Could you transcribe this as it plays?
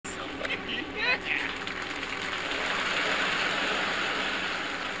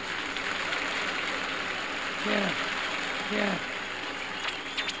Yeah.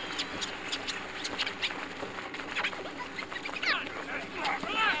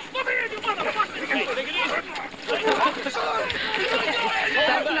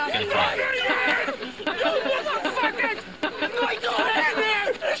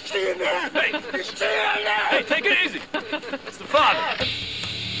 Hey, take it easy. It's the father.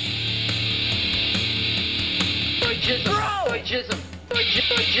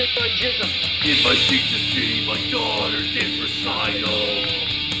 In my seat to see my daughter's in recital.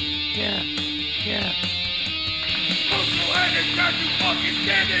 Yeah. Yeah. Uncle Hank, got you fucking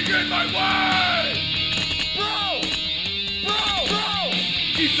standing in my way! Bro!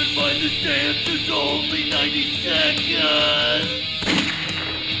 Keep in mind this dance is only 90 seconds!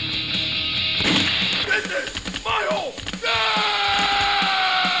 This is my whole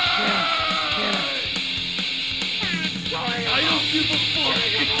I don't give a fuck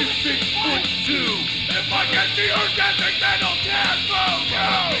if you're 6'2". If I get the orgasmic, then I'll cancel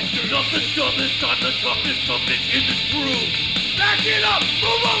you! Not the dumbest, I'm the toughest summit in this room! Back it up!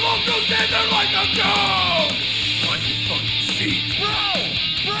 Move along, go stand there like a goat! Find your fucking seat! Bro!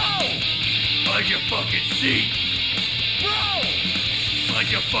 Find your fucking seat! Bro! Find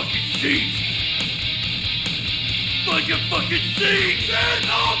your fucking seat! Find your fucking seat! Sit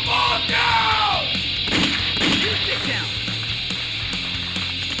the fuck down! You sit down!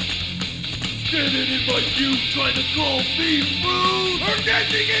 Standing in my view, trying to call me rude. Her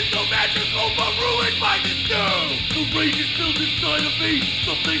dancing is so magical, but ruined by the stew. The rage is filled inside of me,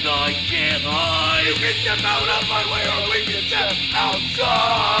 something I can't hide. You can step out of my way, or we can step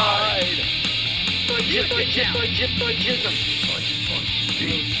outside. I'm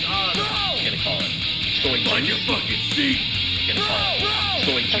gonna call it. Soy Find your juice. fucking seat. I'm gonna call it.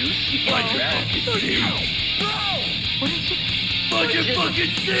 Soy juice. Find your fucking seat. Find your fucking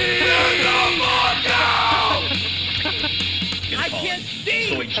seat. I can't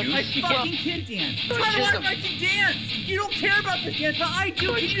see! Soy juice. I fucking can't dance. I want to dance! You don't care about this dance, but I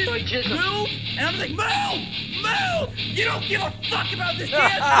do. Can you just move? And I'm like, move! You don't give a fuck about this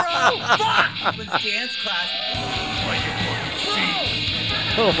dance, bro! Fuck! This dance class. Find your fucking seat.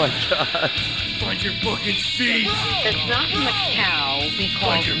 Oh my god. Find your fucking seat. It's not Macau Find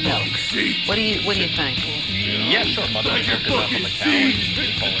because your milk. fucking seat. What do you think? Yeah, sure, mother. Find your fucking seat.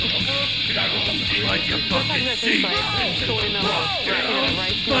 Find your fucking seat. Find your fucking seat.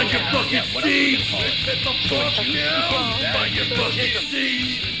 Find your fucking seat.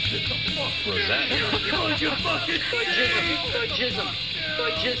 Rosette. Find your fucking seat.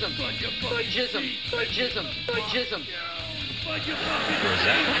 Find your fucking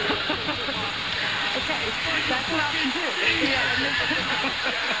Rosette. Okay, that's an option too.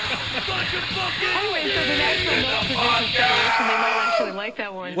 Find your fucking Anyway, so the National Milk Producers Federation, they might actually like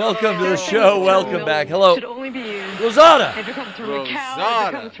that one. Welcome to the show. Welcome back. Hello. Should only be used Rosada! if it comes from a cow, if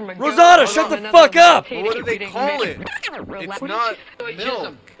it comes from a goat, Rosada, or shut from the another fuck up! potato What do they eating call man. it? It's What not did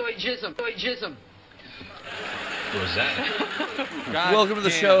milk. Rosette. God Welcome to the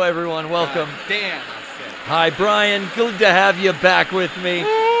damn. show, everyone. Welcome. God damn, I said. Hi, Brian. Good to have you back with me.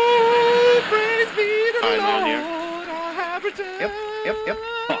 Oh, praise be to the Hi, man, Lord, our habitat. Yep.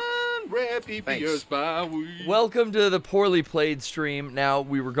 Rap EPS by we. Welcome to the Poorly Played stream. Now,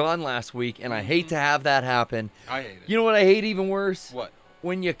 we were gone last week, and I hate to have that happen. I hate it. You know what I hate even worse? What?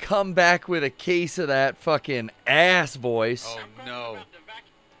 When you come back with a case of that fucking ass voice. Oh, no.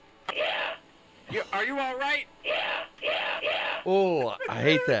 Are you all right? Oh, I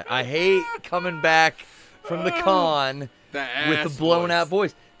hate that. I hate coming back from the con with the blown out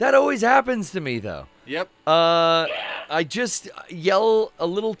voice. That always happens to me, though. Yep. I just yell a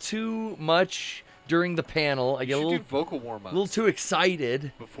little too much during the panel. I You get a should little, do vocal warm-ups little too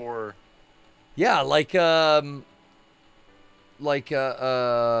excited. before. Yeah, like piggy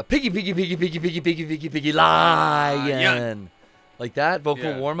lion. Like that, vocal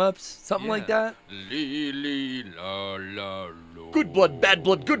Yeah. warm-ups, something like that. Lee, la, la, lo. Good blood, bad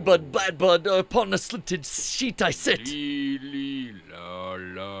blood, upon a slitted sheet I sit. Lee, la,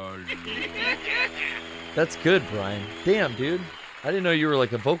 la, lo. That's good, Brian. Damn, dude. I didn't know you were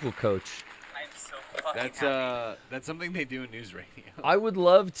like a vocal coach. That's something they do in news radio. I would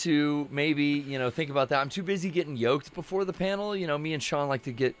love to maybe, think about that. I'm too busy getting yoked before the panel. Me and Sean like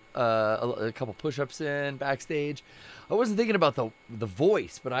to get a couple push-ups in backstage. I wasn't thinking about the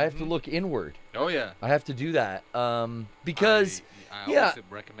voice, but I have to look inward. Oh yeah. I have to do that because I yeah, always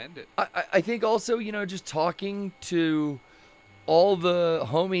recommend it. I think also, just talking to all the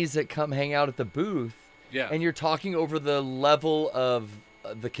homies that come hang out at the booth, Yeah. and you're talking over the level of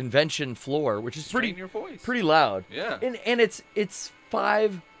the convention floor, which is Strain your voice. pretty loud. Yeah. And it's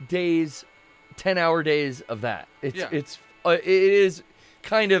 5 days 10-hour days of that. It is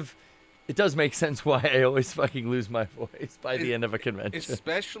kind of. It does make sense why I always fucking lose my voice by the end of a convention.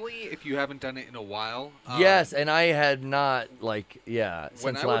 Especially if you haven't done it in a while. Yes, and I had not,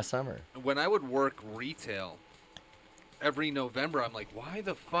 since last summer. When I would work retail, every November, I'm like, why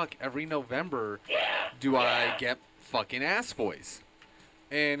the fuck every November do I get fucking ass voice?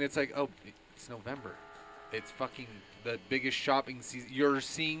 And it's like, oh, it's November. It's fucking the biggest shopping season. You're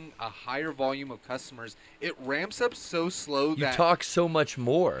seeing a higher volume of customers. It ramps up so slow You that talk so much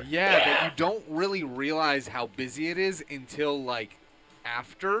more. yeah, that you don't really realize how busy it is until like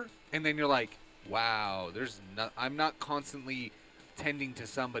after, and then you're like, wow, I'm not constantly tending to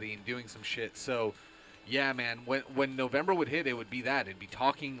somebody and doing some shit. So yeah, man, when November would hit, it would be that. It'd be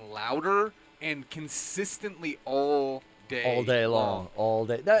talking louder and consistently all day long, all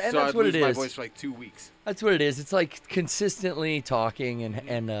day. That's I'd what lose it is. my voice for like 2 weeks. That's what it is. It's like consistently talking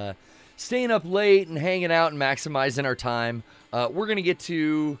and staying up late and hanging out and maximizing our time. We're gonna get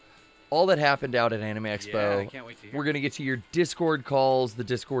to all that happened out at Anime Expo. Yeah, I can't wait to hear. We're gonna get to your Discord calls. The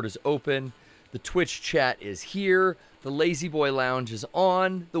Discord is open. The Twitch chat is here. The Lazy Boy Lounge is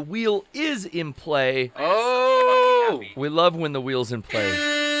on. The wheel is in play. Oh! We love when the wheel's in play.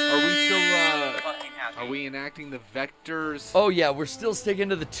 Are we still are we enacting the Vectors? Oh yeah, we're still sticking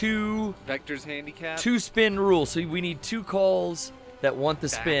to the Vectors handicap? 2 spin rule. So we need 2 calls that want the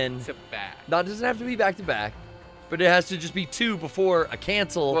spin. Back to back. Now, it doesn't have to be back to back, but it has to just be 2 before a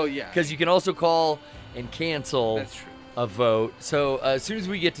cancel. Well, yeah. Because you can also call and cancel That's true. a vote. So as soon as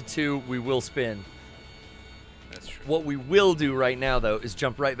we get to 2, we will spin. That's true. What we will do right now, though, is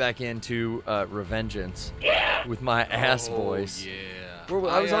jump right back into Revengance with my ass voice. Yeah.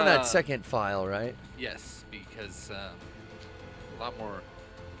 I was on that second file, right? Yes, because a lot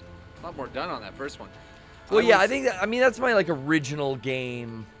more done on that first one. Well, I think that's my original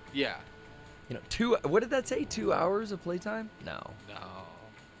game. Yeah. You know, what did that say? 2 hours of playtime? No.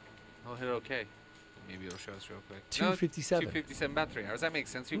 I'll hit OK. Maybe it'll show us real quick. 257. 257, about 3 hours. That makes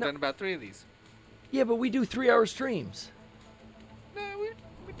sense. We've done about 3 of these. Yeah, but we do 3-hour streams. No,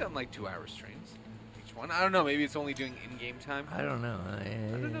 we've done like 2-hour streams. Each one. I don't know. Maybe it's only doing in-game time. I don't know. I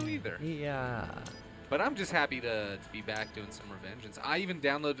don't know either. Yeah. But I'm just happy to be back doing some Revengeance. I even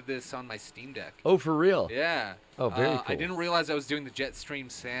downloaded this on my Steam Deck. Oh, for real? Yeah. Oh, very cool. I didn't realize I was doing the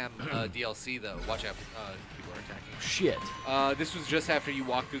Jetstream Sam DLC, though. Watch out. People are attacking. Shit. This was just after you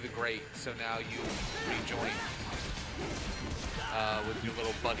walked through the grate, so now you rejoin with your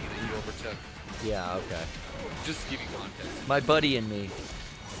little buddy that you overtook. Yeah, okay. Just to give you context. My buddy and me.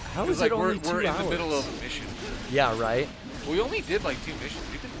 How is it only 2 hours? We're in the middle of a mission. Yeah, right? We only did like 2 missions.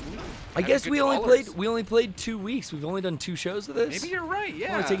 I guess we only played 2 weeks. We've only done 2 shows of this. Maybe you're right,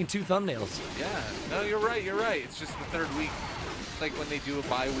 yeah. We're only taking 2 thumbnails. Yeah. No, you're right. It's just the 3rd week. It's like when they do a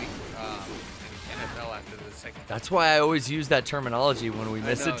bye week in NFL after the 2nd. That's why I always use that terminology when we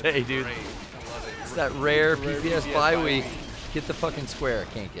miss a day, dude. Great. I love it. It's that rare PPS bye week. Get the fucking square.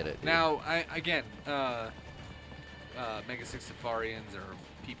 I can't get it. Dude. Now, Mega 6 Safarians or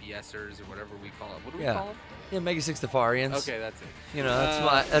PPSers or whatever we call it. What do we call them? Yeah, Mega 6 Safarians. Okay, that's it. You know,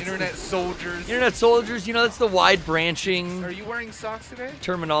 that's Internet soldiers. Internet soldiers. You know, that's the wide branching. Are you wearing socks today?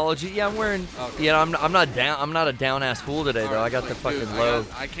 Terminology. Yeah, I'm wearing. Okay. Yeah, I'm not down. I'm not a down ass fool today though. I got the fucking low.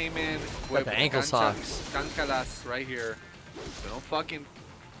 I came in Got with the ankle socks. Cancalas right here. So don't fucking.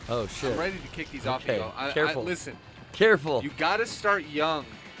 Oh shit. I'm ready to kick these off. Okay, You go. careful. Listen. Careful. You gotta start young,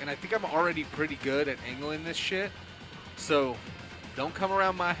 and I think I'm already pretty good at angling this shit. So, don't come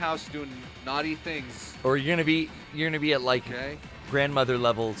around my house doing naughty things. Or you're gonna be at like grandmother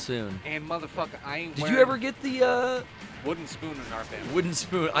level soon. And motherfucker, I ain't. Did you ever get the wooden spoon in our family? Wooden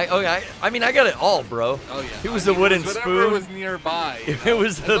spoon. I mean I got it all, bro. Oh yeah. It was a wooden spoon. Whatever was nearby. If it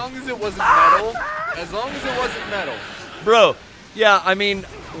was as long as it wasn't metal. As long as it wasn't metal. Bro. Yeah, I mean,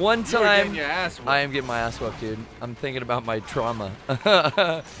 one time. You were getting your ass whooped. I am getting my ass whooped, dude. I'm thinking about my trauma.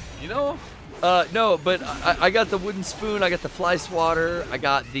 You know? No, but I got the wooden spoon. I got the fly swatter. I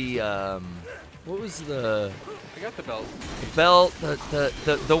got the what was the? I got the belt. The belt.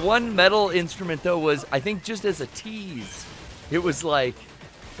 The one metal instrument though was, I think, just as a tease. It was like,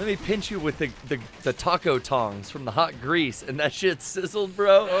 let me pinch you with the taco tongs from the hot grease, and that shit sizzled,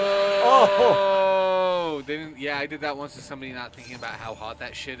 bro. Oh. They didn't. Yeah, I did that once to somebody not thinking about how hot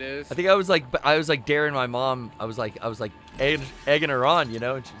that shit is. I think I was like daring my mom. I was like egging her on, you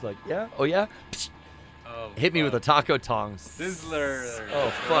know, and she was like, yeah, oh yeah. Oh, hit me with the taco tongs. Sizzler.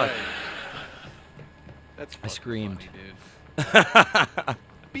 Oh fuck. Right. That's I screamed. Funny, dude.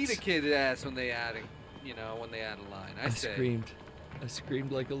 Beat a kid's ass when they add a line. I say. I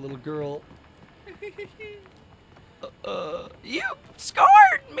screamed like a little girl. You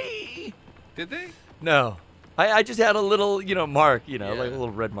scarred me. Did they? No. I just had a little, mark, like Yeah. a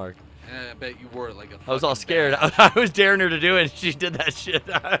little red mark. And I bet you wore it like a. I was all fucking scared. badge. I was daring her to do it, and she did that shit.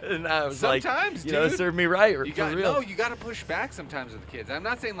 And I was Sometimes, like, dude. it served me right, You for got real. no. You got to push back sometimes with the kids. I'm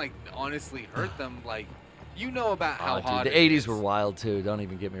not saying like honestly hurt them. Like, you know about how Oh, hot dude, it the 80s is. were wild, too. Don't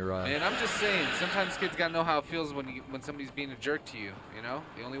even get me wrong. Man, I'm just saying. Sometimes kids gotta know how it feels when somebody's being a jerk to you. You know,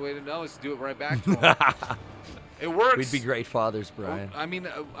 the only way to know is to do it right back to them. It works. We'd be great fathers, Brian. I mean,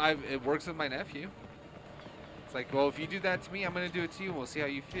 it works with my nephew. It's like, well, if you do that to me, I'm gonna do it to you, and we'll see how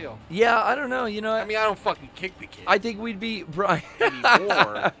you feel. Yeah, I don't know. I mean, I don't fucking kick the kid I think we'd be Brian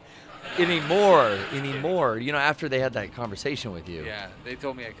anymore. anymore. After they had that conversation with you. Yeah, they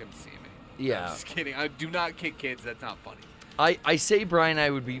told me I couldn't see me. Yeah. I'm just kidding. I do not kick kids. That's not funny. I say Brian and I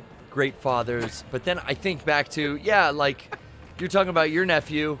would be great fathers, but then I think back to, like you're talking about your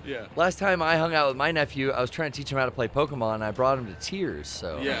nephew. Yeah. Last time I hung out with my nephew, I was trying to teach him how to play Pokemon, and I brought him to tears.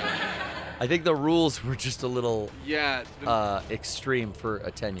 So Yeah. I think the rules were just a little Yeah. extreme for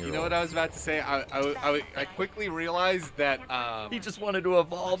a 10-year-old. You know what I was about to say? I quickly realized that. He just wanted to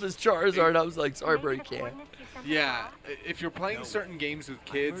evolve his Charizard. I was like, sorry, bro, you can't. Yeah, if you're playing certain games with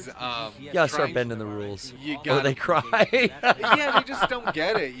kids, Yeah, start trying- bending the rules. You Or gotta they cry. Yeah, they just don't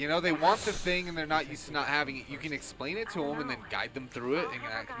get it. They want the thing and they're not used to not having it. You can explain it to them and then guide them through it, and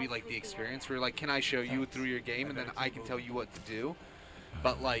that could be like the experience where you're like, can I show you through your game, and then I can tell you what to do.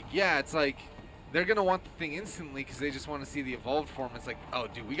 But like, yeah, it's like they're gonna want the thing instantly because they just want to see the evolved form. It's like, oh,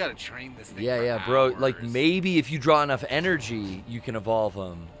 dude, we gotta train this thing. for Yeah, bro. Like hours. maybe if you draw enough energy, you can evolve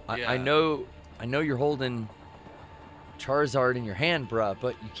them. I Yeah. know you're holding Charizard in your hand, bruh,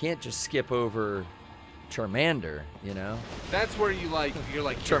 but you can't just skip over Charmander. That's where you're like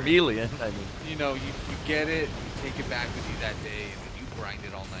Charmeleon. I mean, you get it, you take it back with you that day, and then you grind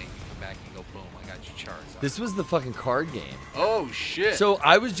it all night. You come back and go, boom, I got you Charizard. this was the fucking card game. Oh shit. So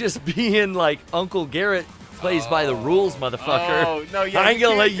I was just being like Uncle Garrett plays by the rules, motherfucker. Oh no, yeah. I ain't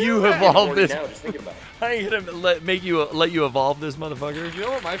gonna let you evolve this. Now, just thinking about it. I ain't gonna let you evolve this motherfucker. You know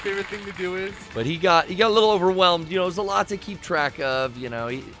what my favorite thing to do is? But he got a little overwhelmed. There's a lot to keep track of.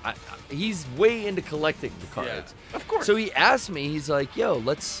 He's way into collecting the cards. Yeah, of course. So he asked me. He's like, "Yo,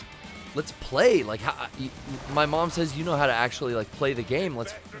 let's play. Like, my mom says you know how to actually like play the game. Will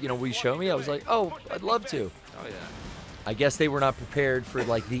you show me?" I was like, "Oh, I'd love to." Oh yeah. I guess they were not prepared for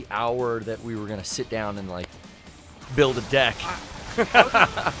like the hour that we were gonna sit down and like build a deck.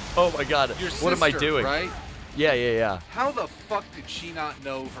 Oh my god, Your what am I sister, doing? Right? Yeah. How the fuck did she not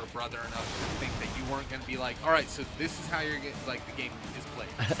know her brother enough to think that you weren't gonna be like, all right, so this is how you're getting like the game is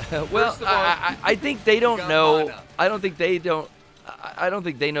played? Well, First of all, I think they don't got know. mana. I don't think they don't. I don't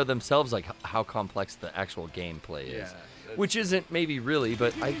think they know themselves like how complex the actual gameplay is. Yeah, that's- Which isn't maybe really,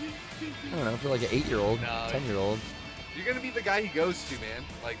 but I don't know, for like an 8-year-old, No, 10-year-old. You're gonna be the guy he goes to, man.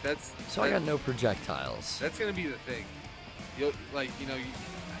 Like that's. So I got no projectiles. That's gonna be the thing. You'll I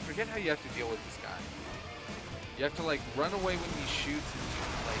forget how you have to deal with this guy. You have to like run away when he shoots,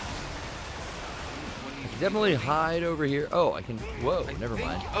 and like when he's Definitely reloading. hide over here. Oh, I can. Whoa, I never think-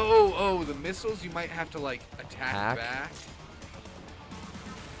 mind. Oh, the missiles. You might have to like attack Hack. back.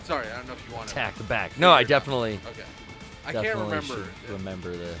 Sorry, I don't know if you want to Attack the back. No, I definitely. Okay. I can't Definitely remember. should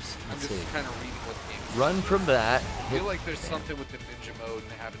remember this. I'm Let's just see. kind of reading what the game is. Run from that. I feel like there's something with the ninja mode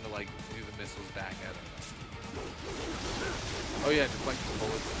and having to like do the missiles back at him. Oh yeah, deflect the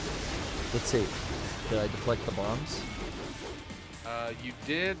bullets. Let's see. Did I deflect the bombs? You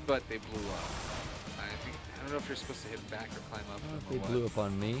did, but they blew up. I don't know if you're supposed to hit back or climb up. Oh, them they or what. blew up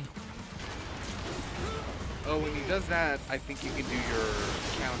on me. Oh, when he does that, I think you can do your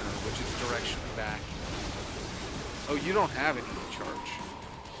counter, which is direction back. Oh, you don't have any charge.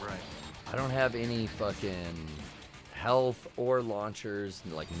 Right. I don't have any fucking health or launchers,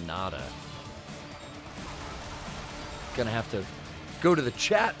 like nada. Gonna have to go to the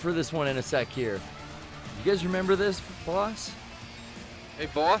chat for this one in a sec here. You guys remember this, boss? Hey,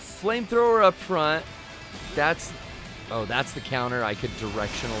 boss. Flamethrower up front. That's the counter. I could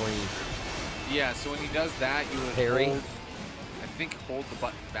directionally. Yeah, so when he does that, you would Parry? hold, I think hold the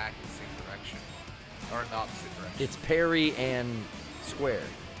button back in the same direction. Or in the opposite direction. It's parry and square,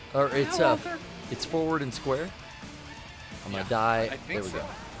 or it's forward and square. I'm gonna die. I think there we so. go.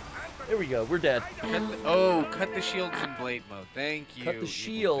 There we go. We're dead. Cut the shields in blade mode. Thank you. Cut the evil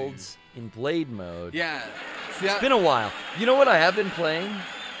shields in blade mode. dude. Yeah. See, It's been a while. You know what I have been playing?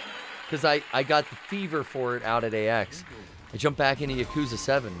 Because I got the fever for it out at AX. I jumped back into Yakuza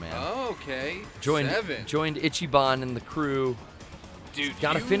 7, man. Oh, okay. Joined 7. Ichiban and the crew. Dude,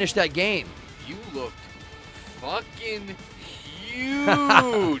 Gotta you- finish that game. You looked fucking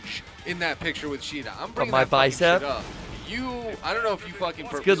huge in that picture with Sheeta. I'm bringing my that fucking bicep? shit up. I don't know if you fucking.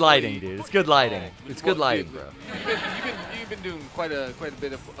 It's good lighting, dude. It's good lighting. It's good lighting, bro. You've been doing quite a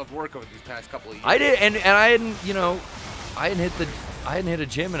bit of work over these past couple of years. I did, and I hadn't, you know, I hadn't hit a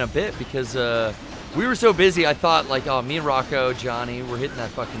gym in a bit because we were so busy. I thought like, oh, me and Rocco, Johnny, we're hitting that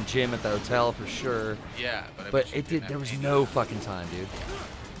fucking gym at the hotel for sure. Yeah, but there was no fucking time, dude.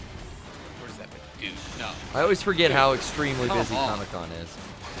 Where's that dude? No. I always forget how extremely Come busy on. Comic-Con is.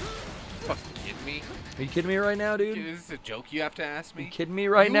 Fucking kidding me? Are you kidding me right now, dude? Is this a joke you have to ask me? You kidding me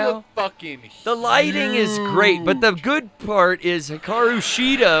right you now? Look fucking the lighting is great, but the good part is Hikaru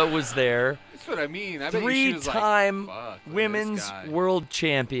Shida was there. That's what I mean. I bet you she was Three-time like, fuck, women's this guy. world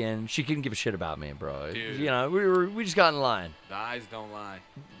champion. She couldn't give a shit about me, bro. Dude. You know, we just got in line. The eyes don't lie.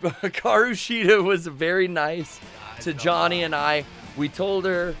 Hikaru Shida was very nice to Johnny and I. We told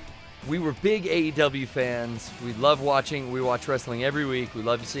her we were big AEW fans. We love watching. We watch wrestling every week. We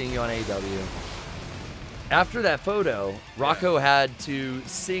love seeing you on AEW. After that photo, Rocco had to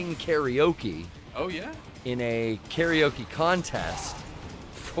sing karaoke. Oh yeah. In a karaoke contest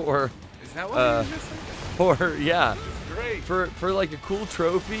for. Is that what you just said? For yeah. Great. For like a cool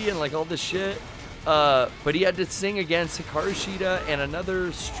trophy and like all this shit. But he had to sing against Hikaru Shida and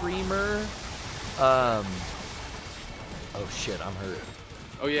another streamer. Oh shit, I'm hurt.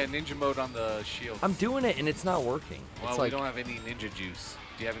 Oh yeah, ninja mode on the shield. I'm doing it and it's not working. Well, it's we like, don't have any ninja juice.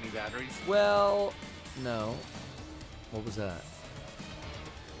 Do you have any batteries? Well, no. What was that?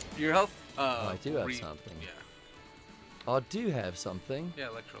 Your health. I do have something. Yeah. I do have something. Yeah,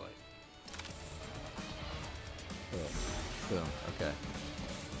 electrolyte. Boom. Okay.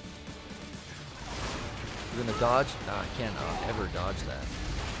 You're gonna dodge? No, I can't ever dodge that.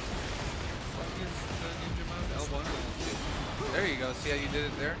 What is the ninja mode? L1. There you go. See how you did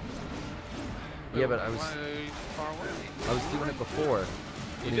it there? Yeah, but I was far away. I was doing it before.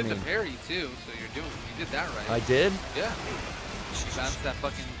 You did the parry too, so you did that right. I did? Yeah. You bounced that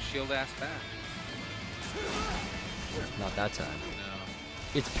fucking shield ass back. Not that time. No.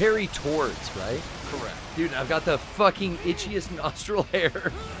 It's parry towards, right? Correct. Dude, I've got the fucking itchiest nostril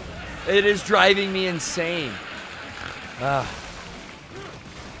hair. It is driving me insane. I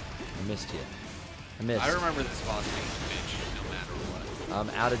missed you. I missed. I remember this boss being a bitch, no matter what. I'm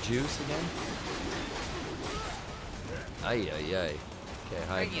out of juice again. Ay. Okay,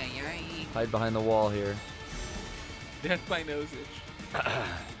 hide behind the wall here. Death by nose itch.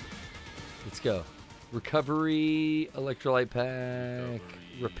 Let's go. Recovery, electrolyte pack,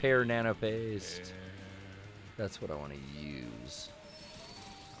 repair nano paste. That's what I want to use.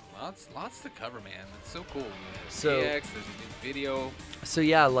 Lots to cover, man. It's so cool. So there's a new video. So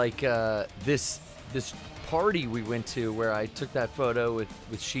yeah, like this party we went to where I took that photo with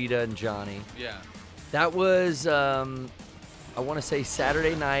Shida and Johnny. Yeah. That was I want to say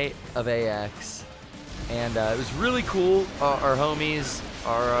Saturday night of AX, and it was really cool. Our homies,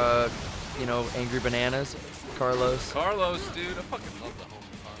 our Angry Bananas, Carlos. Carlos, dude, I fucking love the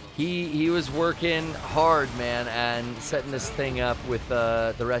homie Carlos. He was working hard, man, and setting this thing up with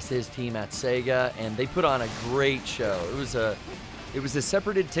the rest of his team at Sega, and they put on a great show. It was a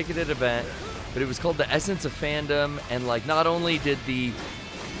separated ticketed event, but it was called the Essence of Fandom, and like not only did the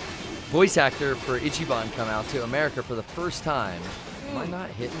voice actor for Ichiban come out to America for the first time. Am I not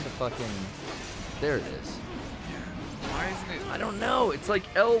hitting the fucking... There it is. Why isn't it... I don't know. It's like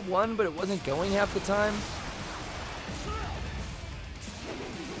L1, but it wasn't going half the time.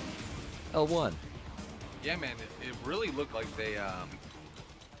 L1. Yeah, man, it really looked like they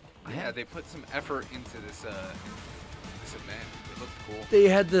they put some effort into this event. It looked cool. They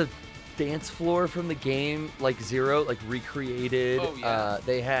had the dance floor from the game, like Zero, like recreated. Oh, yeah.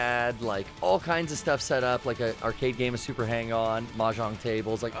 They had like all kinds of stuff set up, like an arcade game, a Super Hang-On, mahjong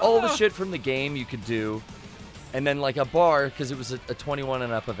tables, like all the shit from the game you could do. And then like a bar, because it was a 21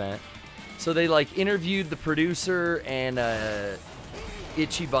 and up event. So they like interviewed the producer and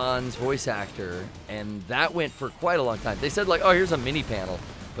Ichiban's voice actor, and that went for quite a long time. They said like, oh, here's a mini panel,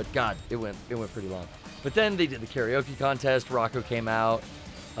 but God, it went pretty long. But then they did the karaoke contest. Rocco came out,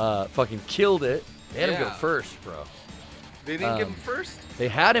 fucking killed it. They had him go first, bro. They didn't give him first? They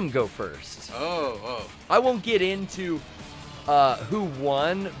had him go first. Oh. I won't get into who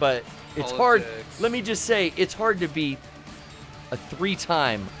won, but it's hard. Let me just say, it's hard to beat a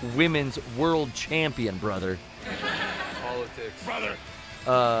 3-time women's world champion, brother. Politics. Brother.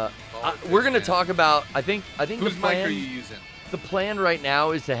 We're gonna talk about. I think Whose the plan. mic are you using? The plan right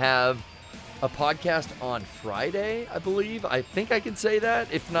now is to have a podcast on Friday, I believe. I think I can say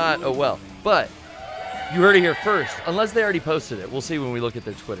that. If not, oh well. But you heard it here first. Unless they already posted it. We'll see when we look at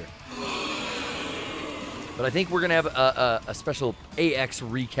their Twitter. But I think we're gonna have a special AX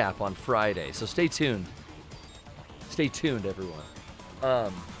recap on Friday. So stay tuned. Stay tuned, everyone.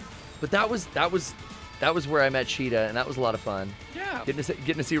 But that was where I met Cheetah, and that was a lot of fun. Yeah.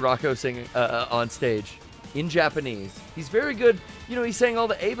 Getting to see Rocco sing on stage in Japanese. He's very good. You know, he sang all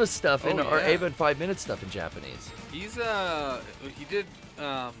the Ava stuff or Ava in 5 Minutes stuff in Japanese. He's he did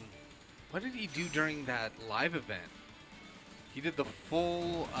what did he do during that live event? He did the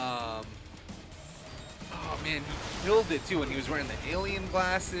full oh man, he killed it too when he was wearing the alien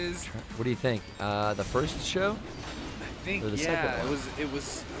glasses. What do you think? The first show? I think Or the second yeah, one? it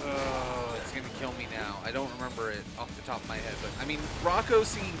was it's gonna kill me now. I don't remember it off the top of my head, but I mean Rocco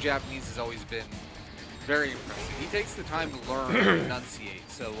singing Japanese has always been very impressive. He takes the time to learn and enunciate.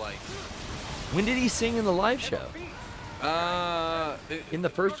 So like, When did he sing in the live show? In the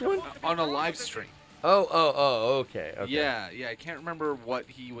first one? On a live stream. Oh, okay. Yeah, I can't remember what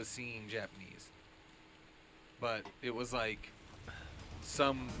he was singing Japanese, but it was like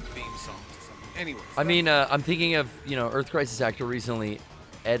some theme song to something. Anyways. I mean, I'm thinking of, Earth Crisis Actor recently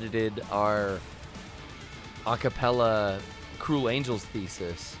edited our a cappella Cruel Angels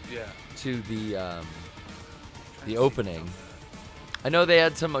thesis Yeah. to the opening. I know they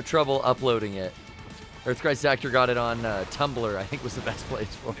had some trouble uploading it. Earth Crisis Actor got it on Tumblr, I think was the best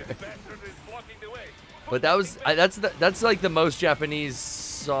place for it. But that's like the most Japanese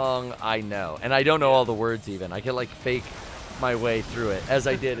song I know, and I don't know all the words even. I can like fake my way through it as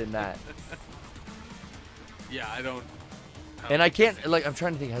I did in that. Yeah, I don't. And I can't I'm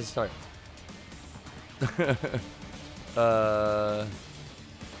trying to think how to start.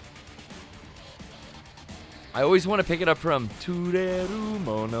 I always want to pick it up from Tureru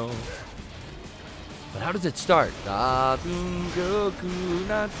Mono. But how does it start? Yeah,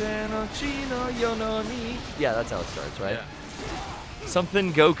 that's how it starts, right? Yeah.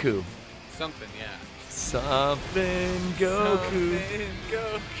 Something Goku. Something, yeah. Something Goku. Something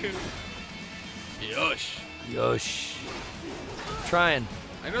Goku. Yosh. Yosh. Trying.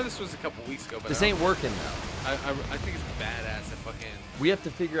 I know this was a couple weeks ago, but This ain't working though. I think it's badass that fucking. We have to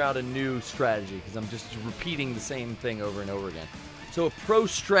figure out a new strategy because I'm just repeating the same thing over and over again. So a pro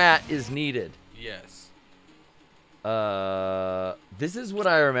strat is needed. Yes. This is what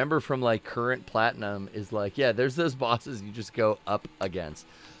I remember from like current platinum is like, yeah, there's those bosses you just go up against.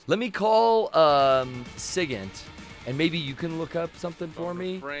 Let me call Sigint, and maybe you can look up something for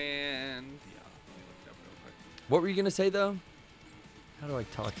me. Friend. Yeah, let me look it up real quick. What were you gonna say though? How do I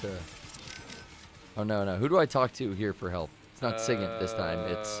talk to? Oh no. Who do I talk to here for help? It's not Sigint this time.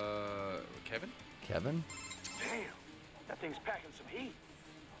 It's Kevin. Kevin. Damn, that thing's packing some heat.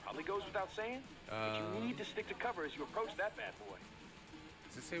 Probably goes without saying, but you need to stick to cover as you approach that bad boy.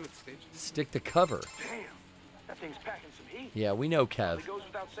 Does it say what stage? Stick to cover. Damn, that thing's packing some heat. Yeah, we know Kev. Probably goes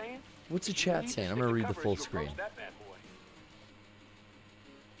without saying. What's the but you chat need to saying? I'm stick gonna to read the cover full as you approach screen. that bad boy.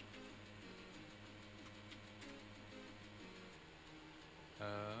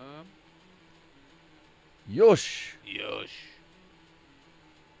 Yosh. Yosh.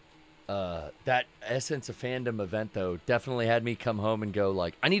 That Essence of Fandom event though definitely had me come home and go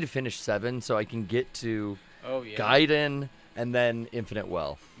like, I need to finish 7 so I can get to Oh yeah. Gaiden and then Infinite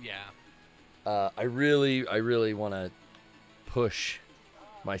Wealth. Yeah. I really want to push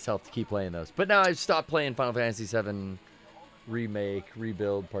myself to keep playing those. But now I've stopped playing Final Fantasy VII Remake,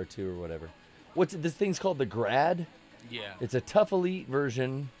 Rebuild, Part 2 or whatever. What's this thing's called? The Grad? Yeah. It's a tough elite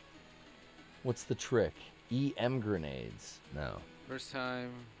version. What's the trick? EM grenades. No. First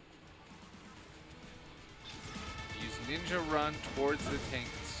time. Use ninja run towards the tank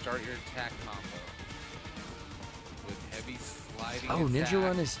and start your attack combo. With heavy sliding Oh, attack. Ninja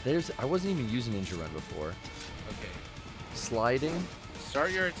Run is there's. I wasn't even using Ninja Run before. Okay. Sliding.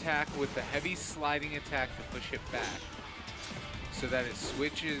 Start your attack with the heavy sliding attack to push it back, so that it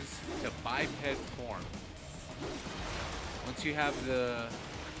switches to biped form. Once you have the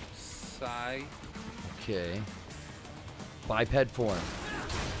side. Okay. Biped form.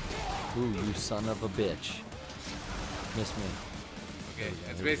 Ooh, you son of a bitch. Miss me. Okay,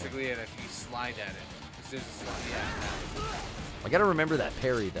 that's basically it. If you slide at it, 'cause there's a slide. Yeah. I gotta remember that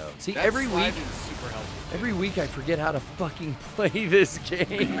parry though. See, That every slide week, is super helpful. every week I forget how to fucking play this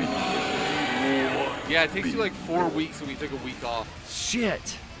game. Yeah, it takes you like 4 weeks, and we took a week off.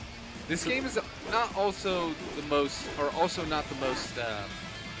 Shit. This game is not also the most, or also not the most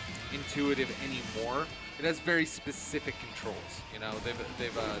intuitive anymore. It has very specific controls. You know, they've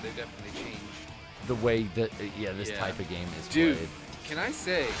definitely changed. The way that this type of game is Dude, played. can I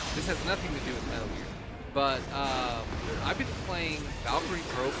say this has nothing to do with Metal Gear, but I've been playing Valkyrie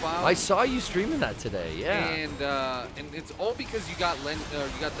Profile. I saw you streaming that today. Yeah. And it's all because you got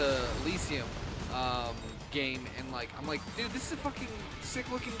the Elysium game, and like I'm like, dude, this is a fucking sick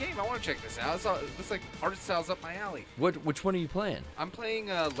looking game. I want to check this out. It's like art style's up my alley. Which one are you playing? I'm playing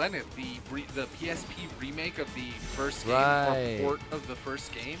Lennon, the PSP remake of the first game, Right. or port of the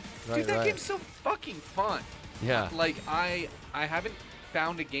first game. Right, Dude, that right. game's so fucking fun. Yeah. Like I haven't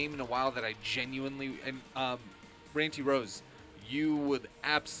found a game in a while that I genuinely and Ranty Rose, you would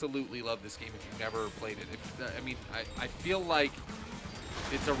absolutely love this game if you've never played it. I feel like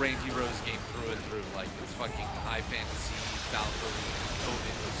it's a Ranty Rose game through and through. Like it's fucking high fantasy, Valkyrie,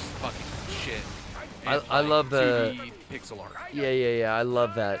 Odin, fucking shit. And, I love the 2D pixel art. Yeah. I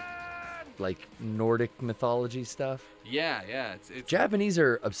love that, like Nordic mythology stuff. Yeah. It's Japanese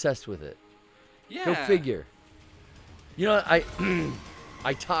are obsessed with it. yeah. Go figure. You know,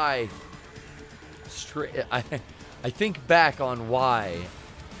 I tie straight. I think back on why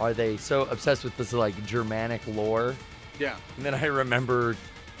are they so obsessed with this like Germanic lore, Yeah. and then I remember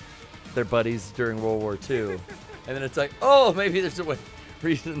their buddies during World War II, and then it's like, oh, maybe there's a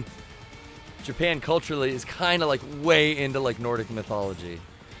reason Japan culturally is kind of like way into like Nordic mythology.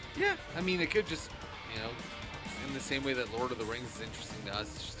 Yeah. I mean, it could just, you know, in the same way that Lord of the Rings is interesting to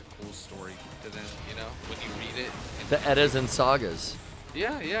us, it's just a cool story to them, you know, when you read it. And The Eddas and sagas.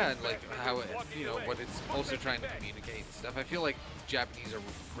 Yeah, and like how it, you know, what it's also trying to communicate and stuff. I feel like Japanese are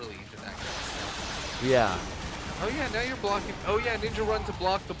really into that kind of stuff. Yeah. Oh yeah, now you're blocking. Oh yeah, Ninja Run to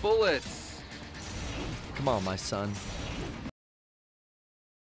block the bullets. Come on, my son.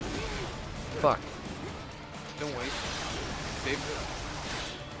 Fuck. Don't wait. Save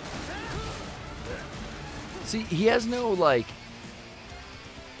it. See, he has no, like,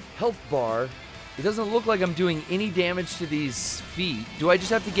 health bar. It doesn't look like I'm doing any damage to these feet. Do I just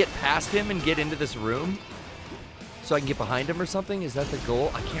have to get past him and get into this room? So I can get behind him or something? Is that the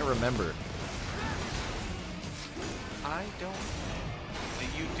goal? I can't remember. I don't.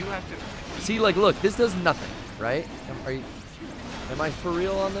 You do have to. See, like, look, this does nothing, right? Am I for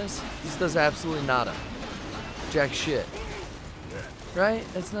real on this? This does absolutely nada. Jack shit. Right?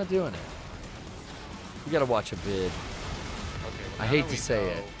 That's not doing it. You gotta watch a vid. Okay. Well, I now hate that to we say know-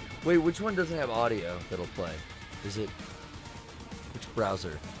 it. Wait, which one doesn't have audio that'll play? Is it... Which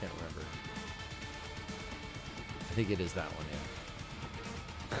browser? Can't remember. I think it is that one, yeah.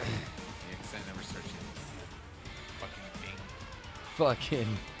 Yeah, 'cause I never searched it. Fucking Bing.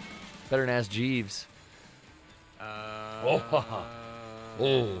 Fucking... Better than ask Jeeves.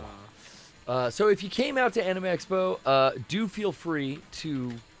 So if you came out to Anime Expo, do feel free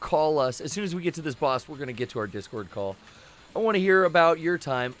to call us. As soon as we get to this boss, we're going to get to our Discord call. I want to hear about your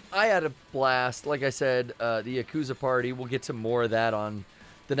time. I had a blast. Like I said, the Yakuza party. We'll get to more of that on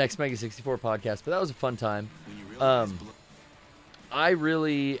the next Mega 64 podcast, but that was a fun time. I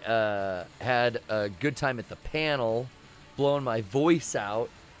really had a good time at the panel, blowing my voice out.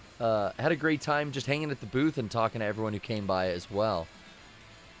 Had a great time just hanging at the booth and talking to everyone who came by as well.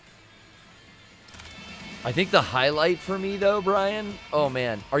 I think the highlight for me, though, Brian, oh,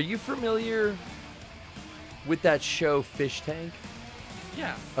 man, are you familiar with that show Fish Tank?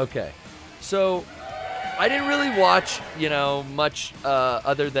 Yeah. Okay. So I didn't really watch, much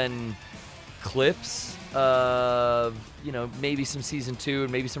other than clips of, maybe some season 2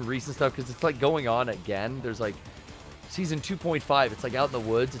 and maybe some recent stuff because it's like going on again. There's like season 2.5. It's like out in the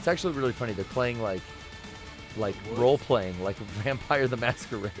woods. It's actually really funny. They're playing like role playing, like Vampire the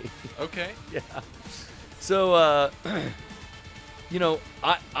Masquerade. Okay. Yeah. So, I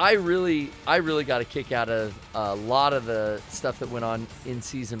really got a kick out of a lot of the stuff that went on in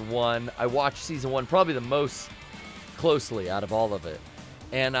season 1. I watched season 1 probably the most closely out of all of it,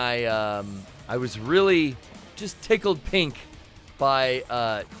 and I was really just tickled pink by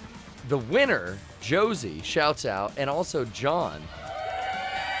the winner, Josie, shouts out, and also John,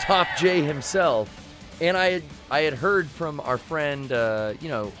 Top J himself, and I had heard from our friend,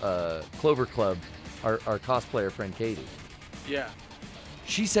 Clover Club. Our cosplayer friend Katie. Yeah.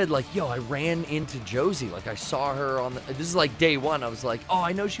 She said, like, yo, I ran into Josie. Like, I saw her on the... This is, like, day 1. I was like, oh,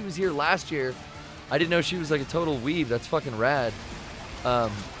 I know she was here last year. I didn't know she was, like, a total weeb. That's fucking rad.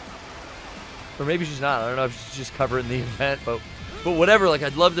 Or maybe she's not. I don't know if she's just covering the event. But whatever. Like,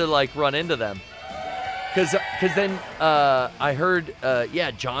 I'd love to, like, run into them. Because then I heard,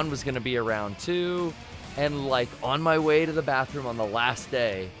 John was going to be around, too. And, like, on my way to the bathroom on the last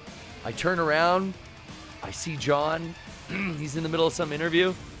day, I turn around... I see John. He's in the middle of some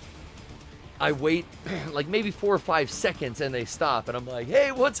interview. I wait like maybe 4 or 5 seconds and they stop. And I'm like,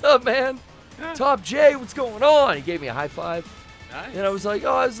 hey, what's up, man? Top J, what's going on? He gave me a high five. Nice. And I was like,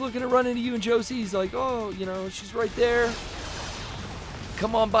 oh, I was looking to run into you and Josie. He's like, oh, she's right there.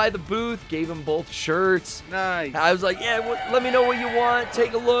 Come on by the booth. Gave him both shirts. Nice. I was like, yeah, let me know what you want.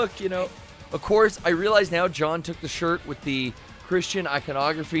 Take a look, Of course, I realize now John took the shirt with the Christian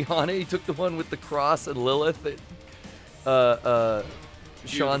iconography on it. He took the one with the cross and Lilith that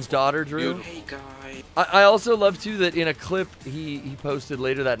Sean's daughter drew. Hey guys. I also love too that in a clip he posted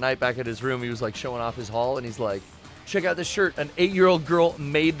later that night back at his room, he was like showing off his haul and he's like, check out this shirt. An 8-year-old girl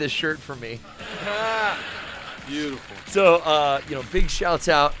made this shirt for me. Beautiful. So big shouts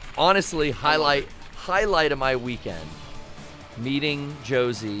out. Honestly, highlight of my weekend. Meeting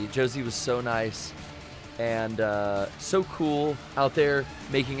Josie. Josie was so nice and so cool out there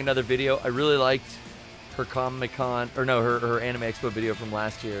making another video. I really liked her her Anime Expo video from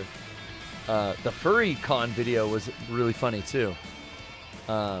last year. The Furry Con video was really funny too.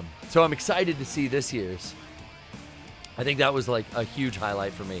 So I'm excited to see this year's. I think that was like a huge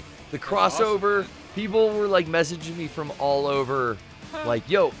highlight for me. The crossover, people were like messaging me from all over, like,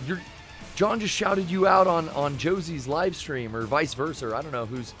 yo, John just shouted you out on Josie's live stream, or vice versa. Or I don't know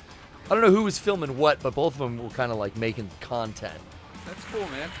who was filming what, but both of them were kind of like making content. That's cool,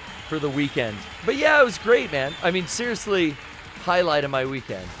 man. For the weekend. But yeah, it was great, man. I mean, seriously, highlight of my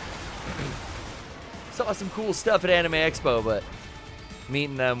weekend. Saw some cool stuff at Anime Expo, but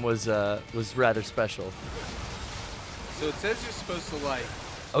meeting them was rather special. So it says you're supposed to like.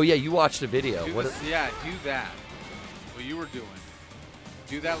 Oh yeah, you watched a video. Do that. What you were doing.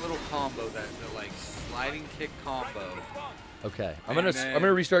 Do that little combo, the like sliding kick combo. Okay, I'm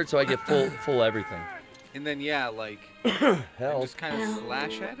gonna restart so I get full everything. And then like hell, just kind of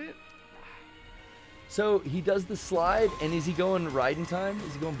slash at it. So he does the slide, and is he going riding time?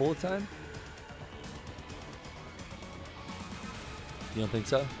 Is he going bullet time? You don't think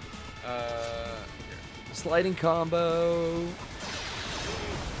so? Sliding combo.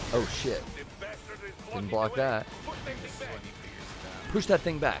 Oh shit! Didn't block that. Push that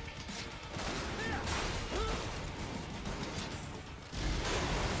thing back.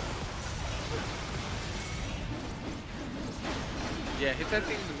 Yeah, hit that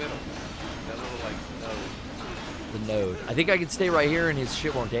thing in the middle. That little like node. The node. I think I can stay right here and his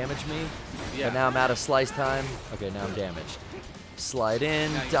shit won't damage me. Yeah. But now I'm out of slice time. Okay, now I'm damaged. Slide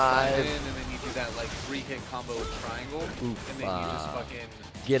in, now you dive. Slide in, and then you do that like 3-hit combo with triangle. Oof, and then you just fucking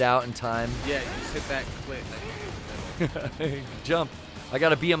get out in time. Yeah, you just hit that clip. Jump. I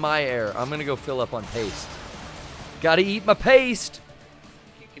got a BMI error. I'm gonna go fill up on paste. Gotta eat my paste.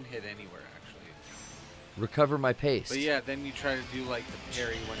 You can hit anywhere actually. Recover my paste. But yeah, then you try to do like the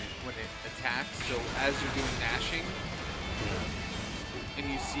parry when it attacks. So as you're doing mashing, and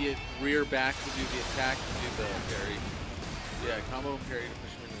you see it rear back to do the attack, you do the parry. Yeah, combo and parry to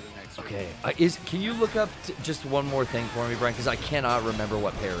push him into the next room. Okay. Can you look up just one more thing for me, Brian? Because I cannot remember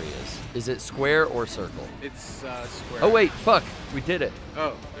what parry is. Is it square or circle? It's square. Oh wait, fuck. We did it.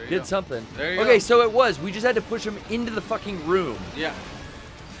 Oh, there you did go. something. There you okay, go. so it was. We just had to push him into the fucking room. Yeah.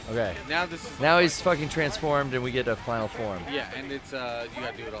 Okay. Now this is. Now he's fucking transformed, and we get a final form. Yeah, and it's you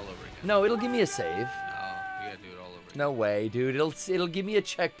gotta do it all over again. No, it'll give me a save. No, you gotta do it all over again. No way, dude. It'll give me a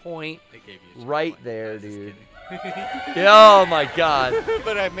checkpoint. It gave you a right checkpoint. there, Just dude. kidding. Oh my god.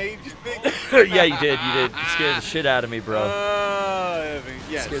 But I made you think. Yeah, you did. You scared the shit out of me, bro.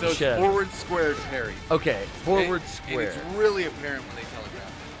 Yeah, Scared so the it's shit. forward square parry. Okay, forward square. And it's really apparent when they telegraph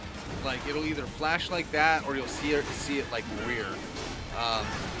it. Like it'll either flash like that, or you'll see it like rear.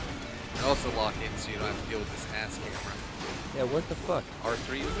 And also lock in, so you don't have to deal with this ass camera. Yeah, what the fuck?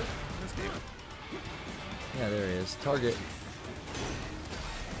 R3 is it in this game? Yeah, there he is. Target.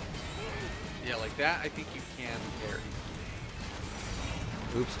 Yeah, like that. I think you can parry.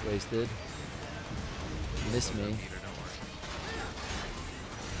 Oops, wasted. Miss me. Don't worry.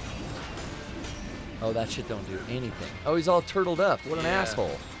 Oh, that shit don't do anything. Oh, he's all turtled up. What an Yeah.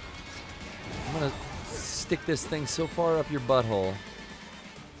 asshole. I'm gonna stick this thing so far up your butthole.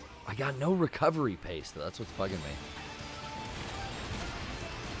 I got no recovery paste, though. That's what's bugging me.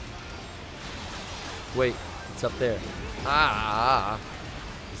 Wait, it's up there. Ah!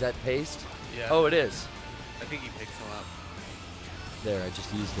 Is that paste? Yeah. Oh, it is. I think he picks them up. There, I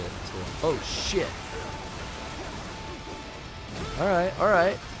just used it. Oh, shit. Alright,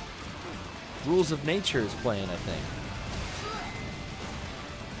 alright. Rules of Nature is playing, I think.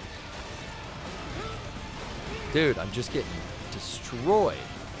 Dude, I'm just getting destroyed.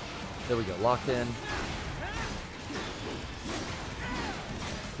 There we go, locked in.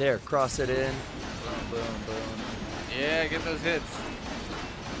 There, cross it in. Boom, boom, boom. Yeah, get those hits.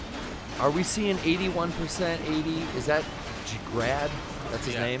 Are we seeing 81%, 80? Is that Grad? That's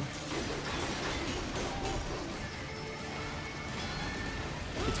his name?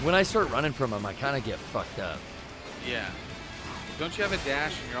 It's when I start running from him, I kind of get fucked up. Yeah. Don't you have a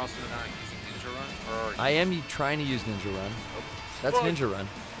dash and you're also not using Ninja Run? Or I am trying to use Ninja Run. Oh. That's Ninja Run.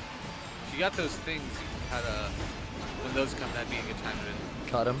 If you got those things, you had when those come, that'd be a good time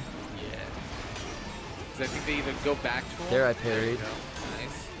to Cut him. Yeah. Because I think they even go back to him. There I parried. you go.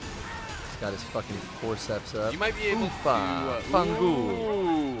 Nice. He's got his fucking forceps up. You might be able Oofa, to. Fangu.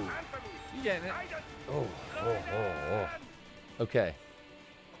 Ooh. You getting it? Oh. Okay.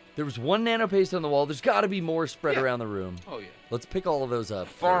 There was one nano paste on the wall. There's got to be more spread around the room. Oh yeah. Let's pick all of those up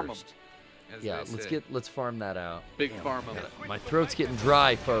Farm 'em, first. as Yeah, they let's say. farm that out. Big Damn, farm 'em. My throat's getting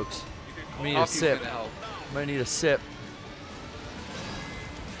dry, folks. I'm gonna need a Coffee's sip. gonna help. I'm gonna need a sip.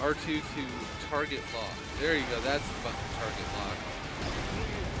 R2 to target lock. There you go. That's the button. Target lock.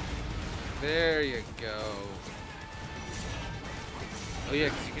 There you go. Oh yeah,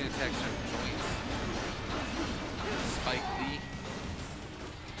 because you can attack certain joints. Spike Lee.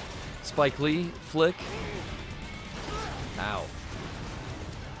 Spike Lee, flick. Ow.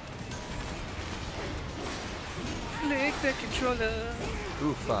 Flick the controller.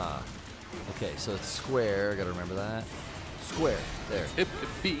 Oofa. Okay, so it's square. Gotta remember that. Square. There. Hip the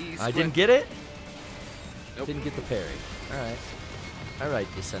B. I didn't get it? Nope. Didn't get the parry. Alright. Alright,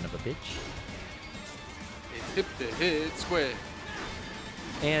 you son of a bitch. It's hip the hit square.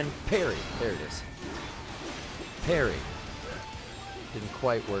 And parry. There it is. Parry. Didn't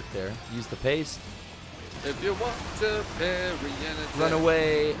quite work there. Use the paste. If you want to parry and attack, Run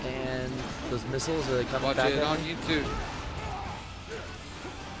away, and those missiles, are they coming watch back it at on me? YouTube.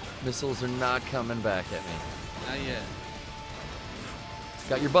 Missiles are not coming back at me. Not yet.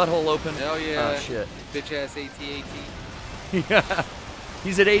 Got your butthole open. Hell yeah. Oh, shit. Bitch ass AT-AT. Yeah.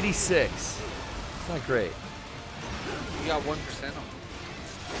 He's at 86. It's not great. You got 1% on.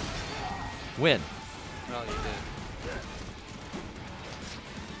 Win. Well, you did.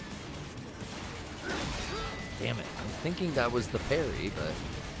 Damn it. I'm thinking that was the parry, but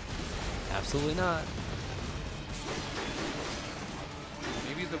absolutely not.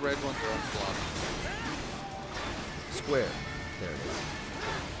 Maybe the red ones are unblocked. Square. There it is.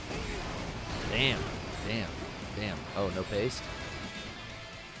 Damn. Damn. Damn. Oh, no paste?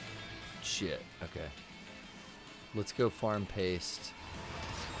 Shit. Okay. Let's go farm paste.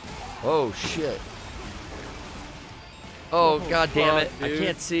 Oh, shit. Oh, god damn it. fuck, I dude.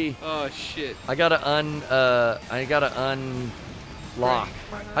 can't see. Oh shit. I gotta unlock.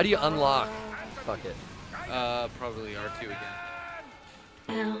 How do you unlock? Fuck it. Probably R2 again.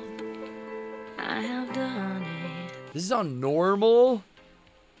 Help, I have done it. This is on normal?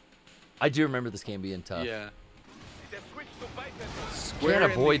 I do remember this game being tough. Yeah. Can't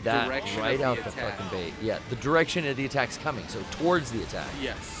in avoid the that direction of right out the attack. fucking bait. Yeah, the direction of the attack's coming, so towards the attack.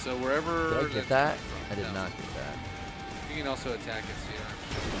 Yes. So wherever. Did I get that's that? coming I from. did No. not get that. You can also attack it. So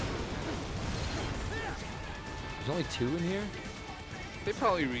There's only 2 in here? they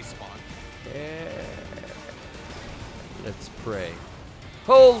probably respawn. Yeah. Let's pray.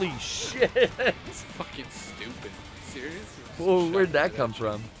 Holy shit! It's fucking stupid. Serious? Whoa, where'd that come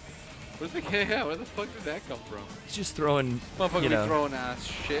from? Where the fuck did that come from? He's just throwing, Motherfucker you be know, throwing ass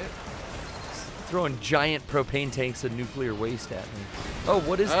shit. throwing giant propane tanks of nuclear waste at me. Oh,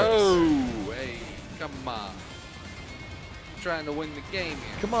 what is this? Oh, hey, come on. I'm trying to win the game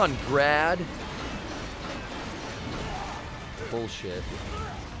here. Come on, grad. Bullshit.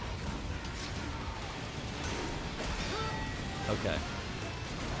 Okay.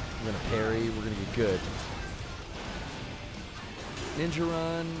 We're gonna parry. We're gonna get good. Ninja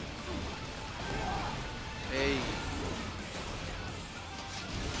run. Hey.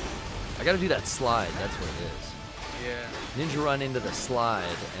 I gotta do that slide. That's what it is. Yeah. Ninja run into the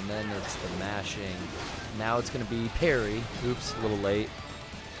slide, and then it's the mashing. Now it's gonna be parry. Oops, a little late.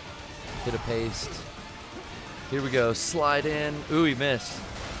 Hit a paste. Here we go. Slide in. Ooh, he missed.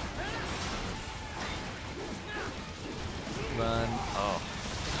 Run. Oh.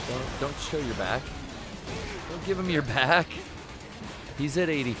 Don't show your back. Don't give him your back. He's at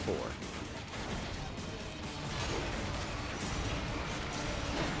 84.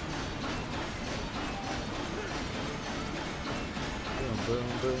 Boom, boom,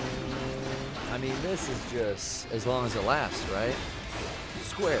 boom. I mean, this is just as long as it lasts, right?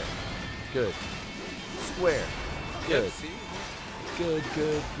 Square. Good. Square. Good. Yep, see? Good,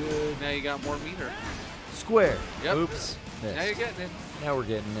 good, good. Now you got more meter. Square. Yep. Oops. Missed. Now you're getting it. Now we're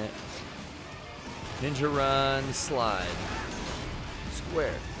getting it. Ninja run, slide.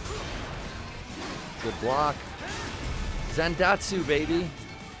 Square. Good block. Zandatsu, baby.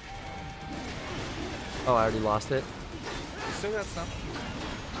 Oh, I already lost it. You still got some.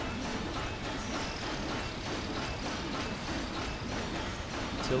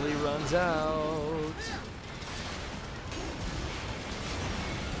 Till he runs out.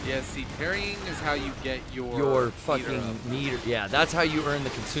 Yeah, see, parrying is how you get your Your fucking up. meter. Yeah, that's how you earn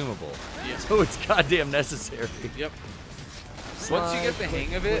the consumable. Yeah. So it's goddamn necessary. Yep. Once you get the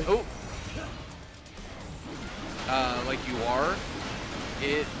hang of it, like you are,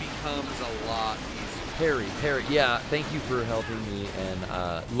 it becomes a lot easier. Parry. Yeah, thank you for helping me,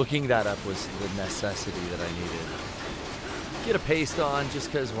 and looking that up was the necessity that I needed. Get a paste on,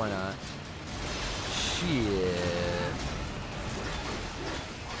 just because why not? Shit.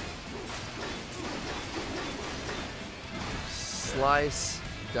 Slice,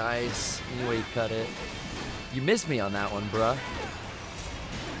 dice, any way you cut it. You missed me on that one, bruh.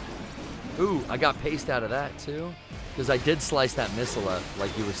 Ooh, I got paste out of that too. Because I did slice that missile up,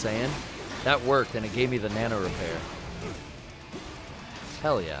 like you were saying. That worked, and it gave me the nano repair.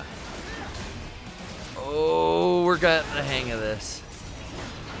 Hell yeah. Oh, we're getting the hang of this.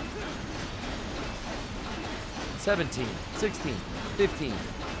 17, 16, 15,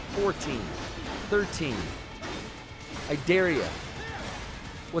 14, 13. I dare ya.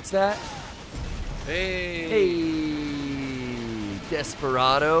 What's that? Hey. Hey,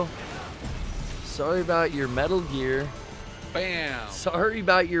 Desperado. Sorry about your Metal Gear. Bam. Sorry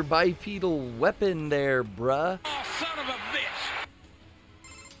about your bipedal weapon there, bruh. Oh, son of a bitch!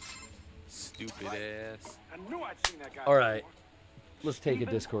 Stupid ass. I knew I'd seen that guy. All right, let's take a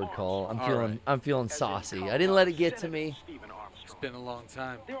Discord call. I'm feeling saucy. I didn't let it get to me. It's been a long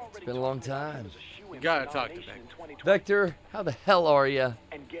time. It's been a long time. You gotta talk to Vector. Vector, how the hell are you?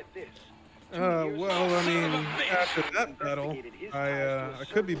 And get this. Well, I mean, after that battle, I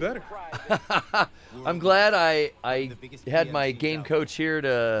could be better. I'm glad I had my game coach here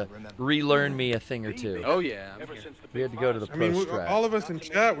to relearn me a thing or two. Oh yeah. We had to go to the I mean, pro strat. all of us in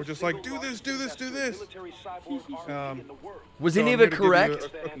chat were just like, do this, do this, do this. Was So any I'm of it here to give you correct?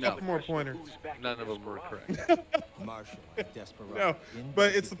 A No. couple more pointers. None of them were correct. No,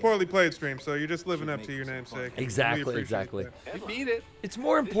 but it's the poorly played stream, so you're just living up to your namesake. We Exactly, appreciate exactly. that. You beat it. It's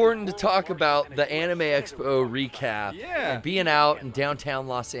more important to talk about the Anime Expo recap Yeah. and being out in downtown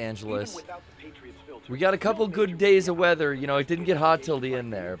Los Angeles. We got a couple good days of weather. You know, it didn't get hot till the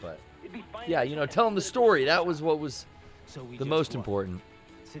end there, but yeah, you know, tell them the story. That was what was the most important.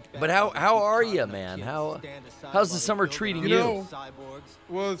 But how are you, man? How's the summer treating You you? know,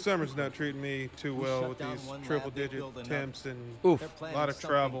 well, the summer's not treating me too well with these triple-digit temps and Oof. a lot of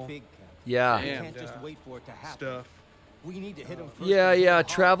travel Yeah. Damn. stuff. Yeah,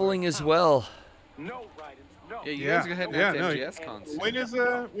 traveling as well. No, Raiden, no. Yeah, you Yeah, guys are heading yeah, out to no. MGS cons.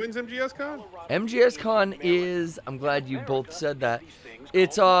 When's MGS Con? MGS Con is, I'm glad you both said that.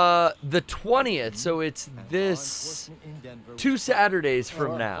 It's the 20th, so it's this 2 Saturdays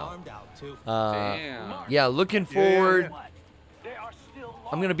from now. Damn. Yeah, looking forward.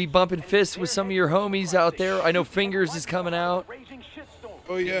 I'm going to be bumping fists with some of your homies out there. I know Fingers is coming out.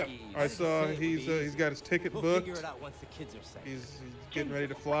 Oh yeah, I saw he's got his ticket booked. He's getting ready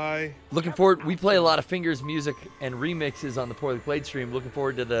to fly. Looking forward. We play a lot of Fingers music and remixes on the Poorly Played stream. Looking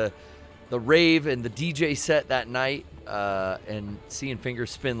forward to the rave and the DJ set that night and seeing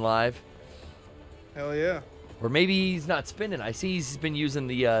Fingers spin live. Hell yeah. Or maybe he's not spinning. I see he's been using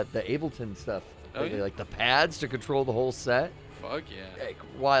the Ableton stuff, Oh, yeah? like the pads to control the whole set. Fuck yeah. Like,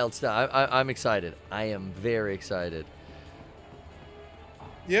 wild stuff. I'm excited. I am very excited.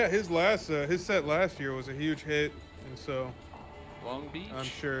 Yeah, his set last year was a huge hit, and so Long Beach. I'm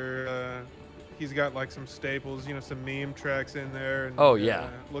sure he's got like some staples, some meme tracks in there. And, Oh, yeah.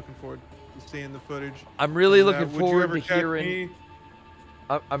 Looking forward to seeing the footage. I'm really And, looking would you forward ever to catch hearing. me?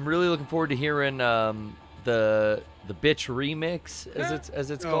 I'm really looking forward to hearing the bitch remix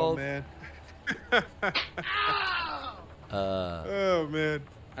as it's Oh called. man. Uh, Oh man.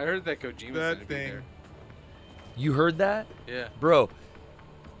 I heard that Kojima's That gonna be thing. there. you heard that, Yeah. bro?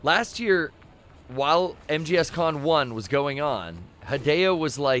 Last year, while MGS Con 1 was going on, Hideo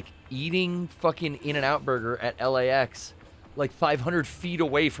was like eating fucking In-N-Out Burger at LAX, like 500 feet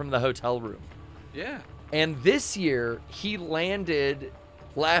away from the hotel room. Yeah. And this year, he landed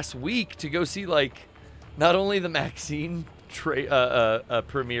last week to go see like not only the Maxine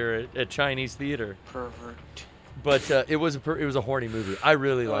premiere at Chinese Theater, Pervert. but it was a horny movie. I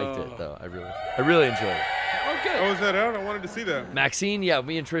really liked it though. I really enjoyed it. Oh, good. Oh, is that out? I wanted to see that. Maxine, yeah,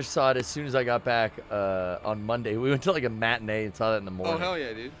 me and Trish saw it as soon as I got back on Monday. We went to like a matinee and saw that in the morning. Oh, hell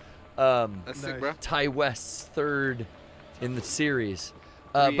yeah, dude. That's sick, Nice. bro. Ty West's third in the series.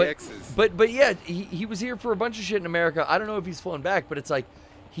 Three But X's. but yeah, he was here for a bunch of shit in America. I don't know if he's flown back, but it's like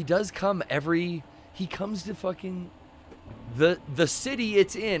he does come he comes to fucking the city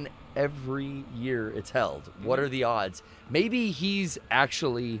it's in every year it's held. What are the odds? Maybe he's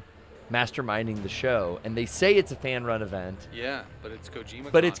actually masterminding the show, and they say it's a fan-run event. Yeah, but it's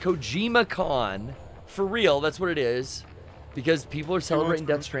Kojima. But it's Kojima Con, for real. That's what it is, because people are celebrating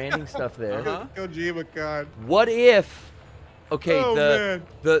Death Stranding stuff there. Kojima Con. What if? Okay, Oh, man.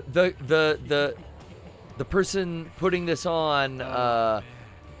 the person putting this on,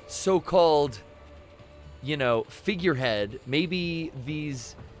 so-called, figurehead. Maybe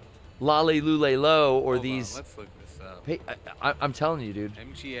these Lale Lule Lo or Hold these. on, let's look this up. Hey, I'm telling you, dude.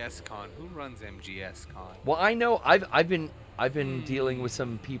 MGS Con. Who runs MGS Con? Well, I know I've been dealing with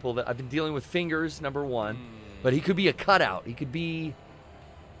some people that I've been dealing with. Fingers, number one, but he could be a cutout. He could be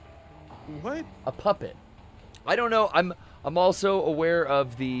What? a puppet. I don't know. I'm also aware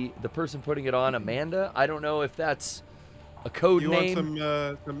of the person putting it on, Amanda. I don't know if that's a code You name.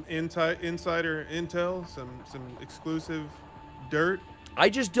 want some insider intel, some exclusive dirt? I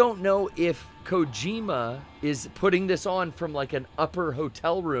just don't know if Kojima is putting this on from like an upper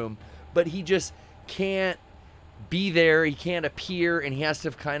hotel room, but he just can't be there. He can't appear, and he has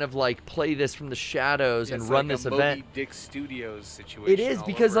to kind of like play this from the shadows and run this event. Moby Dick Studios situation. It is all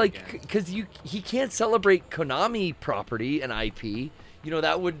because over like again. he can't celebrate Konami property and IP.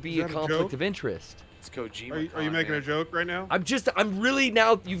 That would be Is a that a conflict joke? of interest. It's Kojima. Are you making a joke right now? I'm really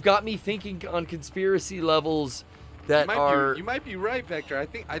now. You've got me thinking on conspiracy levels that are. You might be right, Vector. I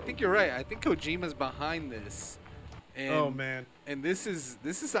think you're right. I think Kojima's behind this. And, Oh, man. And this is.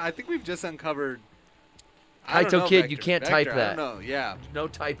 I think we've just uncovered. I don't Kaito know, Kid, Vector. you can't Vector, type that. I don't know. Yeah. No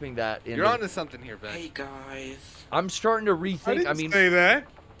typing that in. You're onto something here, Vector. Hey guys. I'm starting to rethink. I didn't say that.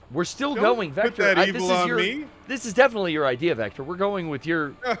 We're still Don't going, put Vector. that this evil is on your. me. This is definitely your idea, Vector. We're going with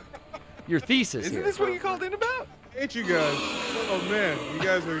your thesis Isn't here. this what you called in about? Ain't you guys? Oh man, you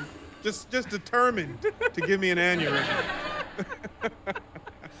guys are just determined to give me an aneurysm.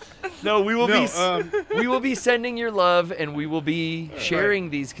 No, we will No, we will be sending your love, and we will be sharing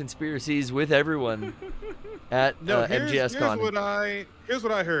these conspiracies with everyone at No, MGS Con. here's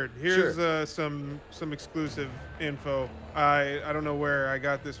what I heard. Here's some exclusive info. I don't know where I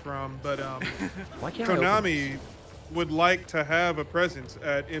got this from, but Why can't I open Konami would like to have a presence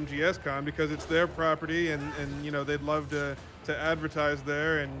at MGS Con because it's their property, and they'd love to advertise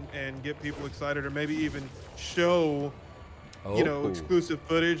there and get people excited, or maybe even show exclusive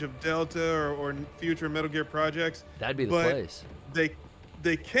footage of Delta or future Metal Gear projects. That'd be the But place.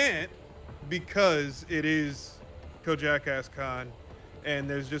 They can't because it is Kojaka's Con, and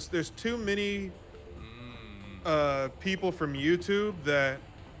there's too many people from YouTube that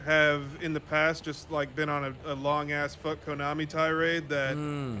have in the past just like been on a long ass fuck Konami tirade that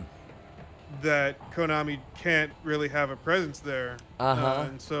Konami can't really have a presence there.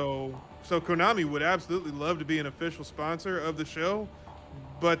 And so Konami would absolutely love to be an official sponsor of the show,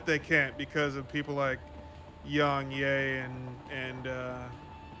 but they can't because of people like Yang Ye and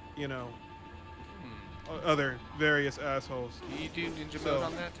other various assholes. Do you do ninja mode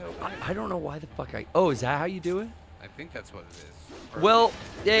on that, Toby? I don't know why the fuck I. Oh, is that how you do it? I think that's what it is. Or- Well,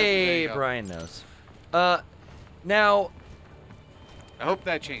 there hey, you go. Brian knows. Now, I hope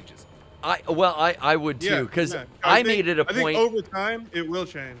that changes. I would too, because I made it a I point. think over time it will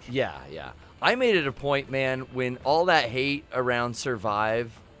change. Yeah. I made it a point, man, when all that hate around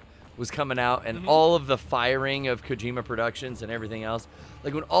Survive was coming out and all of the firing of Kojima Productions and everything else,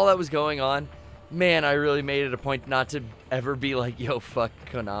 like when all that was going on, man, I really made it a point not to ever be like, yo, fuck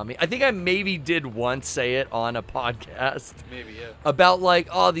Konami. I think I maybe did once say it on a podcast. Maybe, yeah. About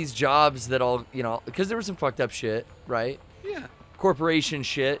like all these jobs that all, because there was some fucked up shit, right? Yeah. Corporation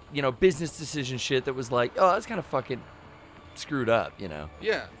shit, business decision shit that was like, oh, that's kind of fucking screwed up,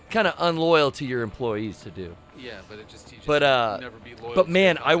 Yeah. kind of unloyal to your employees to do. Yeah, but it just teaches But you never be loyal but to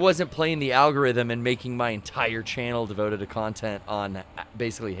man, your I company. wasn't playing the algorithm and making my entire channel devoted to content on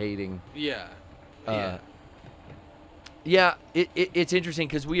basically hating. Yeah. Yeah, it's interesting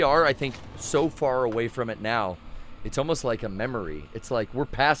because we are, I think, so far away from it now. It's almost like a memory. It's like we're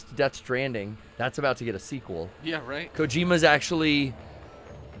past Death Stranding. That's about to get a sequel. Yeah, right. Kojima's actually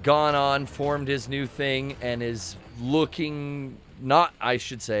gone on, formed his new thing, and is looking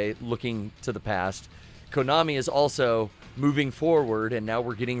looking to the past. Konami is also moving forward, and now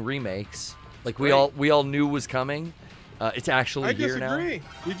we're getting remakes. Like we all knew was coming. It's actually here now. I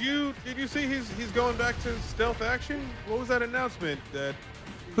disagree. Did you see he's going back to stealth action? What was that announcement that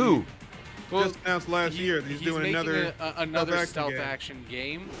Who? just announced last year? That he's doing making another stealth action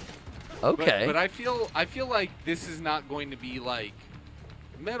game. Okay. But I feel like this is not going to be like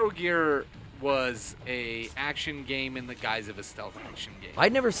Metal Gear was a action game in the guise of a stealth action game. I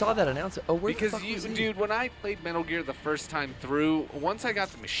never saw that announcement. Oh, where the Because fuck was he? dude, when I played Metal Gear the first time through, once I got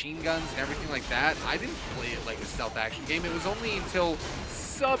the machine guns and everything like that, I didn't play it like a stealth action game. It was only until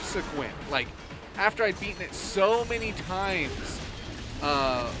subsequent, like after I'd beaten it so many times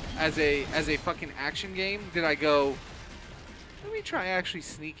as a fucking action game, did I go, let me try actually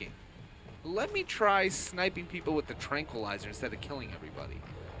sneaking. Let me try sniping people with the tranquilizer instead of killing everybody.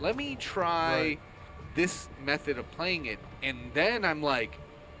 Let me try this method of playing it. And then I'm like,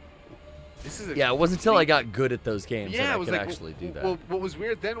 this is a Yeah, it wasn't until I got good at those games that yeah, I it was could like, actually do that. Well, what was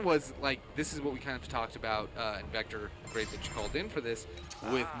weird then was, like, this is what we kind of talked about in Vector. Great that you called in for this.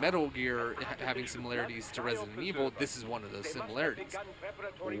 With Metal Gear having similarities to Resident Evil, this is one of those similarities.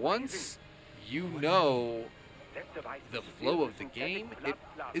 Once you know the flow of the game, it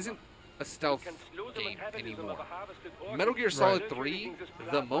isn't a stealth game anymore. Metal Gear Solid 3,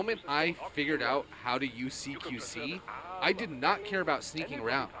 the moment I figured out how to use CQC, I did not care about sneaking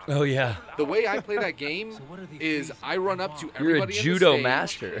around. Oh yeah. The way I play that game is I run up to You're a everybody in the judo stage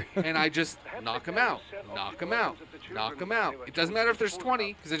master. and I just knock them out, knock them out, knock them out. It doesn't matter if there's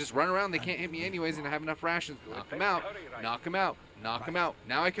 20 because I just run around. They can't hit me anyways, and I have enough rations. Knock them out, knock them out, knock them out.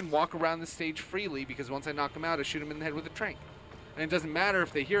 Now I can walk around the stage freely because once I knock them out, I shoot them in the head with a trank. And it doesn't matter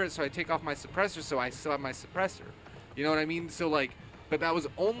if they hear it, so I take off my suppressor, so I still have my suppressor. You know what I mean? So, like, but that was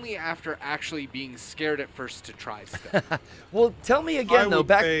only after actually being scared at first to try stuff. Well, tell me again, I though. would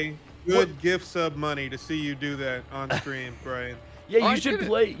Back. pay good gift sub money to see you do that on stream, Brian. Yeah, Oh, I you should did it.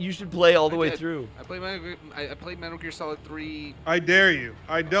 play. You should play all the way did. through. I played Metal Gear Solid 3. I dare you.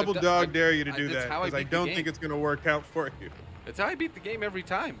 I double dog dare you to I- do that's that how I because I beat the don't game. think it's going to work out for you. That's how I beat the game every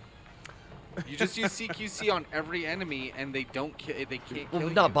time. You just use CQC on every enemy, and they don't they can't Well, kill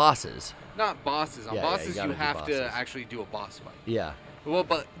not you. bosses. Not bosses. On Yeah, yeah, you bosses, gotta you do have bosses. to actually do a boss fight. Yeah. Well,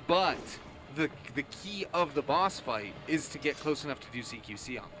 but the key of the boss fight is to get close enough to do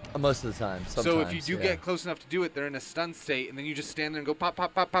CQC on them. Most of the time. So if you sometimes, do yeah. get close enough to do it, they're in a stun state, and then you just stand there and go pop,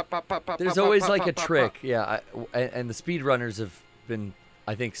 pop, pop, pop, pop, pop, pop. There's pop, always pop, like pop, a pop, trick, pop. yeah. And the speedrunners have been,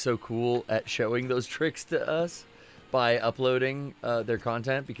 I think, so cool at showing those tricks to us by uploading their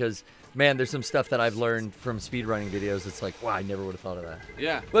content because, man, there's some stuff that I've learned from speedrunning videos. It's like, wow, I never would have thought of that.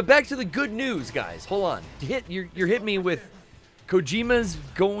 Yeah. But back to the good news, guys. Hold on. You're hitting me with Kojima's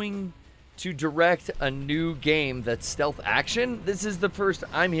going to direct a new game that's stealth action. This is the first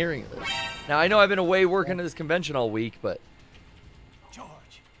I'm hearing of this. Now, I know I've been away working at this convention all week, but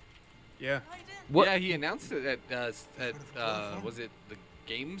Yeah. what? Yeah, he announced it at was it the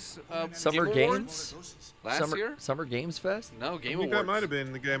Games Summer Game Games? Awards last year? Summer Games Fest? No, I Game think Awards. that might have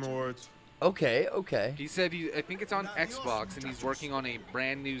been the Game Awards. Okay, okay. He said I think it's on Xbox, and he's working on a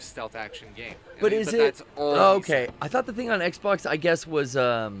brand new stealth action game. But is it? That's all Oh, he okay. said. I thought the thing on Xbox, I guess, was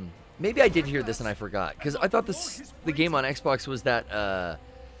maybe I did hear this and I forgot because I thought the game on Xbox was that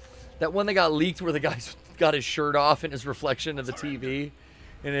that one that got leaked where the guy's got his shirt off and his reflection of the TV,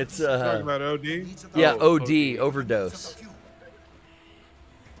 and it's Talking about OD? yeah, Oh, OD overdose.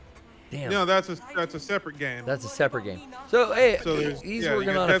 Damn, No, that's a separate game. that's a separate game. So hey, So there's he's yeah, working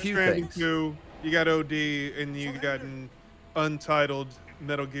you got on a Death few Stranding things. 2, you got OD, and you got an untitled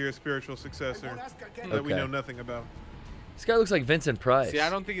Metal Gear spiritual successor that we Okay. know nothing about. This guy looks like Vincent Price. See, I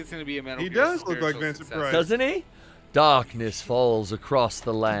don't think it's going to be a Metal He Gear does look like spiritual Vincent successor. Price. Doesn't he? Darkness falls across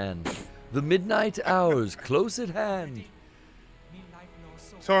the land. The midnight hours close at hand.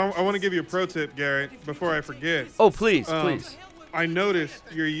 So I want to give you a pro tip, Garrett, before I forget. Oh, please, Um, please. I noticed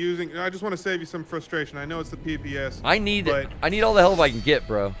you're using. I just want to save you some frustration. I know it's the PPS. I need but it. I need all the help I can get,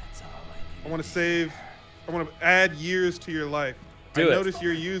 bro. I want to save. I want to add years to your life. Do it. I noticed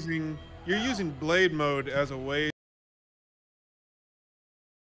you're using blade mode as a way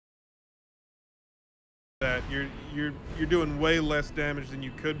that you're doing way less damage than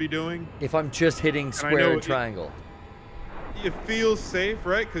you could be doing. If I'm just hitting I square know and it- triangle. It feels safe,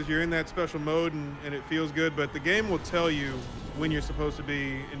 right? Because you're in that special mode and it feels good. But the game will tell you when you're supposed to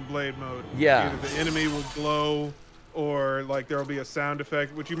be in blade mode. Yeah. Either the enemy will glow, or like there'll be a sound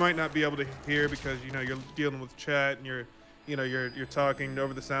effect, which you might not be able to hear because you're dealing with chat and you're talking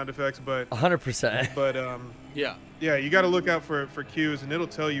over the sound effects. But 100%. but Yeah. yeah, you got to look out for cues, and it'll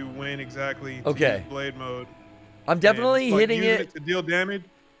tell you when exactly to Okay. use blade mode. I'm definitely And, like, hitting using it. to deal damage.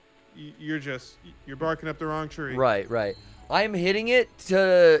 You're barking up the wrong tree. Right, right. I'm hitting it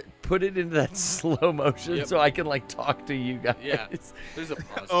to put it into that slow motion Yep. so I can like talk to you guys. Yeah. There's a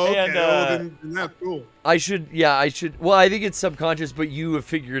pause. Oh, okay. And, Then that's cool. I should. Well, I think it's subconscious, but you have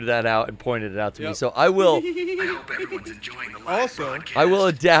figured that out and pointed it out to me. Yep. So I will. Also, I will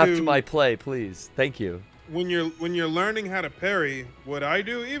adapt To- my play, please. Thank you. when you're learning how to parry, what I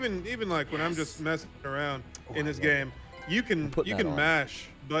do, even like when I'm just messing around in this game, you can putting that on. mash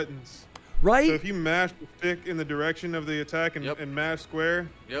buttons. Right? So if you mash the stick in the direction of the attack and, Yep. and mash square,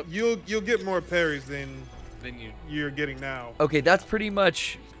 Yep. you'll get more parries than than you're getting now. Okay, that's pretty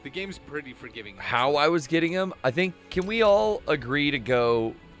much The game's pretty forgiving. how I was getting them. I think, can we all agree to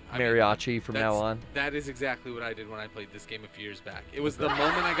go mariachi from now on? That is exactly what I did when I played this game a few years back. It was the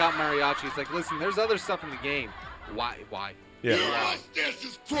moment I got mariachi. It's like, listen, there's other stuff in the game. Why? Yeah.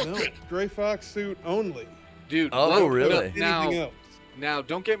 No, Gray Fox suit only. Dude. Oh, really? Anything else? Now,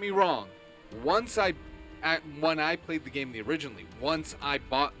 don't get me wrong. When I played the game originally, once I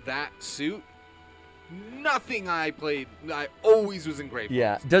bought that suit, nothing I played, I always was in Gray Fox.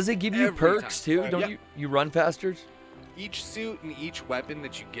 Yeah. Does it give you Every perks time. too? Don't you run faster? Each suit and each weapon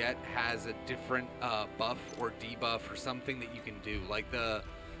that you get has a different buff or debuff or something that you can do. Like the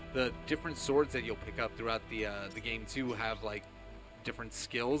different swords that you'll pick up throughout the game too have like different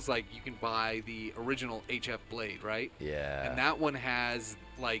skills. Like you can buy the original HF blade, right? Yeah. And that one has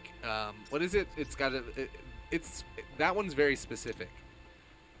like what is it? It's got that one's very specific.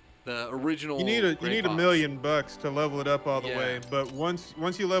 The original. You need Gray $1 Fox. million to level it up all the Yeah. way. But once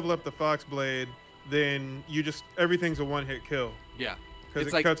you level up the Fox blade, then everything's a one-hit kill. Yeah. Because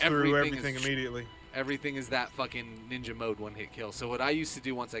It's it like cuts through everything everything is- immediately. Everything is that fucking ninja mode one-hit kill. So what I used to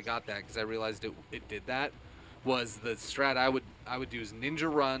do once I got that, because I realized it did that, was the strat I would do is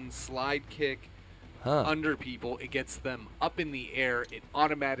ninja run, slide kick, under people. It gets them up in the air. It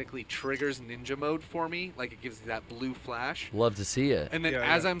automatically triggers ninja mode for me. Like it gives me that blue flash. Love to see it. And then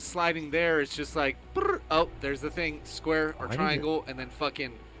as I'm sliding there, it's just like, brr, oh, there's the thing, square or I need to- triangle, and then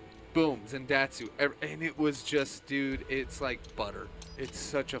fucking boom, Zendatsu. And it was just, dude, it's like butter. It's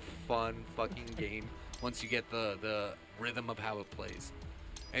such a fun fucking game once you get the rhythm of how it plays.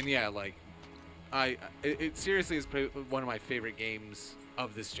 And yeah, like, it seriously is one of my favorite games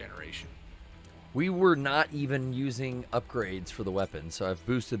of this generation. We were not even using upgrades for the weapons, so I've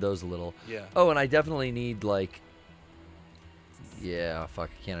boosted those a little. Yeah. Oh, and I definitely need like, yeah, fuck,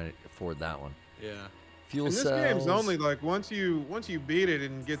 I can't afford that one. Yeah. Fuel And this cells. game's only like once you beat it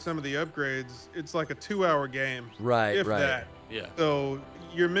and get some of the upgrades, it's like a 2-hour game. Right, if right. that. Yeah. So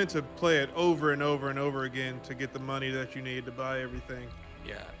you're meant to play it over and over and over again to get the money that you need to buy everything.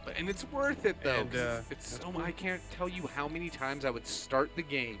 Yeah, and it's worth it though. And, 'cause it's so I can't tell you how many times I would start the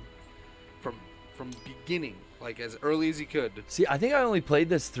game from beginning, like as early as you could. See, I think I only played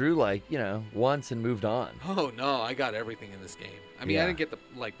this through like, once and moved on. Oh no, I got everything in this game. I mean, Yeah. I didn't get the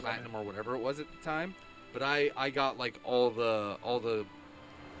like platinum or whatever it was at the time, but I got like all the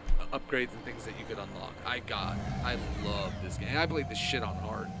upgrades and things that you could unlock. I love this game. And I played this shit on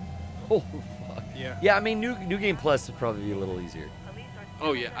hard. Oh fuck. Yeah. Yeah, I mean, new game plus would probably be a little easier.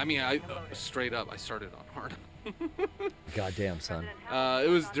 Oh yeah, I mean, I straight up I started on hard. Goddamn, son. It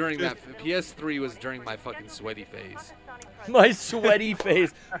was during that PS3 was during my fucking sweaty phase. My sweaty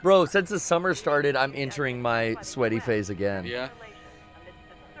phase. Bro, since the summer started, I'm entering my sweaty phase again. Yeah.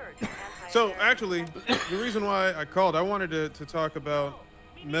 So actually, the reason why I called, I wanted to talk about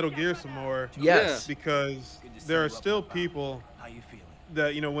Metal Gear some more. Yes. Because there are still people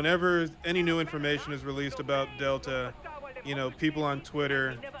that, whenever any new information is released about Delta, people on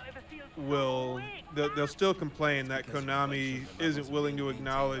Twitter they'll still complain that Konami isn't willing to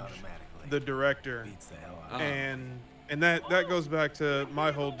acknowledge the director. And that goes back to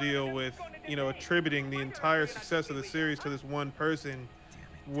my whole deal with, attributing the entire success of the series to this one person.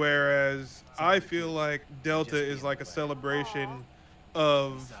 Whereas I feel like Delta is like a celebration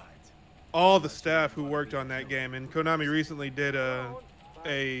of all the staff who worked on that game. And Konami recently did a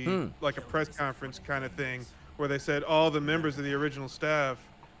press conference kind of thing where they said all the members of the original staff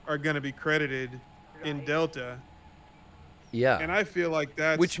are going to be credited in Delta. Yeah. And I feel like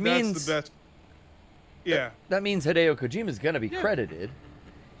that's means the best. Yeah. That means Hideo Kojima's going to be credited.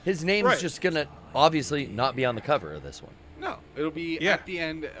 His name's Right. just going to obviously not be on the cover of this one. No, it'll be at the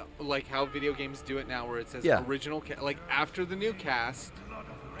end, like how video games do it now, where it says original. Like after the new cast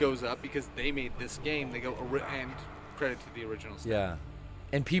goes up because they made this game, they go and credit to the original stuff. Yeah.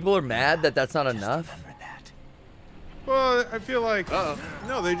 And people are mad that that's not enough. Well, I feel like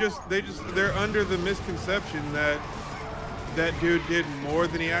no, they're under the misconception that that dude did more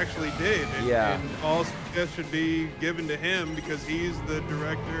than he actually did. And all success should be given to him because he's the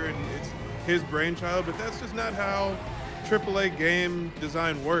director and it's his brainchild. But that's just not how AAA game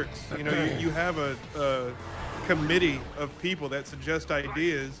design works. You have a committee of people that suggest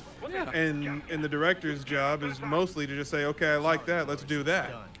ideas, and the director's job is mostly to just say, okay, I like that, let's do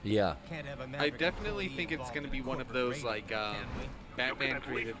that. Yeah. I definitely think it's going to be one of those like Batman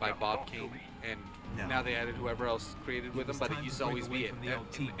created by Bob Kane, and now they added whoever else created with him, but it used to always be it.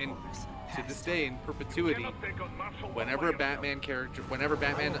 And to this day, in perpetuity, whenever Batman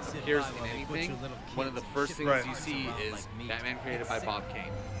appears in anything, one of the first things you see is Batman created by Bob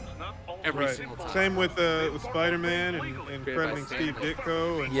Kane. every Right. single time. Same with Spider-Man and Created by crediting Stan Steve Lee.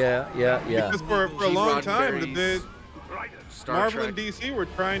 Ditko. And Yeah. Because for a Gene long time, Roddenberry's Star Marvel Trek. and DC were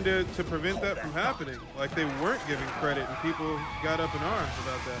trying to prevent that from happening. Like they weren't giving credit, and people got up in arms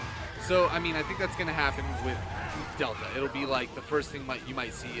about that. So, I mean, I think that's going to happen with Delta. It'll be like the first thing you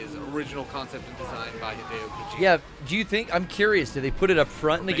might see is original concept and design by Hideo Kojima. Yeah. Do you think? I'm curious. Do they put it up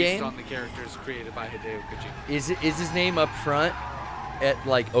front in the Based game? on the characters created by Hideo Kojima. Is his name up front at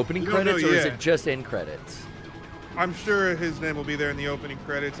like opening We don't know credits, or is yet. it just end credits? I'm sure his name will be there in the opening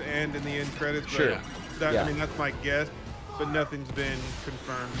credits and in the end credits. But Sure. I mean, that's my guess, but nothing's been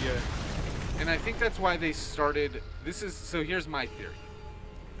confirmed yet. And I think that's why they started. So here's my theory.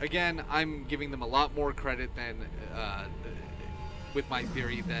 Again, I'm giving them a lot more credit than with my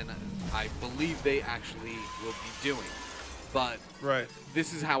theory than I believe they actually will be doing. But Right.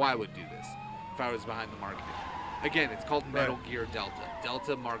 this is how I would do this if I was behind the marketing. Again, it's called Metal Gear Delta.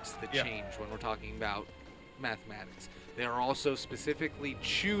 Delta marks the Yeah. change when we're talking about mathematics. They are also specifically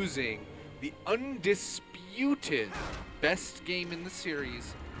choosing the undisputed best game in the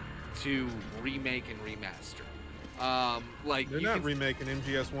series to remake and remaster. They're you not can- remaking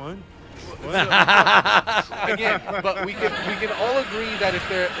MGS1. Again, but we can all agree that if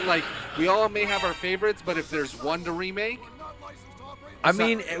they're like, we all may have our favorites, but if there's one to remake, I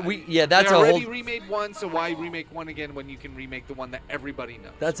mean, that's they a already whole. remade one, so why remake one again when you can remake the one that everybody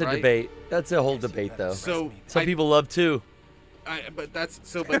knows? That's a right? debate. That's a whole debate, though. So some people love two. but that's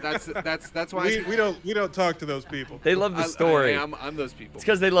why We don't talk to those people. They love the story. I'm those people. It's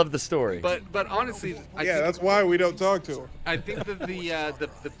because they love the story. But honestly, I Yeah, think, that's why we don't talk to them. I think that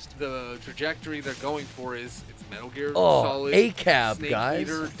the trajectory they're going for is it's Metal Gear Oh, Solid, ACAB, Snake guys.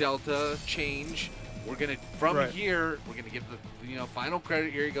 Eater, Delta, change. We're gonna here. We're gonna give the final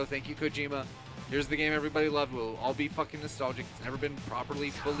credit. Here you go. Thank you, Kojima. Here's the game everybody loved. We'll all be fucking nostalgic. It's never been properly,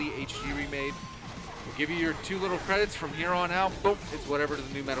 fully HD remade. We'll give you your 2 little credits from here on out. Boom. It's whatever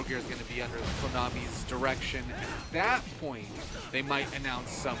the new Metal Gear is going to be under Konami's direction. At that point, they might announce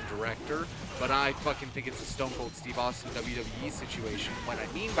some director, but I fucking think it's a Stone Cold Steve Austin WWE situation. What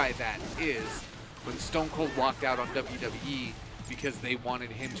I mean by that is when Stone Cold walked out on WWE because they wanted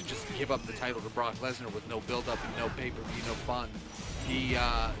him to just give up the title to Brock Lesnar with no build-up and no pay-per-view, no fun.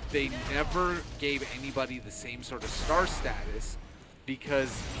 They never gave anybody the same sort of star status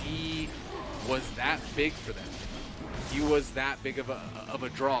because he was that big for them. He was that big of a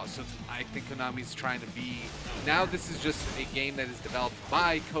draw. So I think Konami's trying to be. Now this is just a game that is developed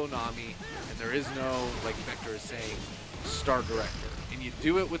by Konami, and there is no, like Vector is saying, star director. And you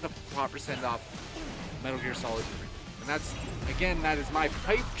do it with a proper send-off, Metal Gear Solid 3. And that's, again, that is my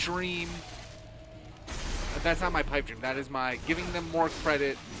pipe dream. That's not my pipe dream. That is my giving them more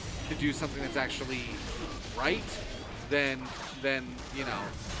credit to do something that's actually right than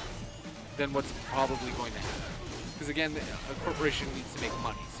what's probably going to happen. Because again, a corporation needs to make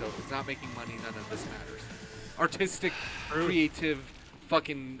money. So if it's not making money, none of this matters. Artistic, creative,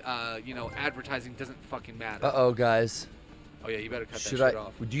 fucking, advertising doesn't fucking matter. Uh-oh, guys. Oh yeah, you better cut that Should shit I?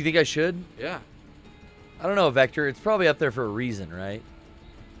 off. Do you think I should? Yeah. I don't know, Vector. It's probably up there for a reason, right?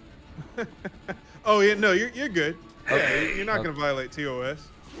 Oh yeah, no, you're good. Okay. Yeah, you're not gonna violate TOS.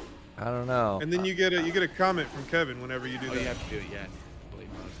 I don't know. And then you get a comment from Kevin whenever you do Oh, that. you have to do it, yeah. Blade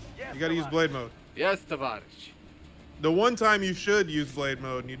mode. You gotta use blade mode. Yes, Tavares. The one time you should use blade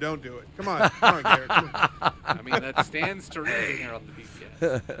mode and you don't do it. Come on, Garrett. Come on. I mean, that stands to reason here on the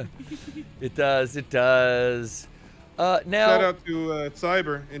BPS. It does. It does. Now. Shout out to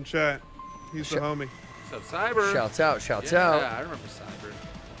Cyber in chat. He's the homie. What's up, Cyber? Shouts out. Shouts yeah, out. Yeah, I remember Cyber.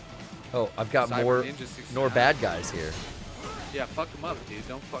 Oh, I've got Cyber more Ninja 69. more bad guys here. Yeah, fuck them up, dude.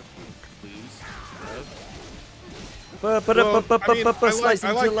 Don't fucking lose. Well, I mean, Slice I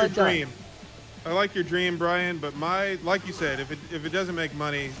until like your I die. dream. I like your dream, Brian. But like you said, if it doesn't make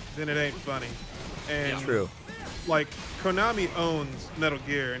money, then it ain't funny. And True. like Konami owns Metal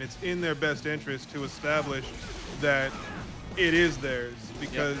Gear, and it's in their best interest to establish that it is theirs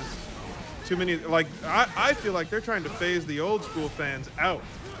because too many. Like I feel like they're trying to phase the old school fans out.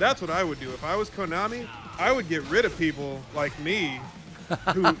 That's what I would do if I was Konami. I would get rid of people like me.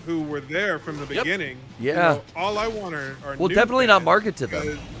 who were there from the beginning. Yeah. You know, all I want are We'll new definitely not fans market to them.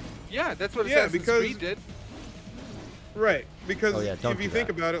 because- Yeah, that's what Yeah, Assassin's because- Creed did. Right, because Oh, yeah, don't if you do think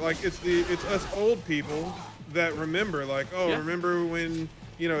that. about it, like it's us old people that remember, like, oh, Yeah. remember when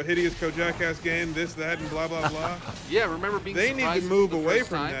Hideous Kojaka's game, this, that, and blah blah blah. Yeah, remember being They need to surprised move the away first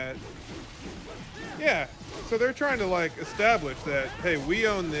from time? that. Yeah, so they're trying to like establish that, hey, we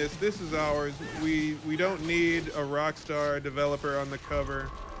own this. This is ours. We don't need a Rockstar developer on the cover,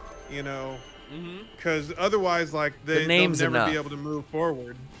 because otherwise, like they'll name's never enough. be able to move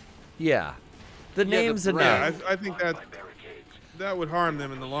forward. Yeah. The name's the enough. Yeah, I think that would harm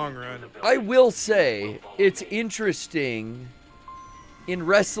them in the long run. I will say it's interesting. In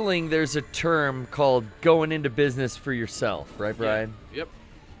wrestling, there's a term called going into business for yourself, right, Brian? Yep.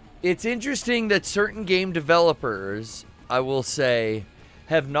 It's interesting that certain game developers, I will say,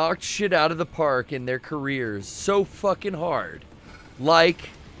 have knocked shit out of the park in their careers so fucking hard. Like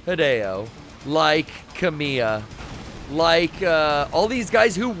Hideo, like Kamiya, like all these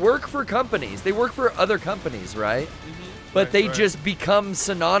guys who work for companies. They work for other companies, right? But they just become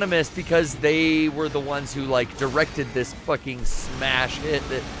synonymous because they were the ones who like directed this fucking smash hit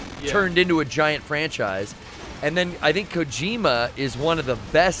that turned into a giant franchise. And then I think Kojima is one of the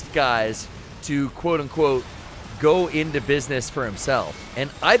best guys to quote unquote go into business for himself. And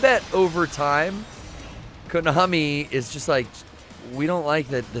I bet over time, Konami is just like, we don't like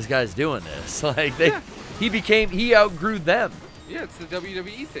that this guy's doing this. Like he outgrew them. Yeah, it's the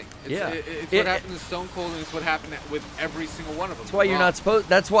WWE thing. It's, Yeah. it's what happened to Stone Cold, and it's what happened with every single one of them. That's why you're not supposed.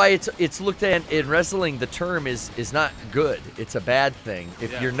 That's why it's looked at in wrestling. The term is not good. It's a bad thing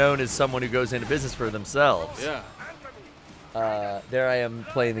if you're known as someone who goes into business for themselves. Yeah. There I am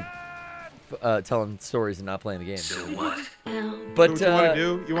playing the, telling stories and not playing the game. So what? But what you want to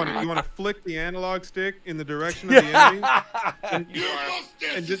do? You want to flick the analog stick in the direction of the enemy,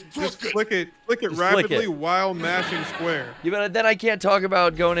 and just flick it rapidly while mashing square. Yeah, but then I can't talk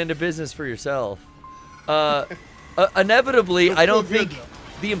about going into business for yourself. Inevitably, I don't think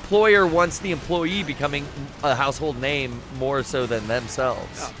the employer wants the employee becoming a household name more so than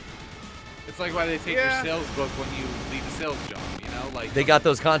themselves. No. It's like why they take your sales book when you leave a sales job, you know? Like they got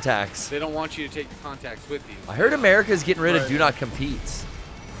those contacts. They don't want you to take the contacts with you. I heard America's getting rid of Do Not Competes.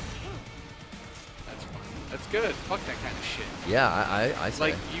 That's fine. That's good. Fuck that kind of shit. Yeah, I say.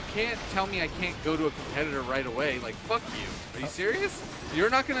 Like, you can't tell me I can't go to a competitor right away. Like, fuck you. Are you serious? You're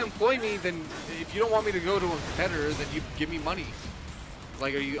not going to employ me, then if you don't want me to go to a competitor, then you give me money.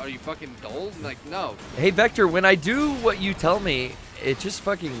 Like, are you fucking dull? Like, no. Hey, Vector, when I do what you tell me, it just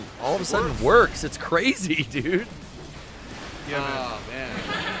fucking all of a sudden works. It's crazy, dude. Yeah, oh,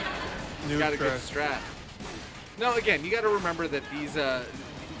 man. You got a good strat. No, again, you got to remember that these are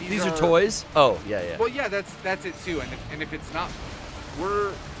toys? Oh, yeah. Well, yeah, that's it, too. And if it's not,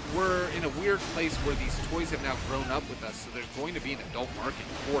 we're in a weird place where these toys have now grown up with us, so there's going to be an adult market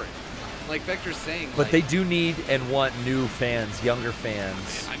for it. Like Vector's saying. But like, they do need and want new fans, younger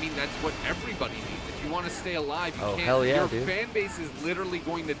fans. I mean, that's what everybody needs. If you want to stay alive, you can't. Hell yeah, your dude. fan base is literally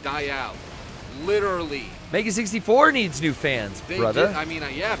going to die out. Literally. Mega 64 needs new fans, brother. I mean,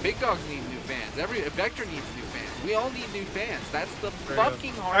 yeah, Big Dogs need new fans. Vector needs new fans. We all need new fans. That's the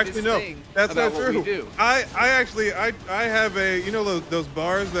fucking hardest thing that's about not what true. we do. I have a, you know, those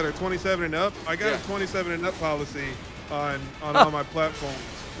bars that are 27 and up. I got a 27 and up policy on all my platforms.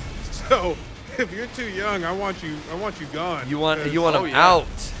 So if you're too young, I want you gone. You want them out.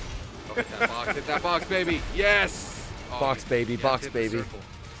 Oh, hit that box, hit that box, baby. Yes. Box baby, box baby.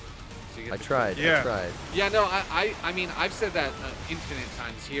 I tried. Yeah, no, I mean, I've said that infinite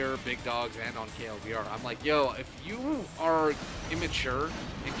times here, Big Dogs, and on KLVR. I'm like, yo, if you are immature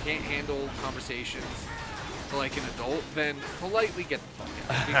and can't handle conversations like an adult, then politely get the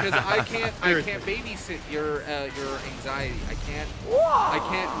fuck out. Because I can't babysit your anxiety. I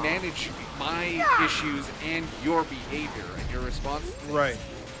can't manage my issues and your behavior and your response to things. Right.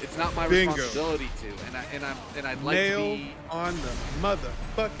 It's not my responsibility to, and I'd like to be on the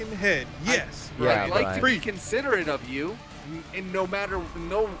motherfucking head. Yes. I'd like to be considerate of you, and no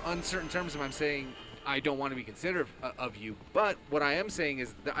uncertain terms if I'm saying I don't want to be considerate of you. But what I am saying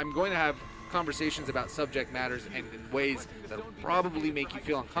is that I'm going to have conversations about subject matters and in ways that will probably make you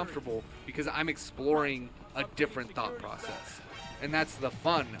feel uncomfortable because I'm exploring a different thought process. And that's the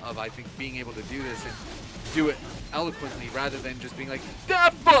fun of, I think, being able to do this and do it eloquently rather than just being like,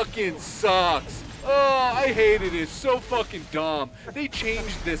 that fucking sucks. Oh, I hated it. So fucking dumb. They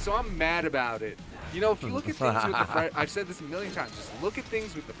changed this, so I'm mad about it. You know, if you look at things with the I've said this a million times, just look at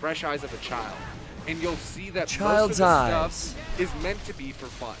things with the fresh eyes of a child. And you'll see that Child's most of the eyes stuff is meant to be for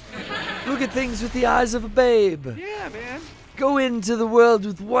fun. Look at things with the eyes of a babe. Yeah, man. Go into the world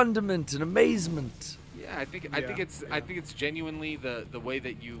with wonderment and amazement. Yeah, I think it's genuinely the way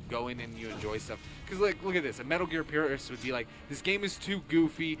that you go in and you enjoy stuff. Because like, look at this. A Metal Gear purist would be like, this game is too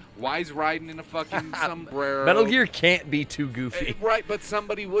goofy. Why is Raiden in a fucking sombrero? Metal Gear can't be too goofy. Right, but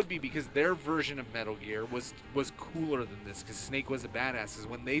somebody would be because their version of Metal Gear was cooler than this. Because Snake was a badass. Because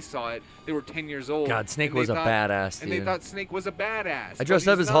when they saw it, they were 10 years old. God, Snake was a badass, dude. And they thought Snake was a badass. I dressed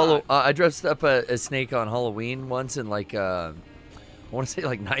up as I dressed up as Snake on Halloween once in like I want to say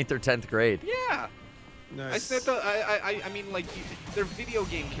like 9th or 10th grade. Yeah. Nice. I mean, like, they're video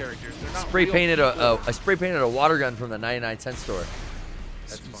game characters. They're not Spray real painted people. I spray painted a water gun from the 99-cent store.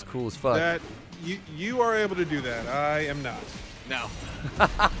 That's It's funny. cool as fuck. That you are able to do that. I am not. No.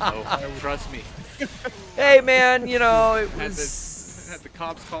 No, trust me. Hey man, you know it Had was. the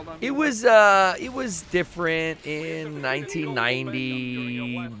cops called on me. It was different in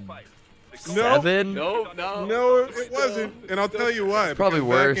 1997. No. No, it wasn't, and I'll tell you why. probably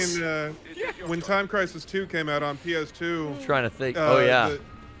because worse. Back in, when Time Crisis 2 came out on PS2, Trying to think. Oh yeah.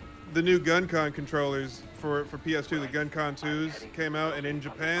 the new GunCon controllers for PS2, the GunCon 2s came out, and in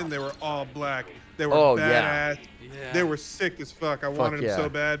Japan they were all black. They were Oh, badass. yeah. Yeah. They were sick as fuck. I wanted them yeah. so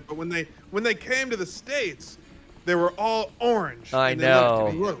bad, but when they came to the States, they were all orange. I and they know.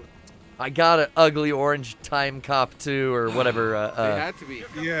 looked gross. I got an ugly orange Time Cop 2 or whatever. They had to be.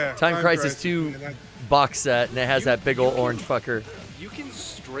 Yeah. Time Crisis 2 and box set, and it has that big old orange fucker. You can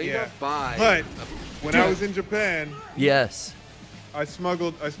straight Yeah. up buy. But when I was in Japan, Yes. I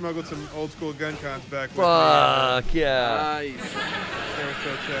smuggled some old school GunCons back with Fuck yeah. Nice. me. They were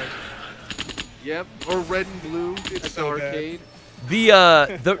so sick. Yep. Or red and blue. It's the so bad. arcade.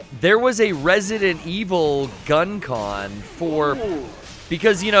 There was a Resident Evil GunCon for. Ooh.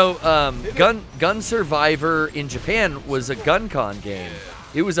 Because, you know, Gun Survivor in Japan was a GunCon game.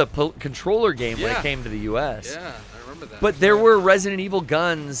 It was a controller game when it Yeah. came to the U.S. Yeah, I remember that. But there were Resident Evil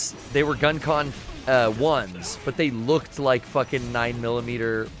guns. They were GunCon 1s, but they looked like fucking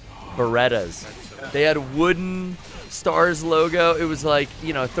 9mm Berettas. They had wooden Stars logo. It was like,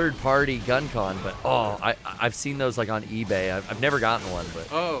 you know, third-party GunCon. But, I've seen those, like, on eBay. I've never gotten one, but...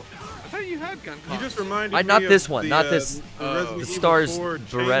 Oh, I thought you had gun You just reminded I- me not of this one, the, not this- the Resident the Evil Stars 4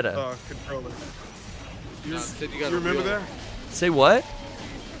 Beretta. chainsaw controller. No, instead you You got a remember real- that? Say what?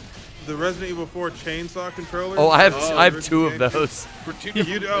 The Resident Evil 4 chainsaw controller. Oh, I have Oh, I have the two of original those. For two You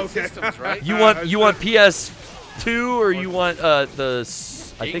different do- okay. systems, right? You want PS2 or you want I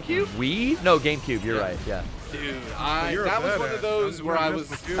think GameCube? Wii? No, GameCube. You're right. Yeah. Dude, you're a that was one badass. of those I'm where gonna I mess was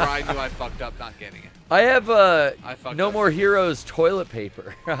with you. where I knew I fucked up not getting it. I have fucked No up. More Heroes toilet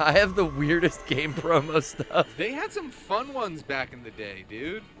paper. I have the weirdest game promo stuff. They had some fun ones back in the day,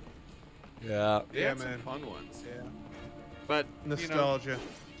 dude. Yeah. They Yeah, had some man. fun ones. Yeah. But Nostalgia.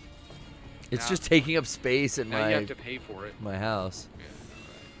 It's Yeah. just taking up space in now you my have to pay for it. my house. Yeah.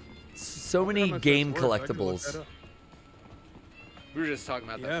 So I wonder many how much game that's worth. I could look collectibles. that up. We were just talking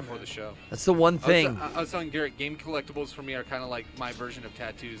about that Yeah, before man. the show. That's the one thing. I was telling Garrett, game collectibles for me are kind of like my version of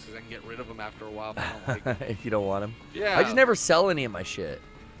tattoos because I can get rid of them after a while. If I don't like them. If you don't want them. Yeah. I just never sell any of my shit.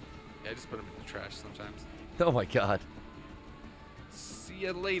 Yeah, I just put them in the trash sometimes. Oh my god. See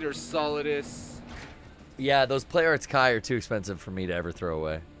ya later, Solidus. Yeah, those Play Arts Kai are too expensive for me to ever throw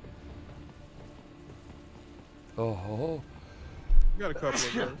away. Oh. You got a couple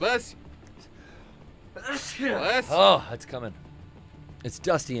of those. Bless. Bless. Oh, it's coming. It's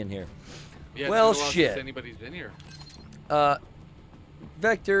dusty in here. Yeah, it's well, been a while shit. Since anybody's been here.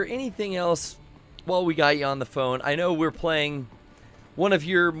 Vector, anything else while we got you on the phone? I know we're playing one of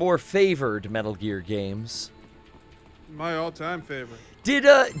your more favored Metal Gear games. My all-time favorite. Did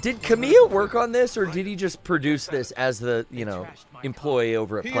Kamiya work on this, or did he just produce this as the, you know, employee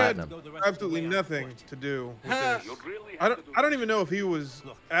over at He Platinum? had absolutely nothing to do with Huh. this. I don't even know if he was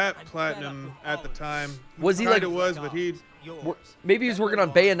at Platinum at the time. Was he, Kinda like- was, but Maybe he was working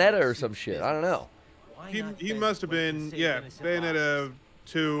on Bayonetta or some shit. I don't know. he must have been Bayonetta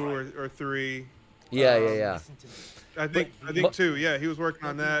 2 or 3. Yeah. I think 2. Yeah, he was working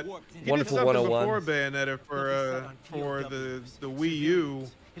on that. He Wonderful did something 101. before Bayonetta for the Wii U.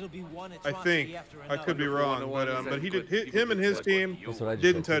 I think I could be wrong, but he did. Him and his team That's what I just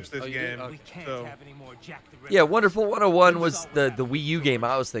didn't said, touch this Oh, you did? game. Okay. So Yeah, Wonderful 101 was the Wii U game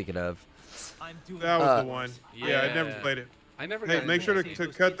I was thinking of. that was the one. Yeah, I never Yeah. played it. I never. Hey, got make into sure that to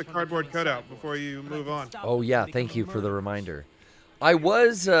game. cut the cardboard cutout before you move on. Oh yeah, thank you for the reminder. I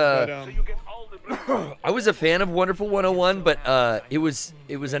was But, I was a fan of Wonderful 101, but it was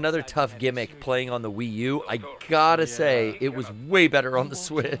another tough gimmick playing on the Wii U. I gotta say, it was way better on the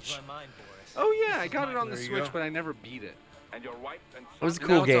Switch. Oh yeah, I got it on the There you Switch, go. but I never beat it. And your wife and It was a And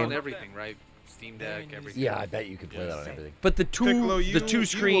cool now it's on game. everything, right? Steam Deck, everything. Yeah, I bet you could play that on everything. But the Piccolo, you two will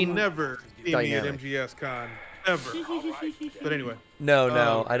screen. never see me at dynamic. MGS Con ever. But anyway,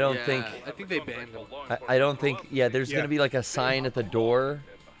 No, I don't Yeah, think. I think they banned them. I don't think. Yeah, there's Yeah. gonna be like a sign at the door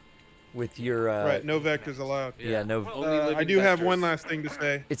with your. right, no vectors allowed. Yeah, no. Only living I do have vectors. one last thing to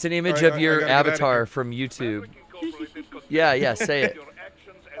say. It's an image Alright, of I your gotta get outta avatar here. from YouTube. Yeah, say it.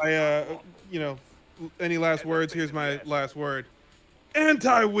 Any last words? Here's my last word.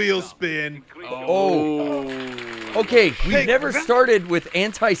 Anti-wheel spin. Oh. Okay, we've Hey, never started with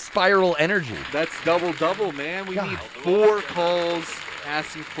anti-spiral energy. That's double, man. We God. need 4 calls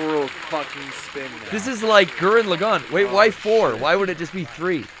asking for a fucking spin now. This is like Gurren Lagann. Wait, Oh, why 4? shit. Why would it just be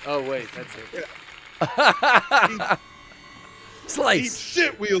 3? Oh, wait, that's it. Eat Slice.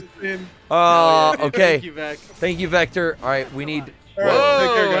 shit, wheel spin. Okay. Thank you, Vec. Thank you, Vector. All right, we need All right,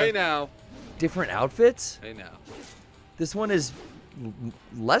 take care, Whoa, guys. hey now. different outfits. Hey now. This one is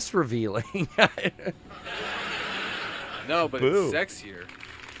less revealing. No, but Boo. it's sexier.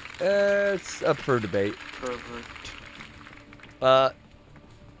 It's up for debate. Pervert.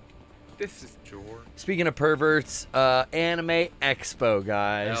 This is George. Speaking of perverts, Anime Expo,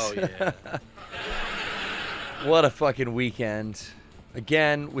 guys. Oh, yeah. What a fucking weekend.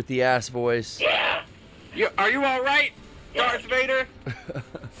 Again, with the ass voice. Are you all right, Darth Vader?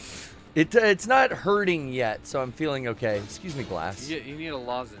 It's not hurting yet, so I'm feeling okay. Excuse me, Glass. You need a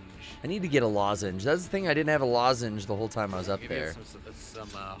lozenge. I need to get a lozenge. That's the thing. I didn't have a lozenge the whole time I was up You there. need some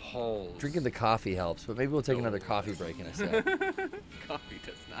holes. Drinking the coffee helps, but maybe we'll take another coffee break in a sec. Coffee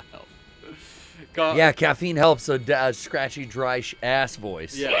does not help. Yeah, caffeine helps a scratchy, dry ass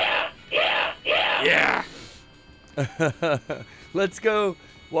voice. Yeah. Let's go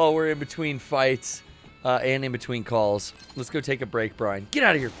while we're in between fights and in between calls. Let's go take a break, Brian. Get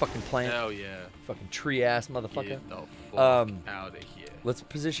out of here, fucking plant. Hell yeah. Fucking tree ass motherfucker. Get the fuck out of here. Let's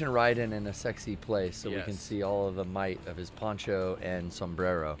position Raiden in a sexy place so we can Yes. see all of the might of his poncho and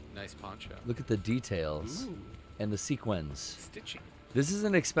sombrero. Nice poncho. Look at the details Ooh. and the sequins. Stitching. This is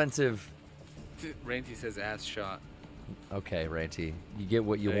an expensive. Ranty says ass shot. Okay, Ranty, you get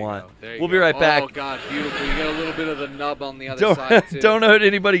what you There you want. go. There you We'll go. be right back. Oh god, beautiful. You get a little bit of the nub on the other Don't side too. don't let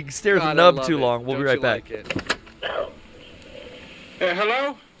anybody stare at God, the I nub love too it. long. We'll be Don't right you back. like it?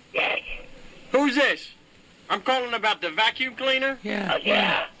 Hello? Who's this? I'm calling about the vacuum cleaner.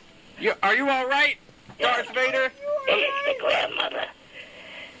 Yeah. Are you all right, Darth Vader? It's the grandmother.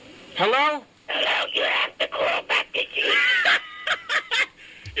 Hello? Hello, you have to crawl back to you.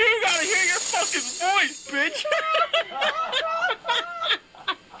 You gotta hear your fucking voice, bitch!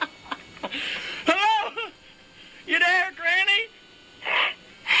 Hello? You there, Granny?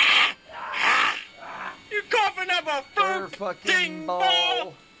 You coughing up a fucking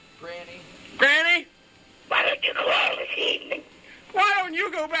ball? Granny. Granny? Why don't you crawl this evening? Why don't you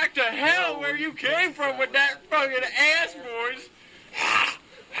go back to hell where you came from with that fucking ass voice?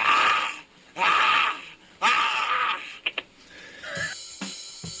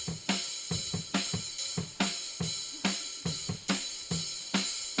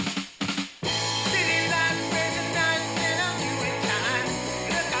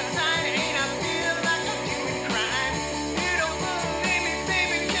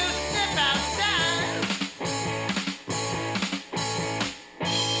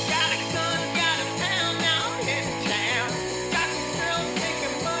 Got a gun, got a pound, now I'm in town. Got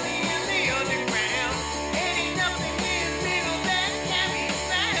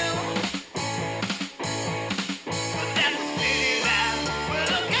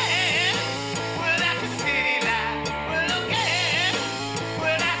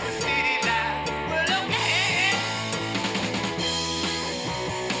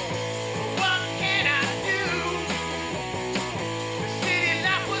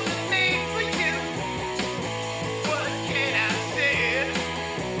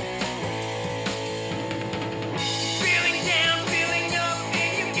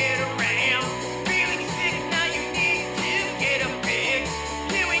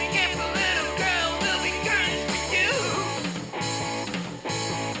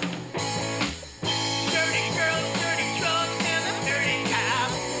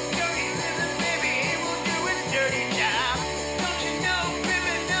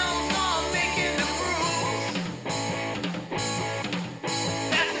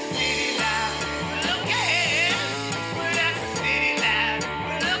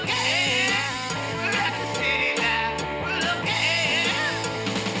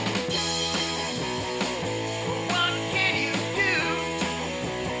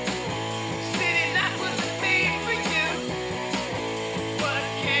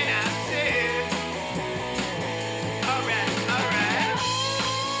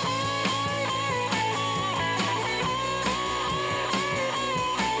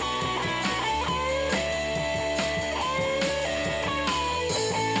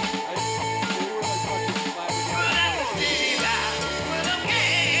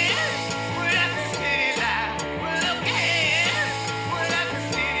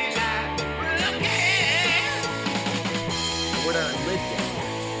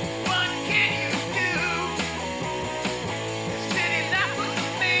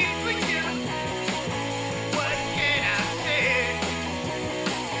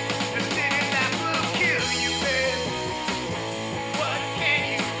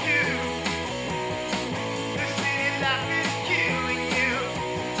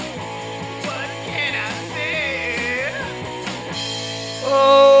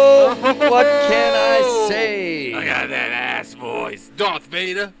What can I say? I got that ass voice. Darth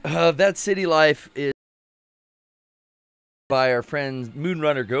Vader. That City Life is by our friend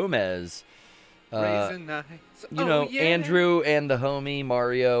Moonrunner Gomez. Raisin Nights. You know, yeah. Andrew and the homie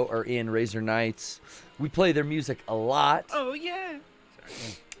Mario are in Razor Nights. We play their music a lot. Oh, yeah.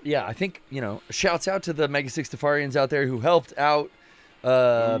 Yeah, I think, you know, shouts out to the Mega Six Tafarians out there who helped out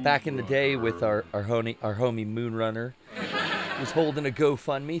back in the day with our homie Moonrunner. Was holding a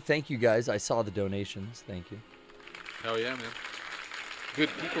GoFundMe. Thank you guys. I saw the donations. Thank you. Oh, yeah, man. Good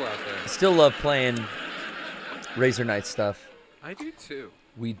people out there. I still love playing Razor Night stuff. I do, too.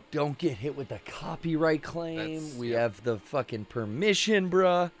 We don't get hit with the copyright claim. That's- We yep. have the fucking permission,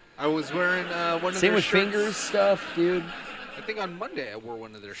 bruh. I was wearing one of Same their with shirts. Fingers stuff, dude. I think on Monday I wore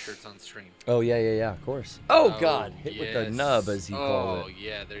one of their shirts on stream. Oh, yeah, of course. Oh, God. Hit with the yes. nub, as he called Oh, it.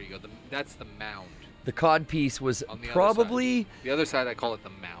 yeah, there you go. That's the mound. The cod piece was On the other probably... side. The other side, I call it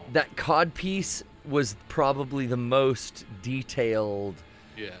the mound. That cod piece was probably the most detailed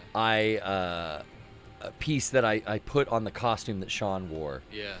Yeah. piece that I put on the costume that Sean wore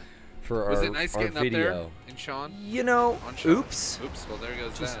Yeah. for Was our, it nice our getting video. up there in Sean? You know, On Sean? oops. Oops, well, there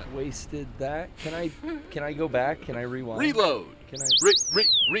goes Just that. wasted that. Can I go back? Can I rewind? Reload. Can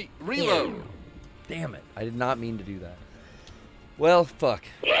I? Reload. Damn it! I did not mean to do that. Well, fuck.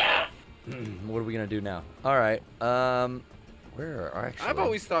 What are we gonna do now? All right. Where are actually? I've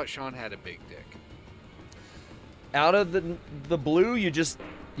always thought Sean had a big dick. out of the blue. You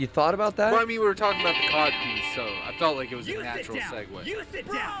thought about that? Well, I mean, we were talking about the cod piece, so I felt like it was a You natural sit down. segue. You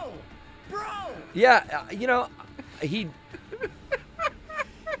sit down. Bro. Yeah, you know,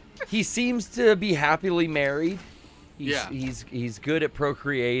 he seems to be happily married. He's good at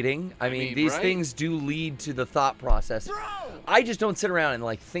procreating. I mean, these right? things do lead to the thought process. Bro. I just don't sit around and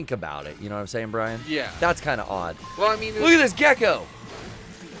like think about it. You know what I'm saying, Brian? Yeah. That's kind of odd. Well, I mean, Look at this gecko.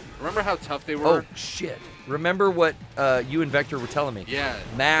 remember how tough they were? Oh shit! Remember what you and Vector were telling me? Yeah.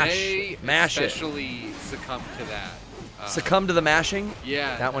 Mash it. especially succumbed to that. Succumb to the mashing.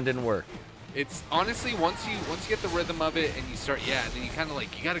 Yeah. That one didn't work. It's honestly once you get the rhythm of it and you start, and then you kind of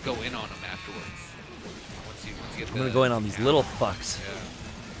like you got to go in on them afterwards. Once you get I'm gonna go in on these little fucks. Yeah.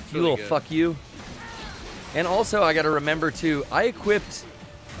 It's You really little good. fuck you. And also, I got to remember too. I equipped.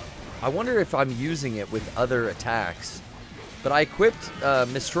 I wonder if I'm using it with other attacks, but I equipped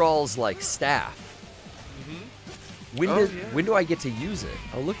Mistral's like staff. Mm-hmm. When do I get to use it?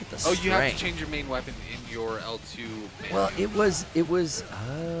 Oh, look at the Oh, strength. you have to change your main weapon in your L2 menu. Well, it was.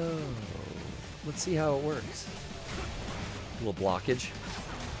 Oh, let's see how it works. A little blockage.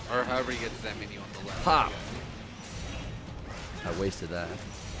 Or however you get to that menu on the left. Pop. I wasted that.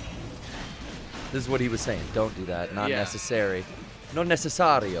 This is what he was saying. Don't do that. Not Yeah. necessary. No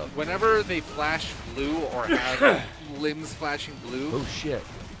necesario. Whenever they flash blue or have limbs flashing blue, Oh shit.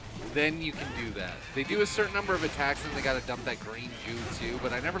 then you can do that. They do a certain number of attacks and they got to dump that green goo too,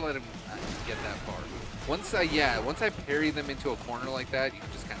 but I never let them get that far. Once I parry them into a corner like that, you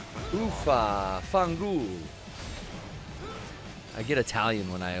can just kind of Ufa, fangu. I get Italian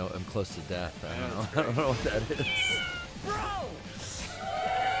when I am close to death. I don't know. I don't know what that is. Bro.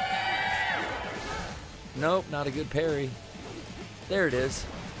 Nope, not a good parry. There it is.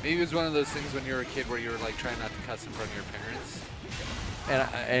 Maybe it was one of those things when you were a kid where you were like trying not to cuss in front of your parents.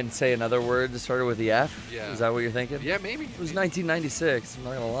 And say another word that started with the F? Yeah. Is that what you're thinking? Yeah, maybe. It was 1996. I'm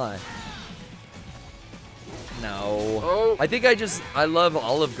not gonna lie. No. Oh. I think I love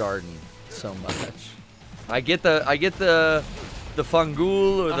Olive Garden so much. I get the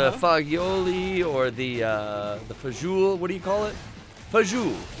fangul or the fagioli or the fajoule. What do you call it?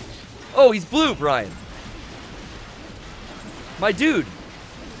 Fajoule. Oh, he's blue, Brian. My dude.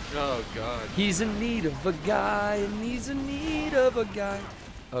 Oh God. He's in need of a guy, and he's in need of a guy.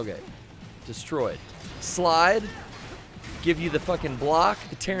 Okay. Destroyed. Slide. Give you the fucking block.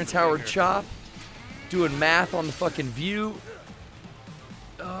 The Terrence Howard chop. Doing math on the fucking view.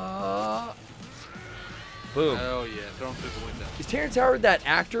 Boom. Oh yeah, throw him through the window. Is Terrence Howard that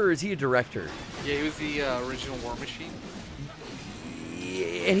actor or is he a director? Yeah, he was the original War Machine.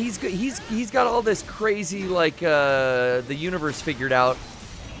 And he's got all this crazy like the universe figured out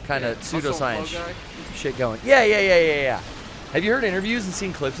kind of pseudoscience Muscle flow guy? shit going. Yeah. Have you heard interviews and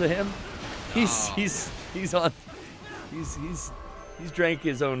seen clips of him? He's drank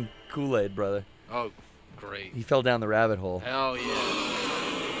his own Kool-Aid, brother. Oh, great. He fell down the rabbit hole. Hell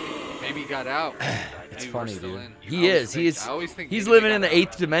yeah. Maybe he got out. It's Maybe we're funny, still dude. in. He I is. always think He's maybe living they in the got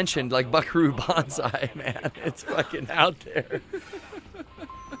 8th out. dimension, like Buckaroo Banzai, man. It's fucking out there.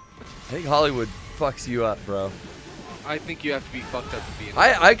 I think Hollywood fucks you up, bro. I think you have to be fucked up to be in.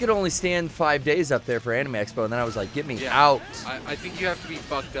 I could only stand 5 days up there for Anime Expo, and then I was like, get me out. I think you have to be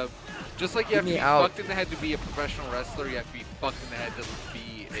fucked up Just like you have to me be out. fucked in the head to be a professional wrestler, you have to be fucked in the head to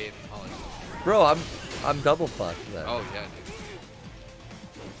be in Hollywood. Bro, I'm double fucked then. Oh yeah, dude.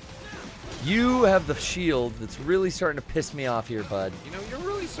 You have the shield that's really starting to piss me off here, bud. You know, you're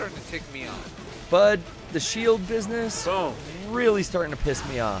really starting to tick me off. Bud, the shield business Boom. really starting to piss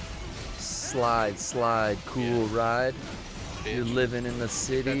me off. Slide, cool ride. You're Bitch. living in the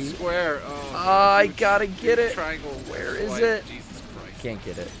city. That square. Oh, I gotta get it. Triangle. Where is swipe. it? Jesus Christ. Can't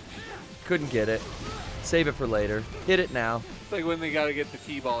get it. Couldn't get it. Save it for later. Hit it now. It's like when they gotta get the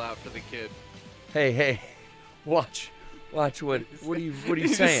T-ball out for the kid. Hey. Watch what are you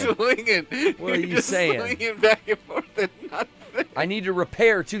He's saying? Just swinging. What are You're you just saying? Swinging back and forth and nothing. I need to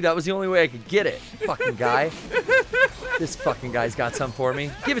repair too. That was the only way I could get it. Fucking guy. This fucking guy's got some for me.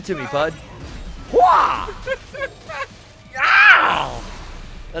 Give it to me, bud. Wah! Ow!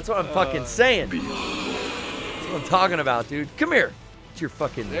 That's what I'm fucking saying. That's what I'm talking about, dude. Come here. It's your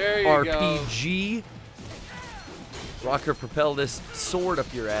fucking There you RPG. Rocker propel this sword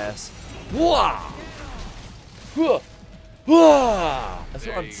up your ass. Wah! Wah! Wah! That's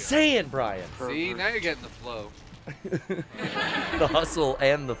There what I'm you go. saying, Brian. See, now you're getting the flow. The hustle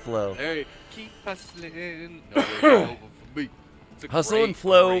and the flow. There you keep hustling. No, it's over for me. It's a Hustle great, and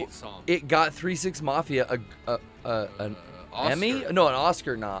Flow, great song. it got 3-6 Mafia an Oscar. Emmy? No, an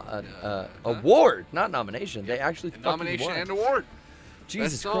Oscar, award, not nomination. They actually A fucking nomination won. and award.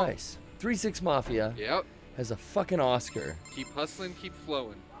 Jesus Best song. Christ. 3-6 Mafia Yep. has a fucking Oscar. Keep hustling, keep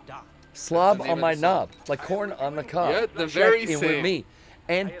flowing. Slob the name on of my the song. knob, like corn on the cob. Yeah, the Check very in same. with me.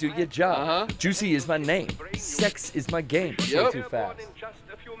 And do your job. Uh-huh. Juicy is my name. Sex is my game. Yep. Too fast.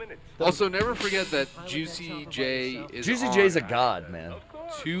 Also, never forget that Juicy J is Juicy on J's a god, man.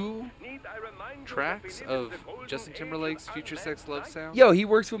 2 tracks of Justin Timberlake's Future Sex Love Sound. Yo, he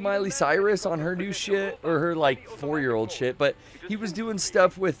works with Miley Cyrus on her new shit, or her like 4-year-old shit, but he was doing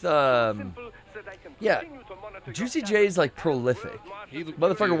stuff with yeah. Juicy J is like prolific.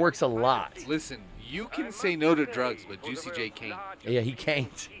 Motherfucker Dude, works a lot. Listen, you can say no to drugs, but Juicy J can't. Yeah, he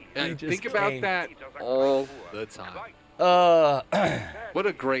can't. He And just think about can't. that all the time. What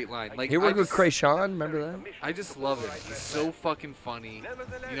a great line. Like he worked with just- Krayshawn, remember that? I just love him. He's so fucking funny.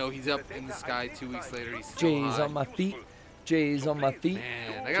 You know, he's up in the sky 2 weeks later. He's still J's high. on my feet. J's on my feet.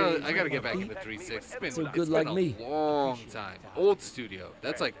 Man, I gotta get back into 3-6. It's been, So it's good been like a me. long time. Old studio.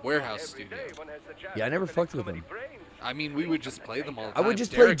 That's like warehouse studio. Yeah, I never fucked with him. I mean, we would just play them all the I time. would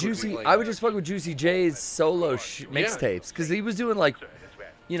just play Derek Juicy. play I would just fuck with Juicy J's solo mixtapes because he was doing like,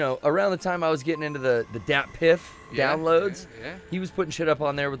 you know, around the time I was getting into the Dat Piff Yeah, downloads. yeah. He was putting shit up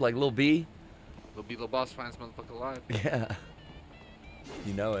on there with like Lil B. Lil B, Lil Boss, finest motherfucker alive. Yeah.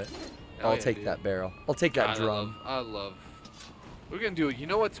 You know it. Hell I'll yeah, take dude. that barrel. I'll take that I drum. love. We're gonna do it. You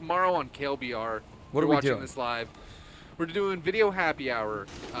know what? Tomorrow on KLBR, What we're are we watching doing? this live. We're doing video happy hour.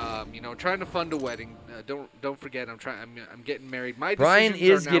 You know, trying to fund a wedding. Don't forget, I'm getting married. My Brian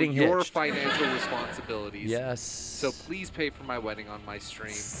decisions is are now getting your hitched. financial responsibilities. Yes. So please pay for my wedding on my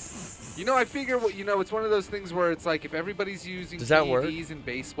stream. You know, I figure, you know, it's one of those things where it's like if everybody's using Does that work? TVs in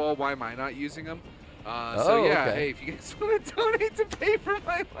baseball, why am I not using them? Oh, So yeah, okay. hey, if you guys want to donate to pay for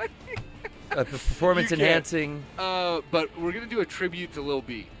my wedding. Performance You can. enhancing. But we're gonna do a tribute to Lil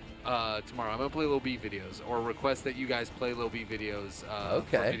B tomorrow. I'm gonna play Lil B videos, or request that you guys play Lil B videos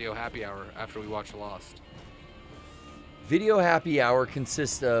for Okay. video happy hour after we watch Lost. Video happy hour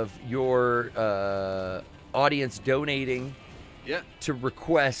consists of your audience donating Yeah. to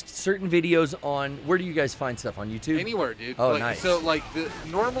request certain videos on. Where do you guys find stuff on YouTube? Anywhere, dude. Oh, like, nice. So, like,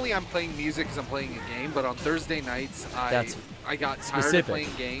 normally I'm playing music because I'm playing a game, but on Thursday nights, That's I got tired specific. of playing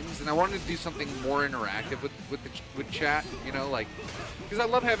games, and I wanted to do something more interactive with chat. You know, like, because I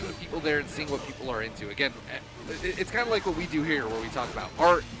love having the people there and seeing what people are into. Again, it's kind of like what we do here, where we talk about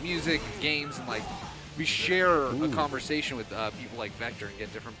art, music, games, and like we share a conversation with people like Vector and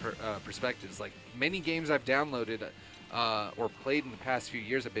get different perspectives. Like many games I've downloaded. Or played in the past few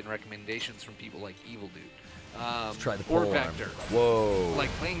years have been recommendations from people like Evil Dude. Try the or pole arm. Vector. Whoa. Like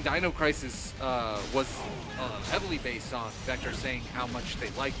playing Dino Crisis was heavily based on Vector saying how much they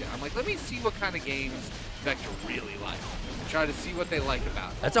liked it. I'm like, let me see what kind of games Vector really liked. And try to see what they like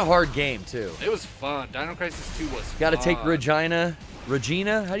about it. That's a hard game too. It was fun. Dino Crisis 2 was Got to fun. take Regina.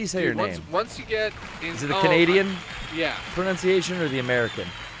 How do you say Dude, your name? Once you get in, Is it the Canadian yeah. pronunciation or the American?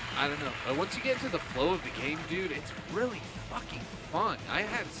 I don't know. But once you get into the flow of the game, dude, it's really fucking fun. I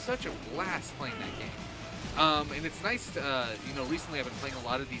had such a blast playing that game. And it's nice, you know, recently I've been playing a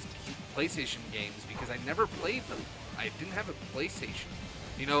lot of these PlayStation games because I never played them. I didn't have a PlayStation.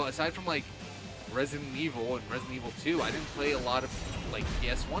 You know, aside from, like, Resident Evil and Resident Evil 2, I didn't play a lot of, like,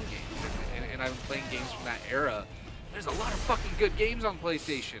 PS1 games. And I've been playing games from that era There's a lot of fucking good games on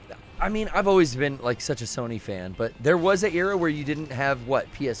PlayStation. I mean, I've always been like such a Sony fan, but there was an era where you didn't have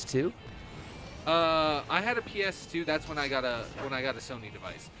what, PS2? I had a PS2. That's when I got a Sony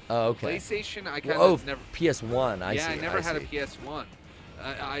device. Oh, okay. PlayStation, I kind Oh, of never. PS1. I see. I never had a see. PS1.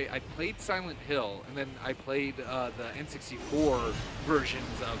 I played Silent Hill, and then I played the N64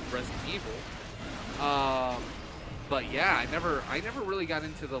 versions of Resident Evil. But yeah, I never really got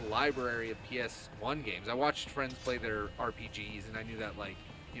into the library of PS1 games. I watched friends play their RPGs, and I knew that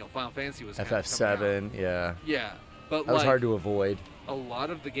Final Fantasy was kind of coming out. FF7, yeah. Yeah, but that was hard to avoid. A lot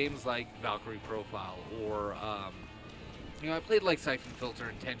of the games like Valkyrie Profile or I played like Siphon Filter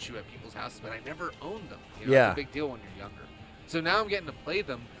and Tenchu at people's houses, but I never owned them. Yeah. It's a big deal when you're younger. So now I'm getting to play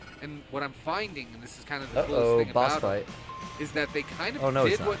them, and what I'm finding, and this is kind of the coolest thing boss about fight. them, is that they kind of no,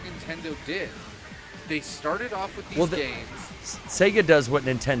 did what Nintendo did. They started off with these games. Sega does what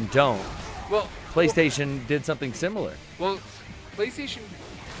Nintendo don't. Well, PlayStation did something similar. Well, PlayStation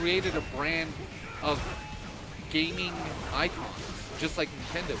created a brand of gaming icons, just like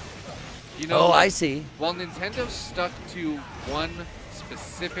Nintendo did. I see. While Nintendo stuck to one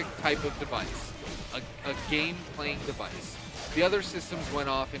specific type of device, a game-playing device, the other systems went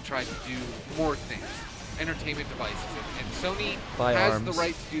off and tried to do more things, entertainment devices. And Sony has the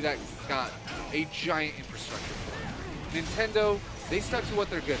right to do that 'cause it's got a giant infrastructure for it. Nintendo, they stuck to what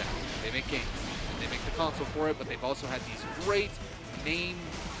they're good at. They make games. And they make the console for it, but they've also had these great name,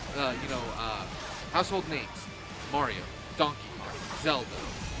 household names. Mario, Donkey Kong, Zelda,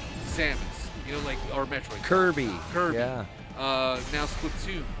 Samus, or Metroid. Kirby. Yeah. Now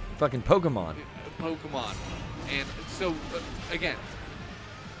Splatoon. Fucking Pokemon. And so, again,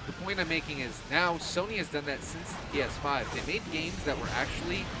 the point I'm making is now Sony has done that since the PS5. They made games that were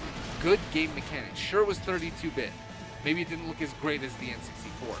actually good game mechanics. Sure, it was 32-bit. Maybe it didn't look as great as the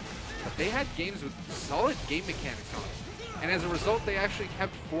N64. But they had games with solid game mechanics on it. And as a result, they actually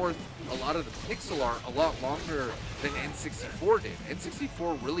kept forth a lot of the pixel art a lot longer than N64 did.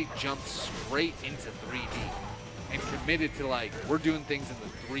 N64 really jumped straight into 3D and committed to, we're doing things in the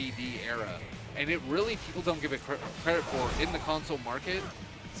 3D era. And it really, people don't give it credit for in the console market.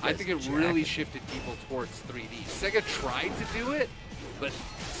 I think it really shifted people towards 3D. Sega tried to do it, but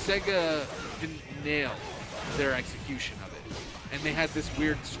Sega didn't nail their execution of it. And they had this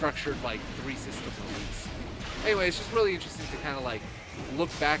weird structured, 3-system release. Anyway, it's just really interesting to kind of, look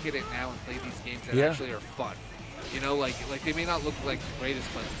back at it now and play these games that actually are fun. They may not look like the greatest,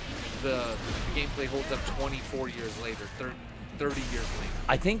 but the gameplay holds up 24 years later, 30 years later.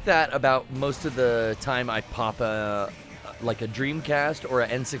 I think that about most of the time I pop a Dreamcast or a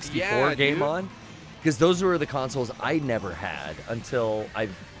N64 game on, because those were the consoles I never had until I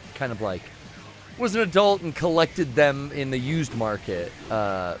kind of was an adult and collected them in the used market.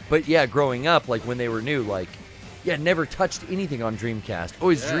 But yeah, growing up, when they were new, never touched anything on Dreamcast.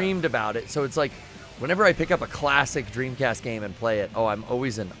 Always dreamed about it. So it's whenever I pick up a classic Dreamcast game and play it, I'm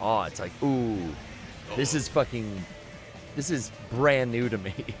always in awe. It's ooh, this is brand new to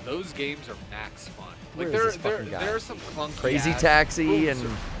me. Those games are max fun. There are some clunky Crazy Taxi and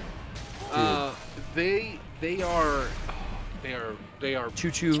they are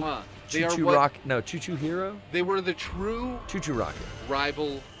Choo Choo Rock. No, Choo Choo Hero. They were the true Choo Choo Rocket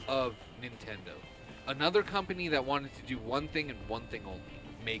rival of Nintendo. Another company that wanted to do one thing and one thing only: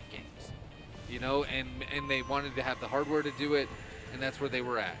 make games. And they wanted to have the hardware to do it. And that's where they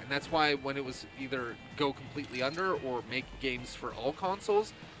were at. And that's why when it was either go completely under or make games for all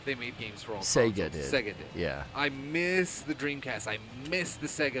consoles, they made games for all consoles. Sega did. Yeah. I miss the Dreamcast. I miss the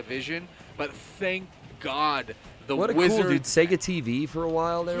Sega Vision. But thank God the What a Wizard... cool, dude. Sega TV for a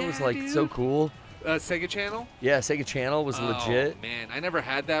while there was so cool. Sega Channel? Yeah, Sega Channel was legit. Man, I never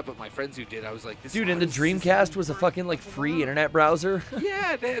had that, but my friends who did, I was like, this dude, and the Dreamcast was a fucking free internet browser.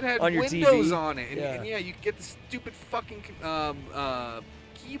 Yeah, it had on your Windows TV. On it. And you get the stupid fucking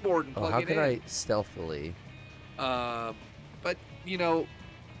keyboard and plug it in. How could I stealthily? But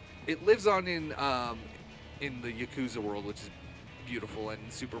it lives on in the Yakuza world, which is beautiful, and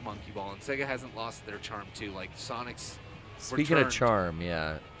Super Monkey Ball. And Sega hasn't lost their charm too. Sonic's Speaking of charm,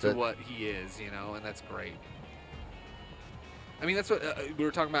 yeah. To what he is, and that's great. I mean, that's what we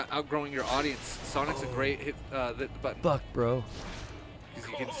were talking about, outgrowing your audience. Sonic's a great hit, the button. Buck, bro. Because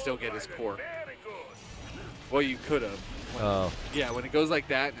you can still get his core. Well, you could have. Oh. Yeah, when it goes like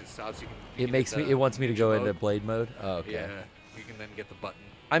that and it stops, you can. It wants me to go into blade mode. Oh, okay. Yeah, you can then get the button.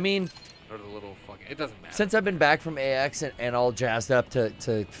 I mean, or the little fucking. It doesn't matter. Since I've been back from AX and all jazzed up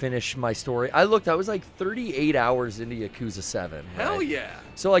to finish my story, I was 38 hours into Yakuza 7. Hell right? yeah.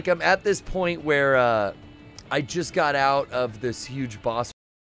 So I'm at this point where I just got out of this huge boss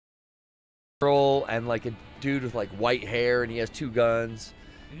girl and like a dude with like white hair, and he has 2 guns.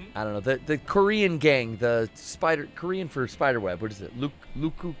 I don't know, the Korean gang, the Korean for spiderweb. What is it?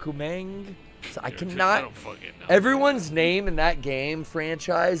 Luku Kumang? So I cannot. don't fucking know. Everyone's name in that game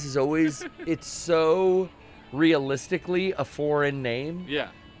franchise is always, it's so realistically a foreign name. Yeah.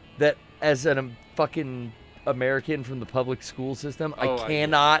 That as a fucking American from the public school system, Oh, I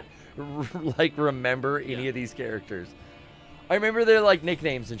cannot like remember any of these characters. I remember their like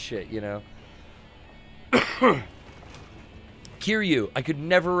nicknames and shit, you know. Kiryu, I could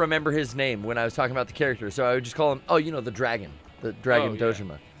never remember his name when I was talking about the character, so I would just call him, the dragon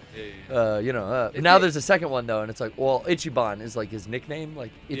Dojima. Now there's a second one though, and it's like, well, Ichiban is like his nickname, like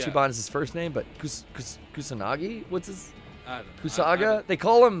Ichiban is his first name, but Kusanagi, what's his? I don't know. Kusaga. They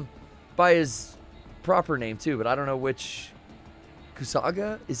call him by his proper name too, but I don't know which.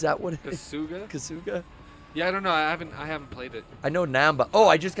 Kusaga, is that what it is? Kasuga. Yeah, I don't know. I haven't played it. I know Namba. Oh,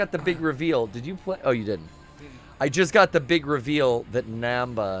 I just got the big reveal. Did you play? Oh, you didn't. I just got the big reveal that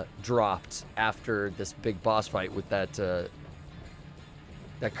Namba dropped after this big boss fight with that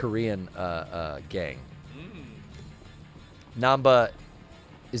Korean gang. Namba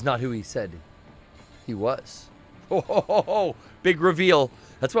is not who he said he was. Oh, big reveal.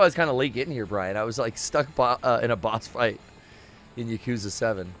 That's why I was kind of late getting here, Brian. I was like stuck in a boss fight in Yakuza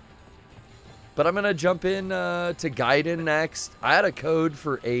 7. But I'm going to jump in to Gaiden next. I had a code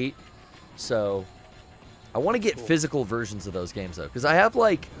for 8, so I want to get physical versions of those games though, because I have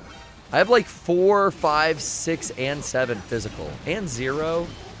like 4, 5, 6, and 7 physical, and 0.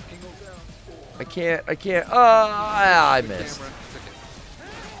 I can't. I missed.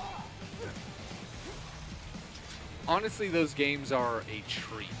 Honestly, those games are a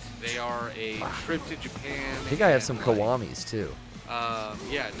treat. They are a trip to Japan. I think I have some Kawamis too.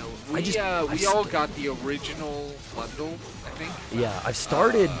 We all got the original bundle, I think. Yeah, I've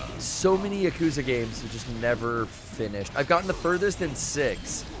started so many Yakuza games that just never finished. I've gotten the furthest in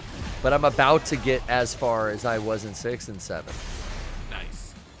 6, but I'm about to get as far as I was in 6 and 7.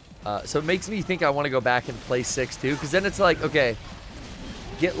 Nice. So it makes me think I want to go back and play 6 too, because then it's like, okay,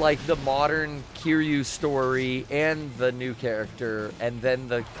 get like the modern Kiryu story and the new character, and then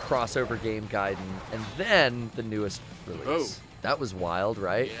the crossover game Gaiden, and then the newest release. Oh. That was wild,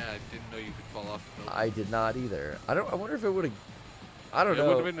 right? Yeah, I didn't know you could fall off the boat. I did not either. I wonder if it would have. I don't It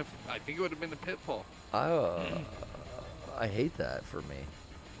know. would've been I think it would have been a pitfall. I hate that for me.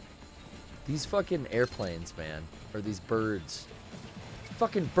 These fucking airplanes, man, or these birds.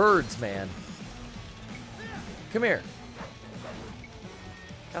 Fucking birds, man. Come here.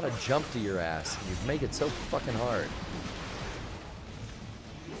 Gotta jump to your ass. And you make it so fucking hard.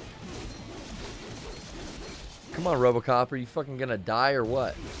 Come on, RoboCop. Are you fucking gonna die or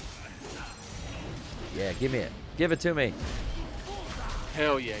what? Yeah, give me it. Give it to me.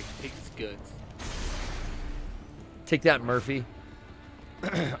 Hell yeah, take his goods. Take that, Murphy.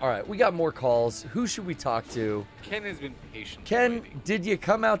 All right, we got more calls. Who should we talk to? Ken has been patient. Ken, did you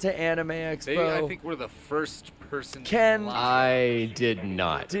come out to Anime Expo? They, I think we're the first person. Ken, I did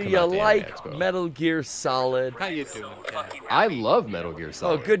not. do come you out to Anime like Expo. Metal Gear Solid? How you doing, Ken? I love Metal Gear Oh,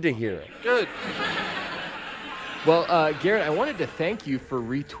 Solid. good to hear it. Good. Well, Garrett, I wanted to thank you for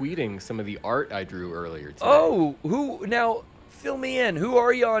retweeting some of the art I drew earlier today. Oh, who? Now, fill me in. Who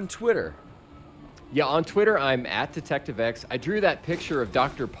are you on Twitter? Yeah, on Twitter, I'm at Detective X. I drew that picture of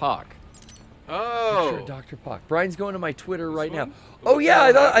Dr. Pock. Oh. Sure, Dr. Pock. Brian's going to my Twitter right now. one? Oh yeah,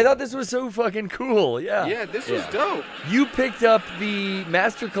 I thought this was so fucking cool. Yeah. Yeah, this was dope. You picked up the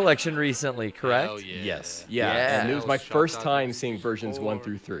Master Collection recently, correct? Oh, yeah. Yes. Yeah. Yeah. And it was I my was shocked first on time this seeing versions 1 before.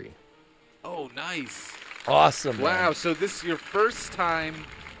 through 3. Oh, nice. Awesome. man. Wow, so this is your first time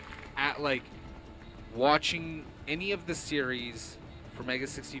at like watching any of the series for Mega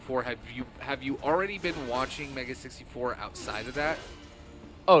 64. Have you already been watching Mega 64 outside of that?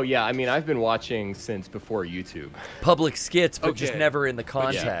 Oh, yeah. I mean, I've been watching since before YouTube. Public skits, but just Okay. never in the But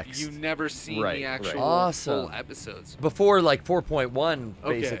context. You never seen Right, the right. actual Awesome. full episodes. Before like 4.1,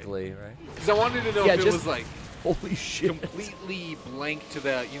 Okay. basically, right? Because I wanted to know Yeah, if it just- was like Holy shit. completely blank to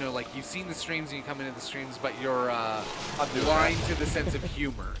the, like you've seen the streams and you come into the streams, but you're blind to the sense of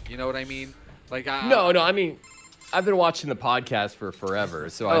humor. You know what I mean? Like No, I mean, I've been watching the podcast for forever,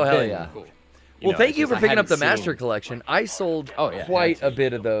 so Oh, I've hell been, yeah. Cool. Well, know, thank it's you just for I picking up the hadn't Master seen- Collection. I sold Oh, yeah, quite had a to.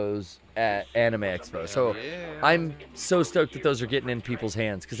 bit of those at Anime Expo. So I'm so stoked that those are getting in people's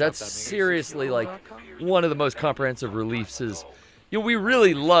hands, because that's seriously like one of the most comprehensive releases. We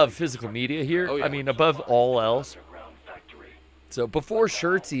really love physical media here. Oh, yeah. I mean, above all else. So before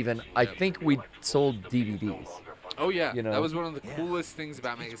shirts even, I think we sold DVDs. Oh yeah, You know? that was one of the coolest things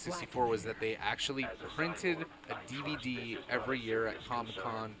about Mega 64 was that they actually printed a DVD every year at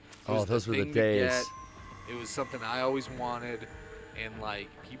Comic-Con. Oh, those were the days. It was something I always wanted, and like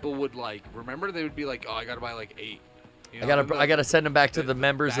people would like remember they would be like, oh, I gotta buy like 8. You know, I gotta send them back to the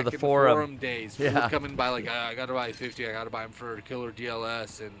members of the forum. Forum days, people would come and buy like, I gotta buy 50. I gotta buy them for Killer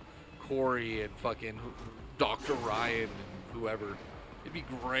DLS and Corey and fucking Dr. Ryan and whoever. It'd be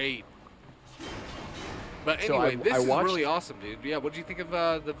great. But anyway, this is really awesome, dude. Yeah, what do you think of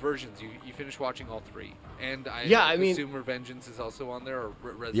the versions? You finished watching all 3, and I assume Revengeance is also on there, or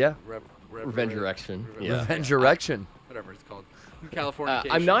Revengerection. Revengerection. Whatever it's called. California.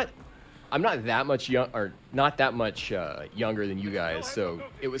 I'm not that much younger than you guys, so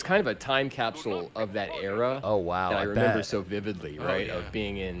it was kind of a time capsule of that era. Oh wow! That I remember so vividly, right? Of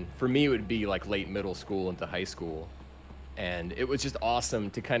being in, for me, it would be like late middle school into high school. And it was just awesome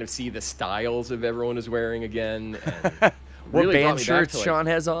to kind of see the styles of everyone is wearing again. And what really band shirts Sean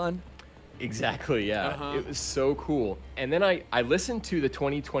has on? Exactly, yeah. It was so cool. And then I listened to the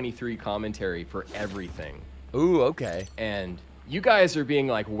 2023 commentary for everything. Ooh, okay. And you guys are being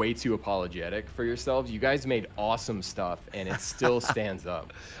like way too apologetic for yourselves. You guys made awesome stuff, and it still stands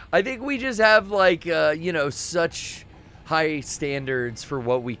up. I think we just have like, such high standards for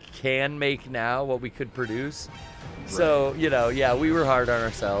what we can make now, what we could produce. So, we were hard on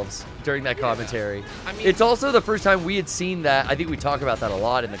ourselves during that commentary. I mean, it's also the first time we had seen that. I think we talk about that a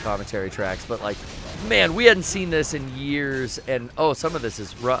lot in the commentary tracks, but like, man, we hadn't seen this in years, and some of this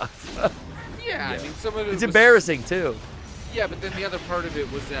is rough. I mean, some of it it's embarrassing too. Yeah, but then the other part of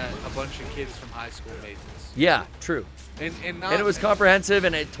it was that a bunch of kids from high school made this. Yeah, true. And it was comprehensive,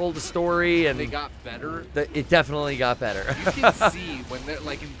 and it told a story, and they got better. It definitely got better. You can see when they're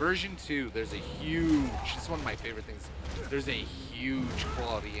like in version 2, there's a huge. It's one of my favorite things. There's a huge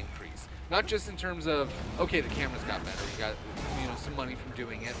quality increase, not just in terms of the cameras got better. You got some money from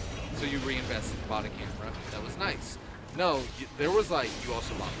doing it, so you reinvested and bought a camera. That was nice. No, there was like you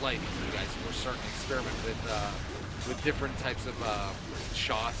also bought lighting. You guys were starting to experiment with different types of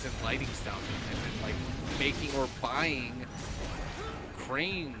shots and lighting styles, and like making or buying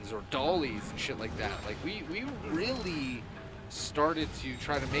cranes or dollies and shit like that. Like we really started to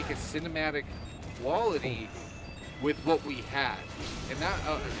try to make a cinematic quality with what we had, and that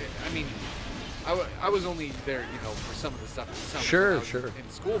I mean, I was only there, for some of the stuff in the summer in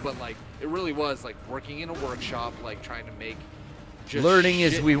school, but like it really was like working in a workshop, like trying to make just learning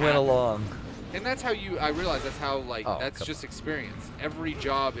as we went along. And that's how I realize that's how that's just experience. Every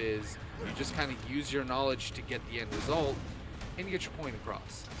job is you just kind of use your knowledge to get the end result, and you get your point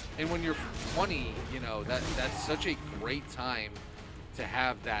across. And when you're 20, that's such a great time to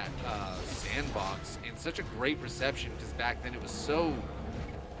have that sandbox and such a great reception, because back then it was so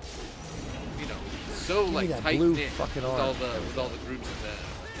like tight knit with all the groups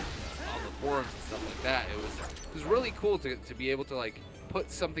on the forums and stuff like that. It was really cool to be able to like put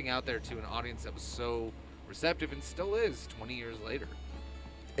something out there to an audience that was so receptive and still is 20 years later.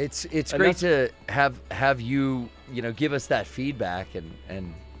 It's great to have you give us that feedback,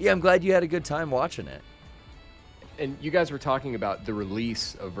 and I'm glad you had a good time watching it. And you guys were talking about the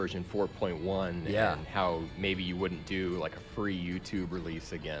release of version 4.1 and how maybe you wouldn't do like a free YouTube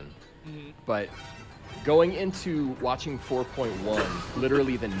release again. But going into watching 4.1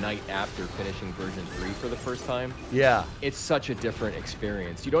 literally the night after finishing version 3 for the first time, it's such a different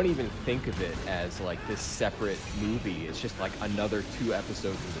experience. You don't even think of it as like this separate movie. It's just like another 2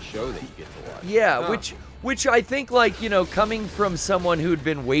 episodes of the show that you get to watch. Yeah, which I think, like, coming from someone who'd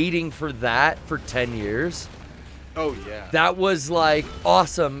been waiting for that for 10 years. Oh yeah. That was like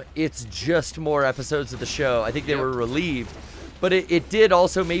awesome. It's just more episodes of the show. I think they were relieved. But it did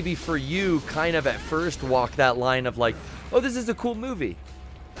also, maybe for you, kind of at first walk that line of like, oh, this is a cool movie.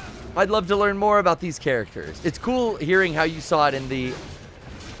 I'd love to learn more about these characters. It's cool hearing how you saw it in the,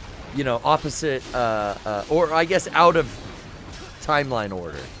 opposite, or I guess out of timeline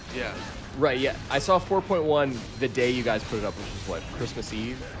order. Yeah. Right, yeah. I saw 4.1 the day you guys put it up, which was what, Christmas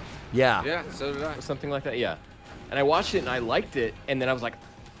Eve? Yeah. Yeah, so did I. Or something like that, yeah. And I watched it and I liked it, and then I was like,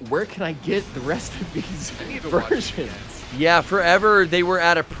 where can I get the rest of these versions? Yeah, forever they were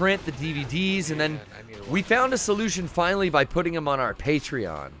out of print, the DVDs, and then we found a solution finally by putting them on our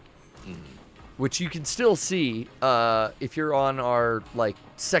Patreon, which you can still see if you're on our like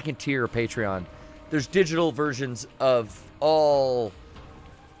second tier Patreon. There's digital versions of all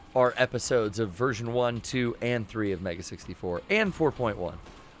our episodes of version 1, 2, and 3 of Mega 64 and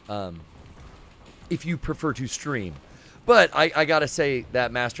 4.1, if you prefer to stream. But I gotta say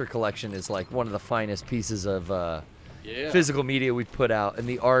that Master Collection is like one of the finest pieces of physical media we've put out, and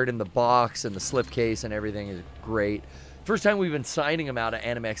the art and the box and the slipcase and everything is great. First time we've been signing them out at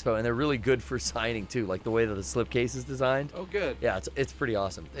Anime Expo, and they're really good for signing too, like the way that the slipcase is designed. Oh, good. Yeah, it's pretty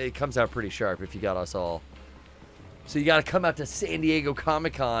awesome. It comes out pretty sharp if you got us all. So you got to come out to San Diego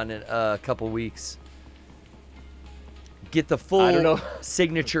Comic-Con in a couple weeks. Get the full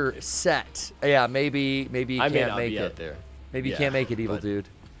signature set. Yeah, maybe you I may can't not make be it. out there. Maybe you Yeah, can't make it, Evil but- Dude.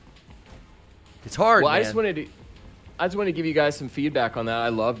 It's hard, Well, man. I just wanted to give you guys some feedback on that. I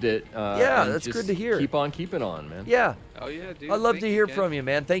loved it. Yeah, and that's just good to hear. Keep on keeping on, man. Yeah. Oh, yeah, dude. I'd love Thank to you, hear Ken. from you,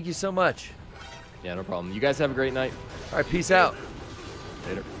 man. Thank you so much. Yeah, no problem. You guys have a great night. All right, peace out.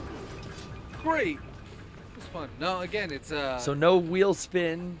 Later. Great. It was fun. No, again, it's So no wheel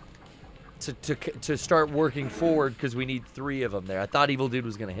spin to start working forward because we need 3 of them there. I thought Evil Dude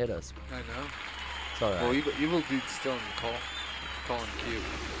was gonna hit us. I know. It's all right. Well, evil dude's still in the call. Calling Q.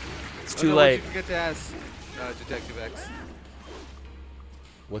 It's Oh, too no, late. You forget to ask Detective X.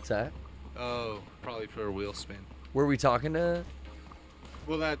 What's that? Oh, probably for a wheel spin. Were we talking to?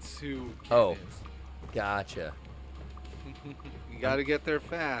 Well, that's who Ken Oh. is. Gotcha. You gotta get there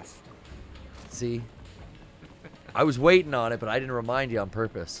fast. See, I was waiting on it, but I didn't remind you on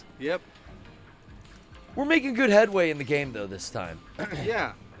purpose. Yep. We're making good headway in the game though this time.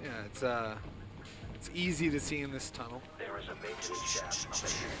 Yeah. It's easy to see in this tunnel. There is a major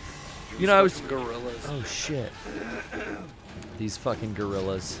shaft. You know, I was. Fucking gorillas. Oh shit. These fucking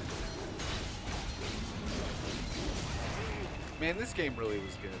gorillas. Man, this game really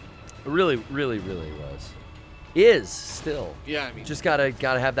was good. It really, really, really was. Is still. Yeah, I mean, Just gotta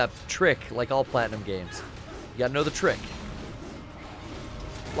have that trick like all platinum games. You gotta know the trick.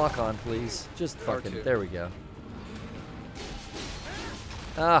 Lock on, please. Just fucking. R2. There we go.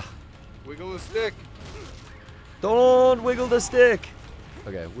 Ah. wiggle the stick. Don't wiggle the stick.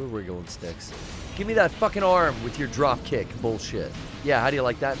 Okay, we're wiggling sticks. Give me that fucking arm with your drop kick bullshit. Yeah, how do you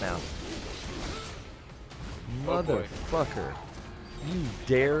like that now? Oh, boy. Motherfucker. You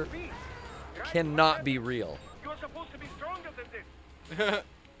dare. Cannot be real. You're supposed to be stronger than this.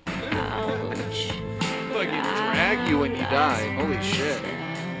 Fucking drag you when you die. Holy shit.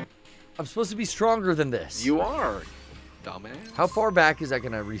 I'm supposed to be stronger than this. You are, dumbass. How far back is that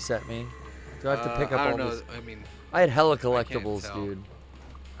gonna reset me? Do I have to pick up I all don't know. this? I mean, I had hella can't collectibles, tell. dude.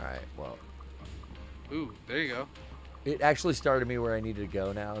 Alright, well. ooh, there you go. It actually started me where I needed to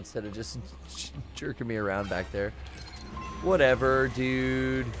go now instead of just jerking me around back there. Whatever,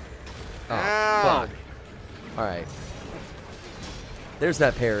 dude. Oh, Ow. fuck. Alright. There's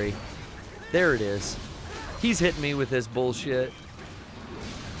that parry. There it is. He's hitting me with this bullshit.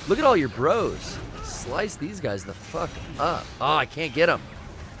 Look at all your bros. Slice these guys the fuck up. Oh, I can't get them.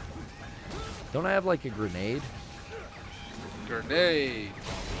 Don't I have like a grenade? Grenade.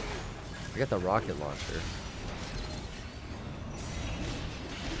 I got the rocket launcher.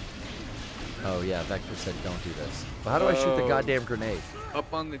 Oh yeah, Vector said don't do this. Well, how do I shoot the Oh. goddamn grenade?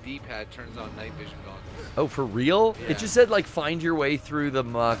 Up on the D-pad turns on night vision goggles. Oh, for real? Yeah. It just said like find your way through the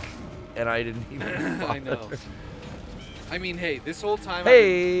muck, and I didn't even. I know. bother. I mean, hey, this whole time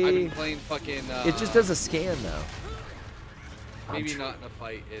Hey. I've been playing fucking. It just does a scan though. Maybe not in a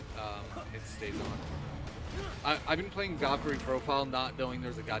fight. It stays on. I've been playing Valkyrie Profile, not knowing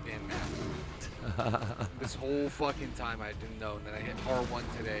there's a goddamn map. This whole fucking time I didn't know, and then I hit R1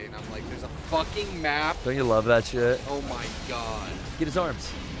 today, and I'm like, there's a fucking map. Don't you love that shit? Oh my god. Get his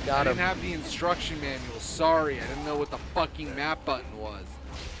arms. I Got him. didn't have the instruction manual. Sorry, I didn't know what the fucking map button was.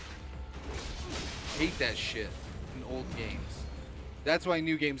 Hate that shit in old games. That's why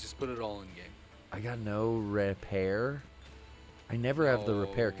new games just put it all in game. I got no repair. I never have the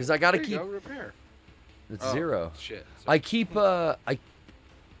repair Oh, because I gotta there you keep. go, repair. It's Oh, 0. Shit. I keep.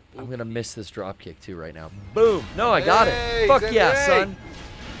 I'm gonna miss this drop kick too right now. Boom! No, I got Hey, it. Fuck Zen yeah, Ray. son.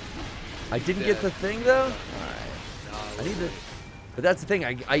 I didn't get Dead. the thing though. All right. Nah, I need to. But that's the thing.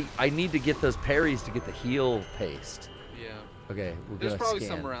 I need to get those parries to get the heal paste. Yeah. Okay, we're There's gonna probably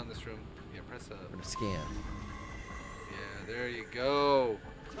scan. some around this room. Yeah, press up. We're gonna scan. Yeah, there you go.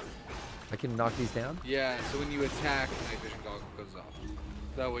 I can knock these down. Yeah, so when you attack, night vision goggle goes off.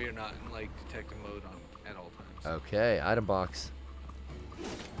 That way you're not in like detective mode at all times. Okay, item box.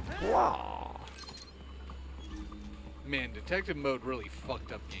 Wow. Man, detective mode really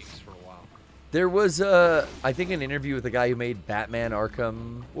fucked up games for a while. There was, I think, an interview with the guy who made Batman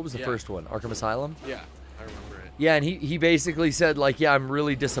Arkham. What was the Yeah. first one? Arkham Asylum? Yeah, I remember it. Yeah, and he basically said, like, yeah, I'm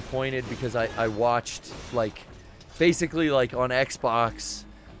really disappointed because I watched, like, basically, like, on Xbox,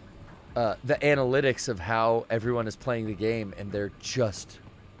 the analytics of how everyone is playing the game, and they're just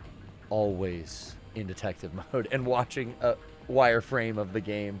always in detective mode and watching wireframe of the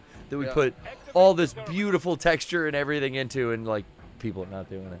game that we Yeah. put all this beautiful texture and everything into, and like people are not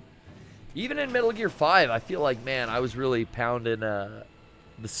doing it. Even in Metal Gear 5, I feel like, man, I was really pounding the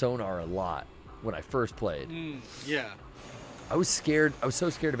sonar a lot when I first played. Yeah. I was scared. I was so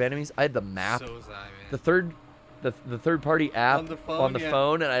scared of enemies. I had the map, So was I, man. the third party app On the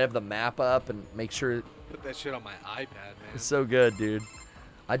phone, yeah. and I have the map up and make sure. Put that shit on my iPad, man. It's so good, dude.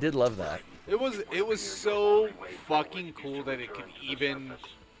 I did love that. It was so fucking cool that it could even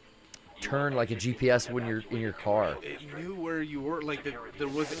Turn like a GPS when you're in your car. it knew where you were. Like there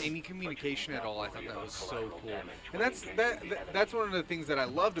wasn't any communication at all. I thought that was so cool. And that's one of the things that I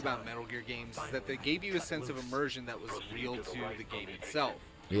loved about Metal Gear games is that they gave you a sense of immersion that was real to the game itself.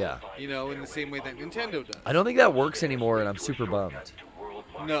 Yeah. You know, in the same way that Nintendo does. I don't think that works anymore, and I'm super bummed.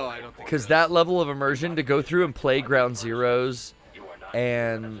 No, I don't think. Because that level of immersion to go through and play Ground Zeroes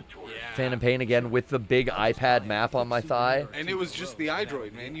and Phantom Pain again with the big iPad map on my thigh. And it was just the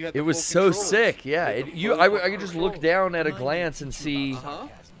iDroid, man. You had. It was so sick, yeah. I could just look down at a glance and see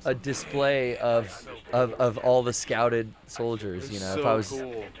a display of all the scouted soldiers. You know,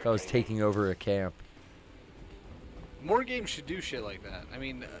 if I was taking over a camp. More games should do shit like that. I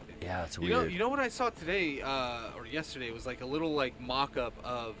mean, yeah, it's you weird. You know what I saw today or yesterday? It was like a little like mock-up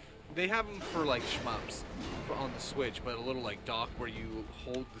of. They have them for like shmups on the Switch, but a little like dock where you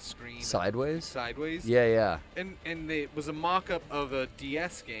hold the screen Sideways. Sideways. Yeah, yeah. And it was a mock-up of a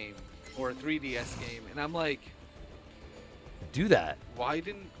DS game or a 3DS game, and I'm like, Do that. why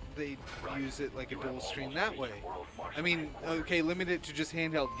didn't they use it like a dual screen that way? I mean, okay, limit it to just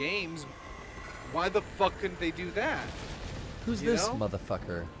handheld games. Why the fuck couldn't they do that? Who's this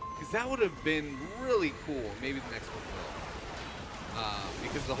motherfucker? Because that would have been really cool. Maybe the next one will.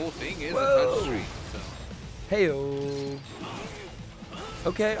 Because the whole thing is a touchscreen. So. Heyo.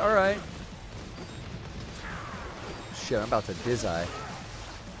 Okay, all right. Shit, I'm about to dizzy.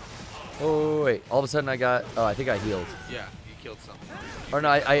 Oh wait! All of a sudden I got. Oh, I think I healed. Yeah, you killed something. Or no,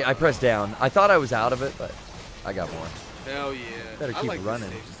 I pressed down. I thought I was out of it, but I got more. Hell yeah! Better I keep like running.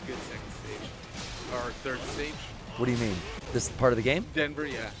 This stage. It's a good second stage. Or third stage. What do you mean? This part of the game? Denver,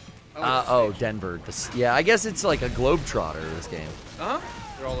 yeah. Oh, Denver. Yeah, I guess it's like a globetrotter, this game. Uh-huh.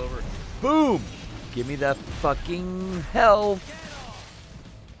 They're all over. Boom! Give me that fucking health.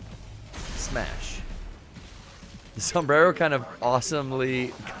 Smash. The sombrero kind of awesomely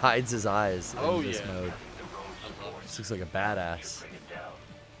hides his eyes in this mode. This looks like a badass.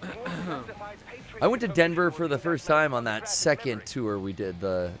 I went to Denver for the first time on that second tour we did,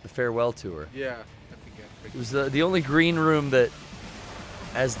 the farewell tour. Yeah. It was the only green room that,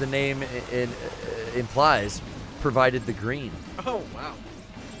 as the name implies, provided the green. Oh, wow.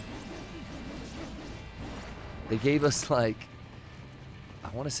 They gave us like, I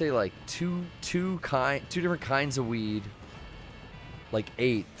want to say like two different kinds of weed, like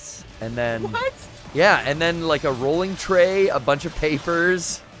eighths, and then what? Yeah, and then like a rolling tray, a bunch of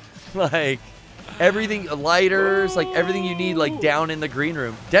papers, like everything, lighters, like everything you need, like down in the green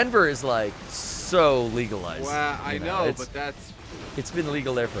room. Denver is like so legalized. Wow, I know, but it's been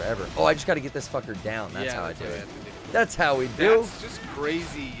legal there forever. Oh, I just got to get this fucker down. That's how I do it. Do. That's how we do. That's just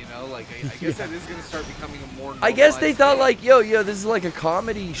crazy, you know. Like I guess that is gonna start becoming a more. I guess they thought thing. like, yo, this is like a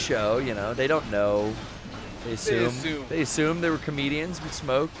comedy show. You know, they don't know. They assume they were comedians. We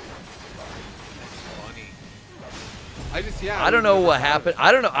smoked. Funny. I just I don't know what happened.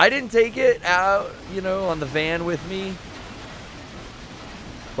 I don't know. I didn't take it out, on the van with me.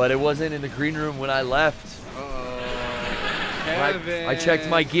 But it wasn't in the green room when I left. I checked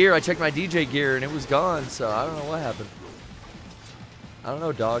my gear. I checked my DJ gear, and it was gone. So I don't know what happened. I don't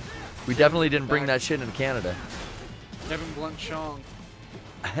know, dog. We definitely didn't bring that shit into Canada. Kevin Blunt Chong.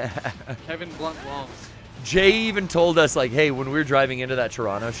 Kevin Blunt Long. Jay even told us, like, hey, when we were driving into that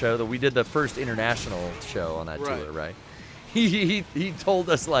Toronto show, that we did the first international show on that tour, right? He told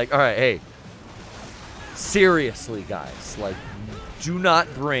us, like, all right, hey, seriously, guys, like, do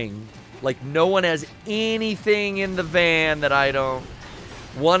not bring, like, no one has anything in the van that I don't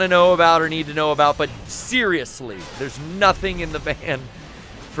want to know about or need to know about, but seriously, there's nothing in the van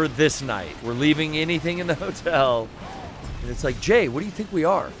for this night. We're leaving anything in the hotel. And it's like, Jay, what do you think we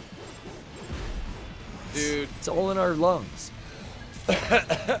are? Dude. It's all in our lungs.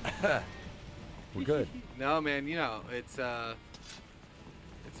 We're good. No, man, it's a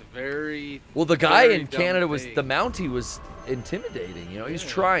very well. The guy very in Canada was thing. the Mountie was intimidating. He was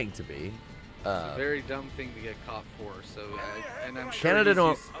trying to be. It's a very dumb thing to get caught for. So, and I'm sure Canada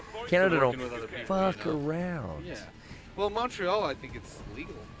don't working with other people, fuck around. Yeah. Well, Montreal, I think it's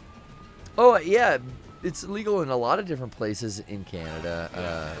legal. Oh yeah, it's legal in a lot of different places in Canada. So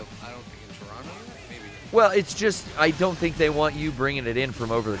I don't think in Toronto, maybe. Well, it's just I don't think they want you bringing it in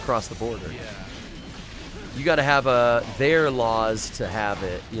from across the border. Yeah. You got to have their laws to have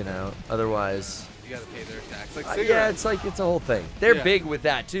it, you know. Otherwise, You gotta pay their tax. Like yeah, cigarettes. it's a whole thing. They're Yeah. big with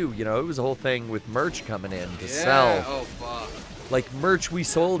that too. You know, it was a whole thing with merch coming in to Yeah. sell. Oh fuck. Like merch we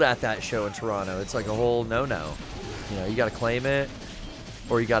sold at that show in Toronto. It's like a whole no-no. You know, you got to claim it,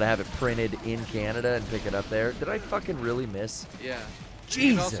 or you got to have it printed in Canada and pick it up there. Did I fucking really miss? Yeah. Jesus.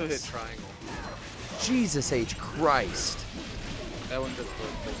 You can also hit triangle. Jesus H. Christ. That one does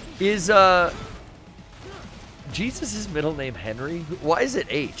both. Is Jesus' middle name Henry? Why is it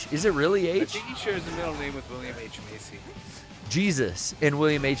H? Is it really I H? think he shares a middle name with William H. Macy. Jesus and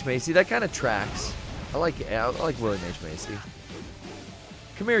William H. Macy. That kind of tracks. I like William H. Macy.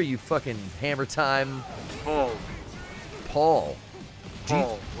 Come here, you fucking hammer time. Paul. Paul.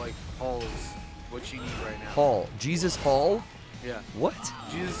 Paul. Like Paul is what you need right now. Paul. Jesus Hall? Yeah. What?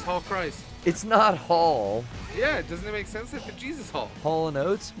 Jesus Hall Christ. It's not Hall. Yeah, doesn't it make sense at the Jesus Hall? Hall and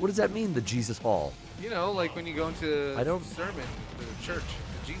Oates? What does that mean, the Jesus Hall? You know, like when you go into I don't- sermon, the church,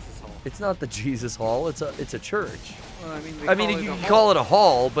 the Jesus Hall. It's not the Jesus Hall. It's a church. Well, I mean, you can call it a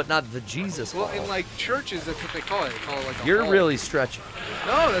hall, but not the Jesus Well, Hall. in like churches, that's what they call it. They call it like a You're hall. really stretching.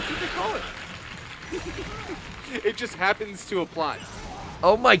 No, that's what they call it. It just happens to apply.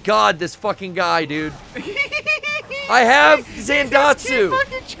 Oh my God, this fucking guy, dude. I have Zandatsu.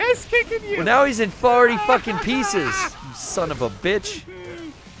 Fucking chest kicking you. Well, now he's in 40 fucking pieces. You son of a bitch.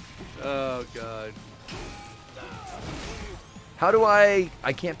 Oh god. How do I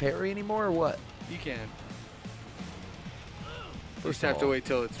can't parry anymore or what? You can. You First just have of to all. wait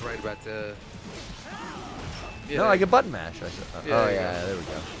till it's right about to. Yeah, No, I can button mash. Yeah, Oh there you yeah, go. there we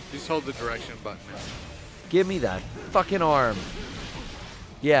go. Just hold the direction button. Give me that fucking arm.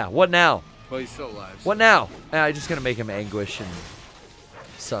 Yeah, what now? Well, he's still alive. What now? I'm just gonna make him anguish and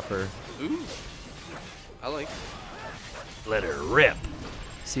suffer. Ooh. I like. Let her rip.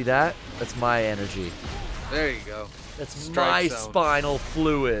 See that? That's my energy. There you go. That's Strike my zone. spinal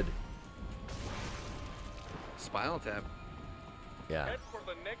fluid. Spinal tap. Yeah. Head for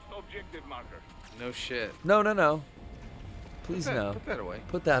the next objective marker. No shit. No. Please no. Put that away.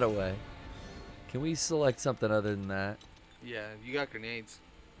 Put that away. Can we select something other than that? Yeah, you got grenades.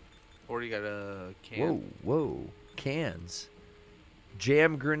 Or you got a can. Whoa. Cans.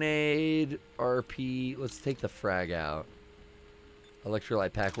 Jam grenade, RP. Let's take the frag out.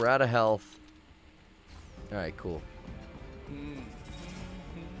 Electrolyte pack. We're out of health. Alright, cool.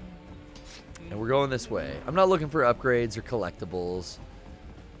 And we're going this way. I'm not looking for upgrades or collectibles.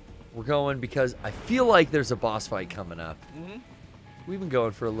 We're going because I feel like there's a boss fight coming up. Mm-hmm. We've been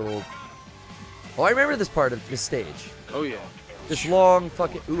going for a little... Oh, I remember this part of this stage. Oh yeah. This long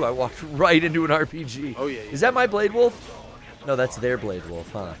fucking... Ooh, I walked right into an RPG. Oh, yeah, Is that my Blade Wolf? No, that's their Blade Wolf,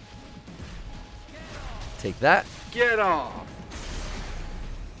 huh? Take that. Get off.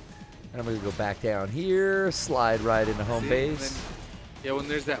 And I'm going to go back down here, slide right into home See, base. then- yeah, when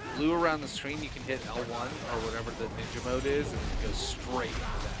there's that blue around the screen, you can hit L1 or whatever the ninja mode is, and it goes straight into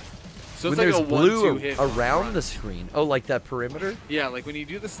that. So When it's there's like a blue 1-2 hit around run. the screen. Oh, like that perimeter? Yeah, like when you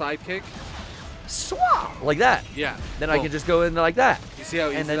do the side kick. Swap! Like that. Yeah. Then I boom. can just go in like that. You see how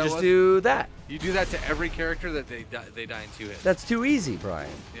easy And then that just was? do that. You do that to every character that they die in 2 hits. That's too easy,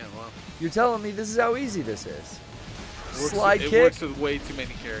 Brian. Yeah, well. You're telling me this is how easy this is. Works, Slide it kick. works with way too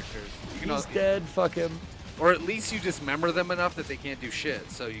many characters. You can He's al- dead. Fuck him. Or at least you dismember them enough that they can't do shit,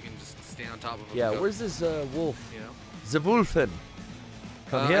 so you can just stay on top of them. Yeah, and go, where's this wolf? You know? Zawulfen.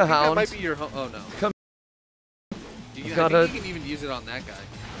 Come I here, think hound. That might be your. Oh no. Come. You I've can, got I think a- you can even use it on that guy.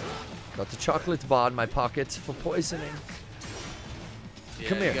 Got the chocolate bar in my pocket for poisoning. Yeah,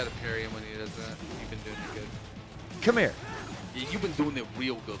 Come here. You gotta parry him when he does that. You've been doing it good. Come here. Yeah, you've been doing it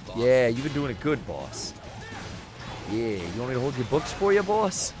real good, boss. Yeah, you've been doing it good, boss. Yeah, you want me to hold your books for you,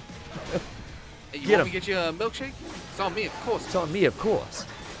 boss? Hey, you Get want me him. to get you a milkshake? It's on me, of course. It's on me, of course.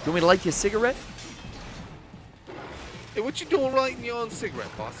 You want me to light your cigarette? Hey, what you doing lighting your own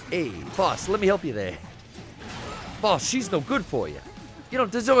cigarette, boss? Hey, boss, let me help you there. Boss, she's no good for you. You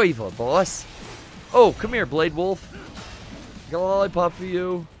don't deserve her, boss. Oh, come here, Blade Wolf. Got a lollipop for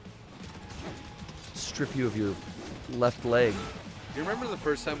you. Strip you of your left leg. You remember the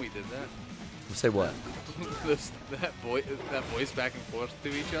first time we did that? Say what? that voice back and forth to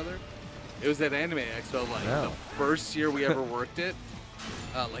each other. It was at Anime Expo, like No. the first year we ever worked it.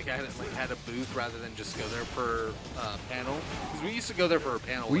 Like I had a booth rather than just go there per panel. Because we used to go there for a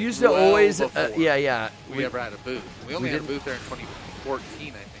panel. We like, used to well always, before yeah. we ever had a booth. We only had a didn't- booth there in 2014,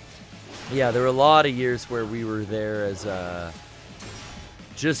 I think. Yeah, there were a lot of years where we were there as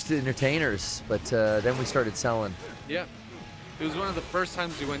just entertainers, but then we started selling. Yeah. It was one of the first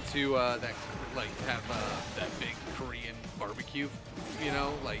times we went to that like have that big Korean barbecue, you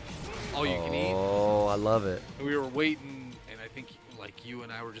know, like all you can eat. Oh, I love it. And we were waiting, and I think like you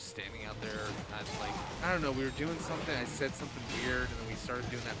and I were just standing out there. And like, I don't know, we were doing something. I said something weird, and then we started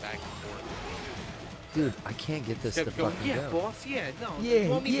doing that back and forth. Dude, I can't get this to Kept going, fucking yeah, go. boss, yeah, no. Yeah, you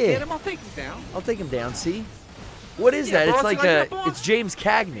want me yeah. to get him? I'll take him down. I'll take him down. See, what is Yeah, that? It's boss, like you like that, boss? it's James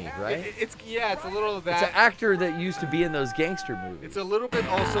Cagney, right? It's a little of It's that. an actor that used to be in those gangster movies. It's a little bit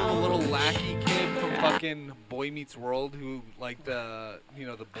also a little lackey kid from fucking Boy Meets World who like the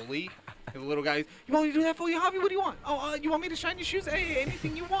the bully, the little guy. You want me to do that for your hobby? What do you want? Oh, you want me to shine your shoes? Hey,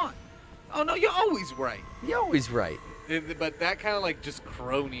 anything you want. Oh no, you're always right. You're always right. But that kind of like just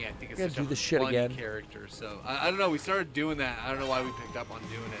crony, I think, is Gotta such do a this shit funny again. character. So I don't know. We started doing that. I don't know why we picked up on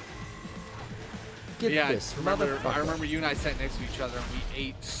doing it. Get Yeah, this, I remember motherfucker. you and I sat next to each other and we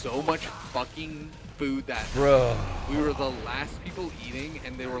ate so much fucking food that Bro. we were the last people eating,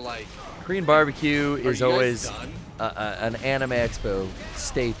 and they were like, Korean barbecue "Are is you guys always done?" an Anime Expo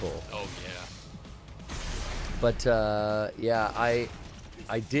staple. Oh But yeah,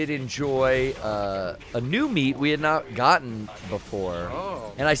 I did enjoy a new meat we had not gotten before,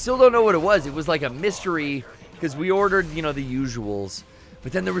 Oh. and I still don't know what it was. It was like a mystery because we ordered the usuals,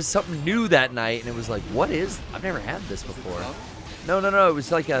 but then there was something new that night, and it was like, what is? I've never had this before. No, it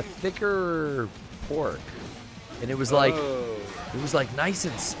was like a thicker pork, and it was like it was like nice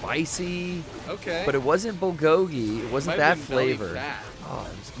and spicy. Okay. But it wasn't bulgogi. It wasn't Might that have been belly flavor. fat. Oh,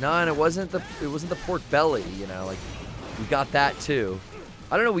 and it wasn't the pork belly. Like we got that too.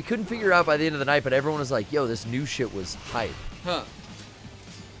 I don't know. We couldn't figure it out by the end of the night, but everyone was like, "Yo, this new shit was hype." Huh.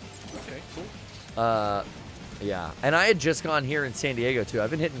 Okay, cool. Yeah. And I had just gone here in San Diego too.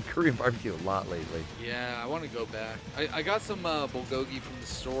 I've been hitting Korean barbecue a lot lately. Yeah, I want to go back. I got some bulgogi from the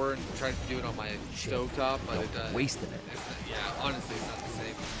store and tried to do it on my stovetop, but Wasting it. yeah, honestly, it's not the same.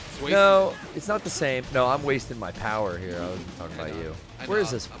 It's wasted. No, it's not the same. No, I'm wasting my power here. I wasn't talking about you. Where is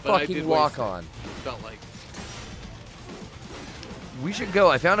this but I fucking did walk waste it. on? Felt like. We should go.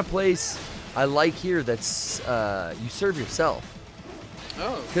 I found a place I like here that's you serve yourself.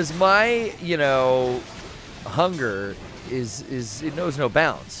 Oh. Because my, hunger is it knows no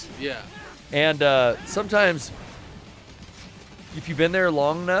bounds. Yeah. And sometimes, if you've been there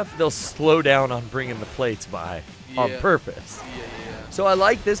long enough, they'll slow down on bringing the plates by on Yeah. purpose. Yeah. So I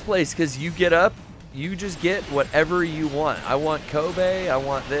like this place because you get up, you just get whatever you want. I want Kobe. I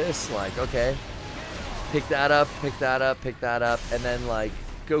want this. Like, okay, pick that up, pick that up, pick that up, and then like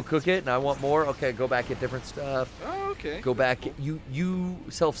go cook it. And I want more. Okay, go back, get different stuff. Oh, okay. Go back. You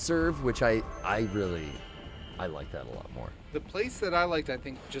self-serve, which I like that a lot more. The place that I liked, I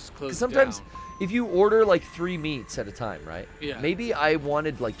think, just closed Sometimes down. if you order like 3 meats at a time, right? Yeah. Maybe I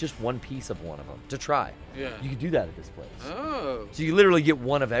wanted like just one piece of one of them to try. Yeah. You could do that at this place. Oh. So you literally get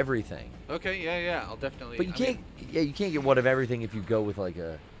one of everything. Okay. Yeah. I'll definitely. But you I can't. mean, You can't get one of everything if you go with like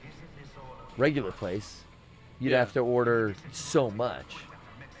a regular place. You'd Yeah. have to order so much.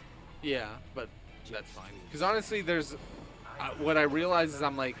 yeah, but that's fine. Because honestly, there's what I realize is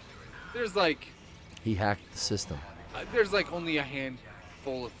there's like He hacked the system. there's like only a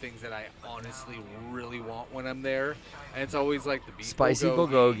handful of things that I honestly really want when I'm there, and it's always like the beef Spicy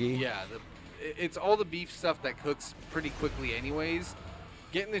bulgogi. Yeah, it's all the beef stuff that cooks pretty quickly anyways.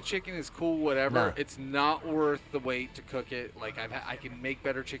 Getting the chicken is cool, whatever. Nah. It's not worth the wait to cook it. Like I can make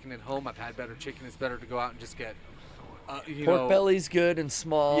better chicken at home. I've had better chicken. It's better to go out and just get Pork belly's good and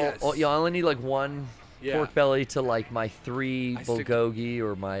small. Yes. Oh, you only need like one Yeah. pork belly to like my 3 I stick to- bulgogi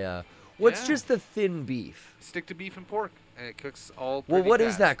or my what's Yeah. just the thin beef? Stick to beef and pork, and it cooks all. Well, pretty what is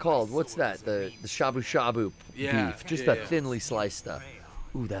fast. that called? What's that? The shabu shabu Yeah, beef, just yeah, the yeah. thinly sliced stuff.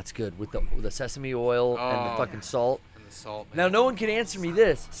 Ooh, that's good with the sesame oil and the Oh. fucking salt. And the salt. Now, no one can answer me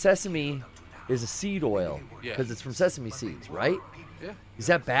this. Sesame is a seed oil Yeah. because it's from sesame seeds, right? Yeah. Is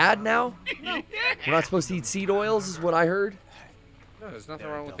that bad now? We're not supposed to eat seed oils, is what I heard. No, there's nothing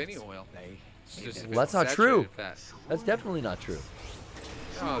wrong with any oil. It's just Well, that's not saturated true. fat. That's definitely not true.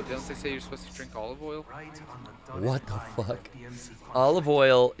 Oh, don't they say you're supposed to drink olive oil? What the fuck? Olive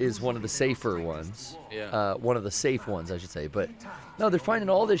oil is one of the safer ones. Yeah. One of the safe ones, I should say. But no, they're finding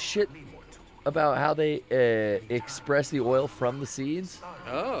all this shit about how they express the oil from the seeds.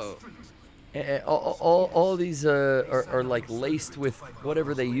 Oh. All these are like laced with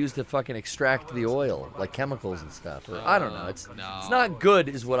whatever they use to fucking extract the oil, like chemicals and stuff. Or, I don't know. It's not good,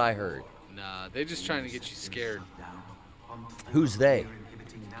 is what I heard. Nah, they're just trying to get you scared. Who's they?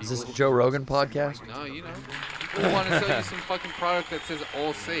 Is this a Joe Rogan podcast? No, people want to sell you some fucking product that says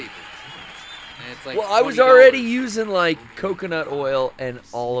all safe. And it's like Well, I was $20. already using like coconut oil and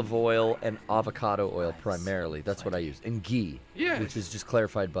olive oil and avocado oil primarily. That's what I use. And ghee, Yeah. which is just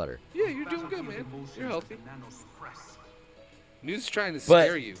clarified butter. Yeah, Yeah, you're doing good, man. You're healthy. News is trying to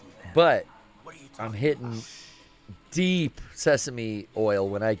scare you. But I'm hitting deep sesame oil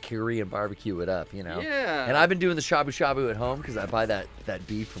when I Korean barbecue it up, you know? Yeah. And I've been doing the shabu shabu at home because I buy that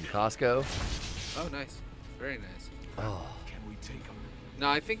beef from Costco. Oh, nice. Very nice. Oh. No,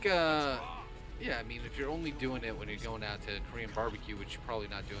 I think, yeah, I mean, if you're only doing it when you're going out to Korean barbecue, which you're probably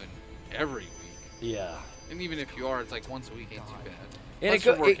not doing every week. Yeah. And even if you are, it's like once a week ain't too bad. And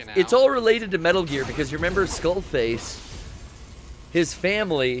Plus it's all related to Metal Gear because you remember Skullface, his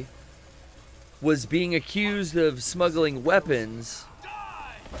family was being accused of smuggling weapons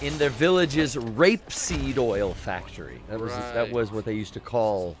in their village's rapeseed oil factory. That was what they used to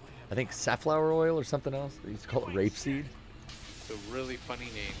call, I think, safflower oil or something else. They used to call it rapeseed. It's a really funny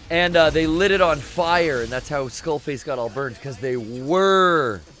name. And they lit it on fire, and that's how Skullface got all burned, because they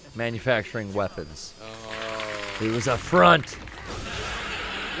were manufacturing weapons. Oh. It was a front.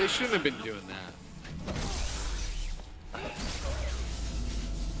 They shouldn't have been doing that.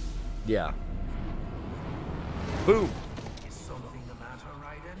 Yeah. Boom.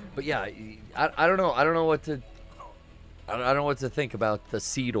 But yeah, I don't know. I don't know what to. I don't know what to think about the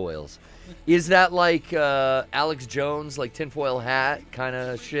seed oils. Is that like Alex Jones, like tinfoil hat kind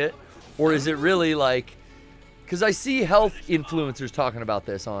of shit, or is it really like? Because I see health influencers talking about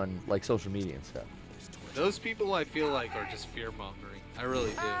this on like social media and stuff. Those people, I feel like, are just fear mongering. I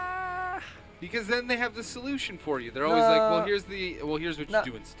really do. Because then they have the solution for you. They're always like, well, here's what you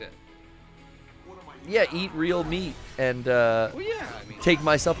do instead. Yeah, eat real meat and well, yeah, I mean, take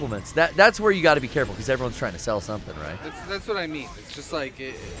my supplements. That's where you got to be careful because everyone's trying to sell something, right? That's what I mean. It's just like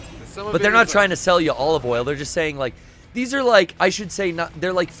but they're not trying to sell you olive oil. They're just saying like these are like I should say not.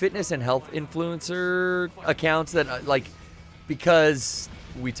 They're like fitness and health influencer accounts that like because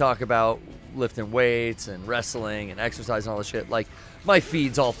we talk about lifting weights and wrestling and exercise and all this shit. Like my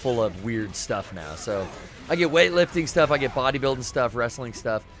feed's all full of weird stuff now. So I get weightlifting stuff, I get bodybuilding stuff, wrestling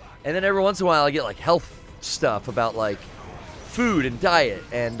stuff. And then every once in a while, I get like health stuff about like food and diet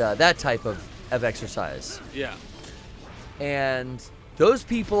and that type of exercise. Yeah. And those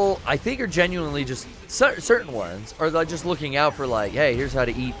people, I think, are genuinely just certain ones are like just looking out for like, hey, here's how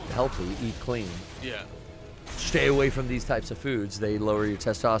to eat healthy, eat clean. Yeah. Stay away from these types of foods. They lower your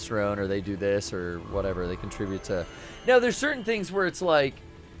testosterone, or they do this, or whatever. They contribute to. Now, there's certain things where it's like.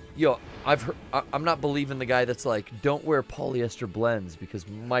 Yo, I'm not believing the guy that's like, don't wear polyester blends because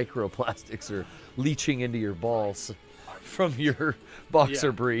microplastics are leaching into your balls from your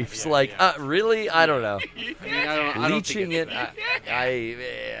boxer briefs. Really? I don't know. I mean, leaching it,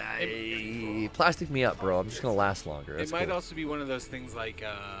 plastic me up, bro. I'm just gonna last longer. That's it might cool. also be one of those things like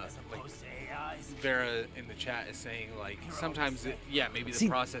Vera in the chat is saying like sometimes maybe the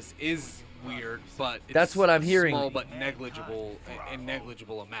process is weird, but it's that's what I'm hearing. Small but negligible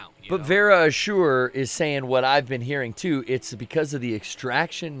amount. But Vera Assure is saying what I've been hearing too. It's because of the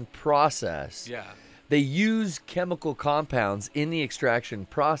extraction process. Yeah. They use chemical compounds in the extraction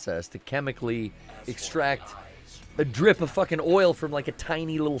process to chemically extract a drip of fucking oil from like a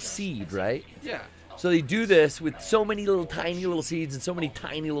tiny little seed, right? Yeah. So they do this with so many little tiny little seeds and so many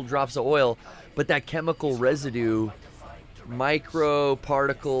tiny little drops of oil, but that chemical residue, micro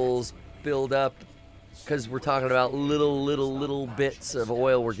particles build up because we're talking about little bits of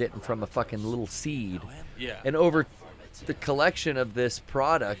oil we're getting from a fucking little seed. Yeah. And over the collection of this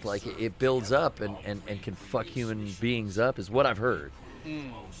product, like it builds up and can fuck human beings up is what I've heard.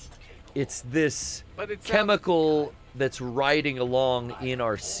 It's this chemical that's riding along in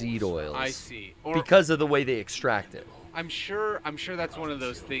our seed oils. I see. Because of the way they extract it. I'm sure that's one of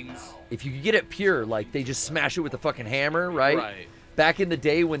those things. If you could get it pure, like they just smash it with a fucking hammer, right? Right. Back in the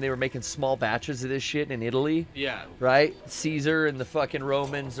day when they were making small batches of this shit in Italy. Yeah. Right? Caesar and the fucking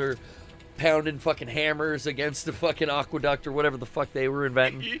Romans are pounding fucking hammers against the fucking aqueduct or whatever the fuck they were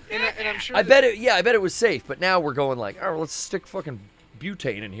inventing. And I'm sure I bet it was safe, but now we're going like, oh, let's stick fucking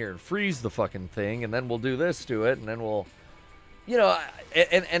butane in here and freeze the fucking thing, and then we'll do this to it, and then we'll, you know,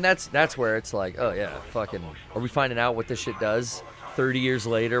 and that's where it's like, oh yeah, fucking, are we finding out what this shit does 30 years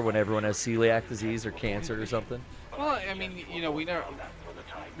later when everyone has celiac disease or cancer or something? Well, I mean, you know, we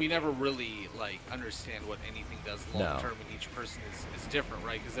never really like understand what anything does long term, and each person is different,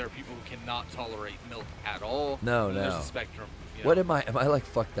 right? Because there are people who cannot tolerate milk at all. No. There's a spectrum. You know? What am I like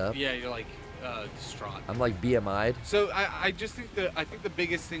fucked up? Yeah, you're like distraught. I'm like BMI'd. So I just think the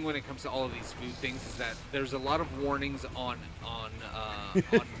biggest thing when it comes to all of these food things is that there's a lot of warnings on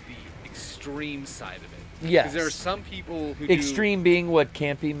the extreme side of it. Yes. Because there are some people who extreme being what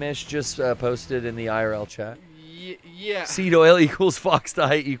Campy Mish just posted in the IRL chat. Yeah. Seed oil equals fox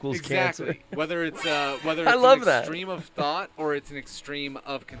diet equals Exactly. cancer. Whether it's an extreme of thought or it's an extreme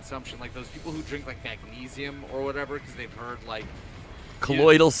of consumption, like those people who drink like magnesium or whatever because they've heard like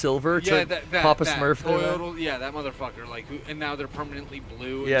colloidal silver. Yeah, Papa that Smurf. colloidal, yeah, that motherfucker. Like, and now they're permanently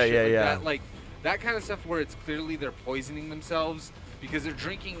blue. And Yeah, shit yeah, like yeah. That. Like that kind of stuff where it's clearly they're poisoning themselves because they're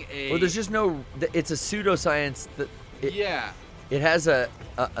drinking a. Well, there's just no. It's a pseudoscience that. Yeah. It has a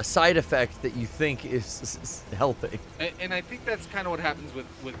side effect that you think is helping. And I think that's kind of what happens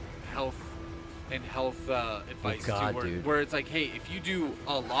with health and health advice God, too, dude. where it's like, hey, if you do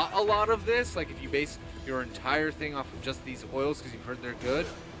a lot of this, like if you base your entire thing off of just these oils because you've heard they're good,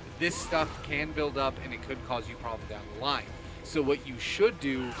 this stuff can build up and it could cause you problems down the line. So what you should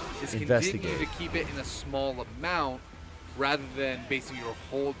do is continue to keep it in a small amount rather than basing your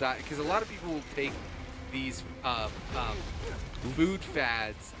whole diet. Because a lot of people will take these food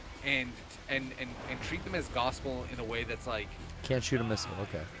fads and treat them as gospel in a way that's like Can't shoot a missile.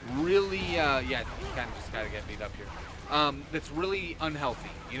 Okay. really yeah, you kind of just gotta get beat up here. That's really unhealthy.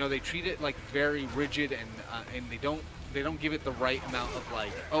 You know, they treat it like very rigid and they don't give it the right amount of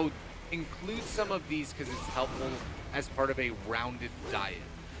like, oh, include some of these because it's helpful as part of a rounded diet.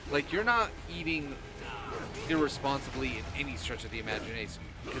 Like you're not eating irresponsibly in any stretch of the imagination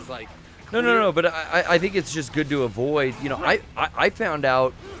because like No, but I think it's just good to avoid, you know, I found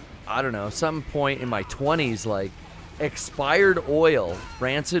out, I don't know, some point in my 20s, like, expired oil,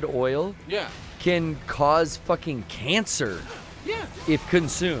 rancid oil, can cause fucking cancer if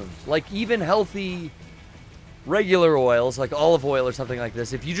consumed. Like, even healthy regular oils, like olive oil or something like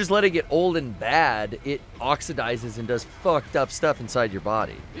this, if you just let it get old and bad, it oxidizes and does fucked up stuff inside your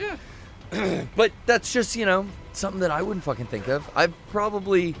body. Yeah. But that's just, you know, something that I wouldn't fucking think of. I've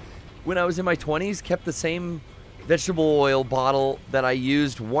probably, when I was in my 20s, kept the same vegetable oil bottle that I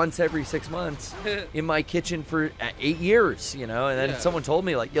used once every 6 months in my kitchen for 8 years, you know? And then someone told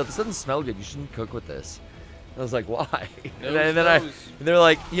me, like, yo, this doesn't smell good. You shouldn't cook with this. I was like, why? And then they're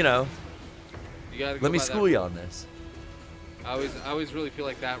like, you know, let me school you on this. I always really feel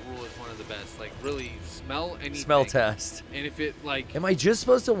like that rule is one of the best. Like, really smell anything. Smell test. And if it, like... Am I just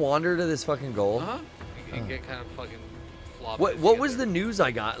supposed to wander to this fucking goal? Uh-huh. And get kind of fucking flopped. What was the news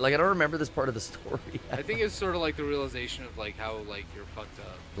I got? Like, I don't remember this part of the story. I think it's sort of like the realization of, like, how, like, you're fucked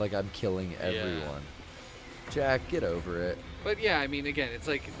up. Like, I'm killing everyone. Jack, get over it. But, yeah, I mean, again, it's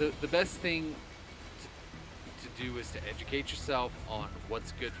like the best thing to do is to educate yourself on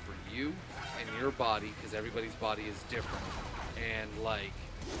what's good for you and your body, because everybody's body is different. And, like,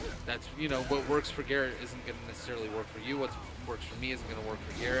 that's, you know, what works for Garrett isn't going to necessarily work for you. What works for me isn't going to work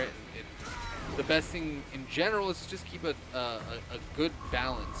for Garrett. And the best thing in general is to just keep a good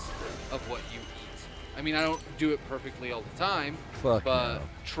balance of what you eat. I mean, I don't do it perfectly all the time, but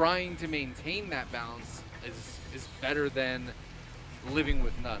trying to maintain that balance is better than living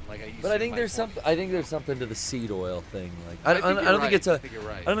with none. Like I used. But I think there's something. I think there's something to the seed oil thing. Like I don't think it's I think you're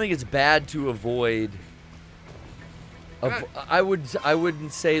right. I don't think it's bad to avoid. I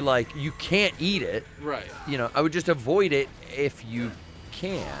wouldn't say like you can't eat it. Right. You know, I would just avoid it if you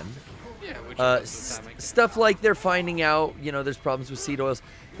can. Yeah. Which stuff like they're finding out. You know, there's problems with seed oils.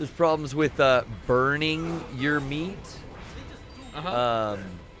 There's problems with burning your meat.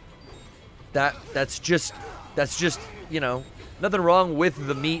 That's just you know, nothing wrong with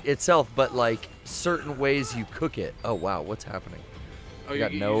the meat itself, but like certain ways you cook it. Oh wow, what's happening? Oh, you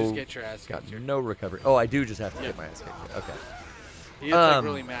just get your ass got kicked. no recovery. Oh, I do just have to get my ass kicked. Okay. He gets like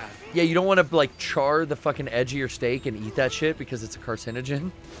really mad. Yeah, you don't want to like char the fucking edge of your steak and eat that shit because it's a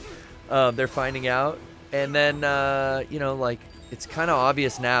carcinogen. They're finding out, and then you know, like it's kind of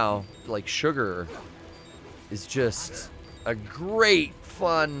obvious now. Like sugar is just a great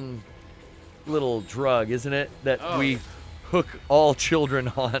fun little drug, isn't it? That we hook all children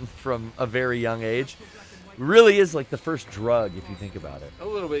on from a very young age. Really is like the first drug if you think about it. A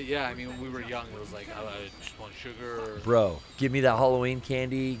little bit, yeah. I mean, when we were young, it was like, I just want sugar. Bro, give me that Halloween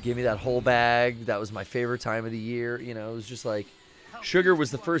candy. Give me that whole bag. That was my favorite time of the year. You know, it was just like sugar was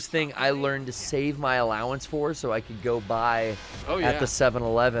the first thing I learned to save my allowance for so I could go buy at the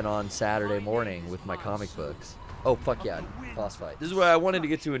 7-Eleven on Saturday morning with my comic books. Oh, fuck yeah. Boss fight. This is where I wanted to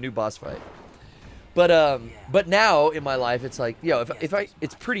get to a new boss fight. But now in my life, it's like, yo,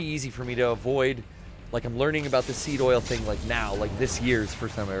 it's pretty easy for me to avoid. Like, I'm learning about the seed oil thing, like, now. Like, this year's the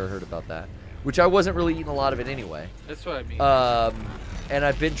first time I ever heard about that. Which I wasn't really eating a lot of it anyway. That's what I mean. And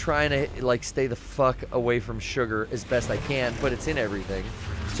I've been trying to, like, stay the fuck away from sugar as best I can, but it's in everything.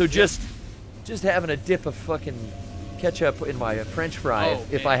 So just having a dip of fucking ketchup in my French fry,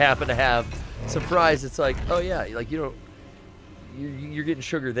 if I happen to have some fries, it's like, oh, yeah, like, you you're getting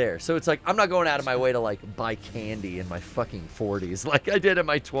sugar there. So it's like I'm not going out of my way to like buy candy in my fucking 40s like I did in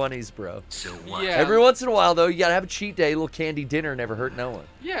my 20s, bro. Yeah. Every once in a while though, you gotta have a cheat day. A little candy dinner never hurt no one.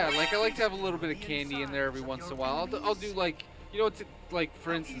 Yeah, like I like to have a little bit of candy in there every once in a while. I'll do like, you know, like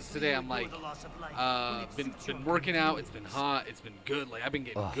for instance today I'm like, been working out. It's been hot. It's been good. Like I've been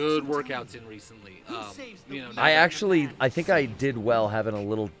getting good workouts in recently. You know. I think I did well having a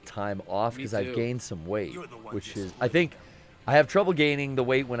little time off because I've gained some weight, which is I think I have trouble gaining the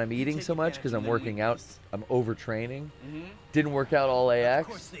weight when I'm eating so much because I'm working out. I'm overtraining. Didn't work out all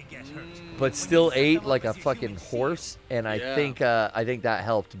AX, but still ate like a fucking horse, and I think that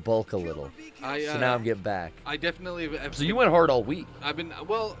helped bulk a little. So now I'm getting back. I definitely. So you went hard all week. I've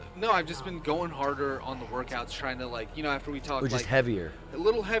just been going harder on the workouts, trying to like, you know, after we talked, Which like is heavier. A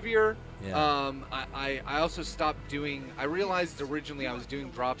little heavier. Yeah. I also stopped doing. I realized originally I was doing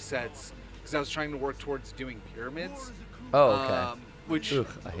drop sets because I was trying to work towards doing pyramids. Oh, okay. Which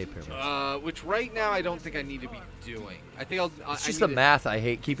I hate pyramids. Which right now I don't think I need to be doing. I think It's just the math I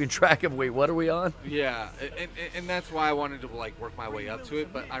hate, keeping track of. Wait, what are we on? Yeah, and that's why I wanted to like work my way up to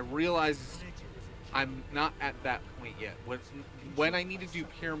it. But I realized I'm not at that point yet. When I need to do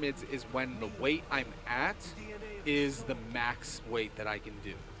pyramids is when the weight I'm at is the max weight that I can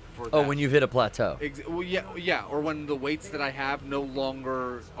do. Oh, when you've hit a plateau. Well, yeah, or when the weights that I have no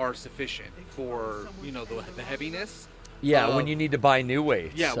longer are sufficient for, you know, the heaviness. Yeah, when you need to buy new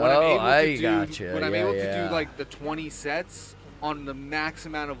weights. Yeah, when I'm able to do like the 20 sets on the max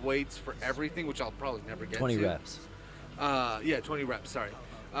amount of weights for everything, which I'll probably never get 20 to. reps. 20 reps, sorry.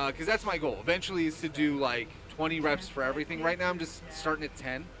 Because that's my goal. Eventually is to do like 20 reps for everything. Right now I'm just starting at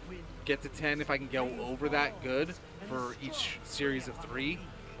 10. Get to 10 if I can go over that, good, for each series of 3.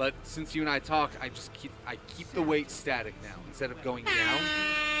 But since you and I talk, I keep the weight static now instead of going down.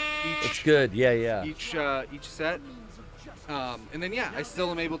 It's good, yeah. Each set. And then I still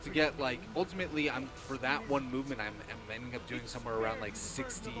am able to get like ultimately for that one movement I'm ending up doing somewhere around like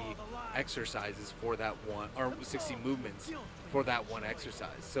 60 exercises for that one, or 60 movements for that one exercise.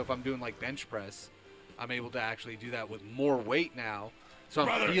 So if I'm doing like bench press, I'm able to actually do that with more weight now. So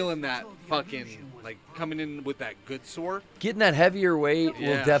I'm feeling that fucking like coming in with that good sore. Getting that heavier weight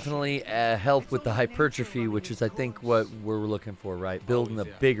will definitely help with the hypertrophy, which is I think what we're looking for, right? Building a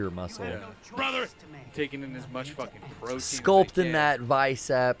bigger muscle. Yeah. Brother, taking in as much fucking protein. Sculpting that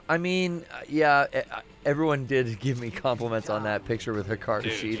bicep. I mean, everyone did give me compliments on that picture with Hikaru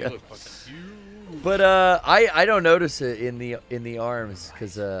Shida. But I don't notice it in the arms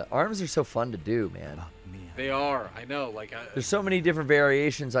because arms are so fun to do, man. They are. I know. Like there's so many different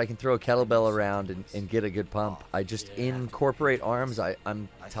variations. I can throw a kettlebell around and get a good pump. I just incorporate arms. I'm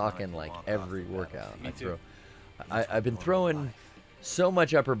talking like every workout. I've been throwing so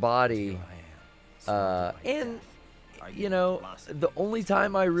much upper body, and you know the only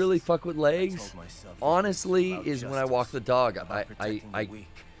time I really fuck with legs, honestly, is when I walk the dog.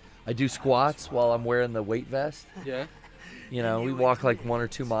 I do squats while I'm wearing the weight vest. Yeah. You know, we walk like 1 or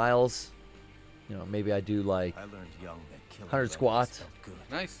 2 miles. You know, maybe I do like 100 squats.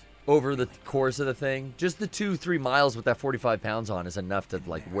 Nice. Over the course of the thing. Just the 2-3 miles with that 45 pounds on is enough to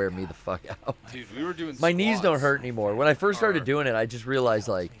like wear me the fuck out. Dude, we were doing My knees don't hurt anymore. When I first started doing it, I just realized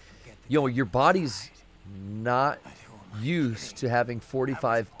like, your body's not used to having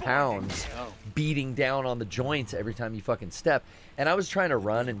 45 pounds beating down on the joints every time you fucking step. And I was trying to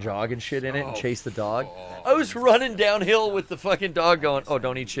run and jog and shit in it and chase the dog. I was running downhill with the fucking dog going, oh,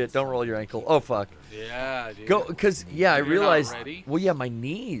 don't eat shit. Don't roll your ankle. Oh, fuck. Yeah, dude. Because, I realized, my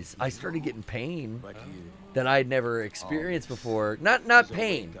knees, I started getting pain that I'd never experienced before. Not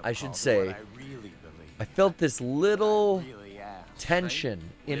pain, I should say. I felt this little tension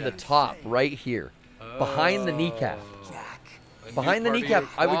in the top right here, behind the kneecap. Behind the kneecap,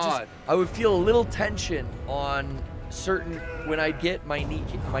 I would feel a little tension on certain when I get my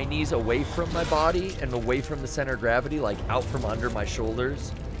knees away from my body and away from the center of gravity, like out from under my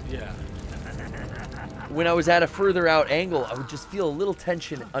shoulders. Yeah. When I was at a further out angle, I would just feel a little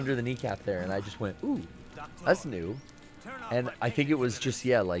tension under the kneecap there, and I just went, ooh, that's new. And I think it was just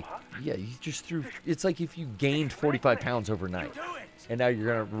you just threw. It's like if you gained 45 pounds overnight, and now you're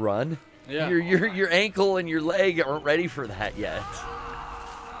gonna run. Yeah. Your ankle and your leg aren't ready for that yet.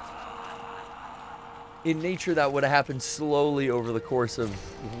 In nature, that would have happened slowly over the course of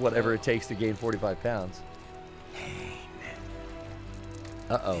whatever it takes to gain 45 pounds.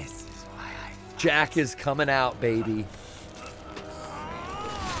 Uh-oh. Jack is coming out, baby.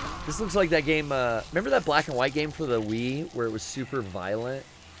 This looks like that game, remember that black and white game for the Wii where it was super violent?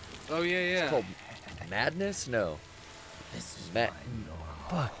 Oh, yeah. It's called Madness? No.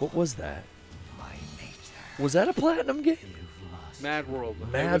 Fuck, what was that? Was that a platinum game? Mad World.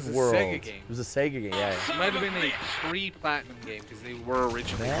 Mad it was World. A Sega game. It was a Sega game, yeah. It might have been a pre-platinum game because they were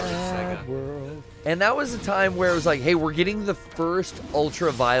originally part of Mad Sega. World. And that was a time where it was like, hey, we're getting the first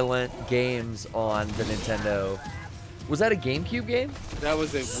ultra-violent games on the Nintendo. Was that a GameCube game? That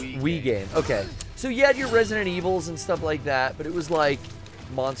was a Wii game. Okay. So you had your Resident Evils and stuff like that, but it was like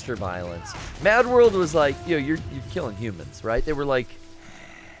monster violence. Mad World was like, you're killing humans, right? They were like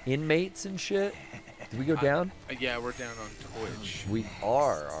inmates and shit. Did we go down? Yeah, we're down on Twitch. We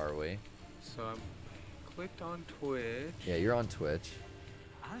are we? So I'm clicked on Twitch. Yeah, you're on Twitch.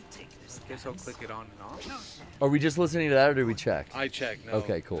 I guess I'll click it on and off. Are we just listening to that, or do we check? I check. No.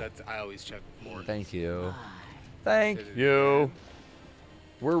 Okay, cool. I always check before. Thank you. Thank you.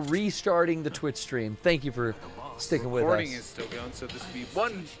 We're restarting the Twitch stream. Thank you for sticking with us. Recording is still going, so this will be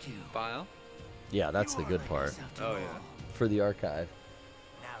one file. Yeah, that's the good part. Oh yeah. For the archive.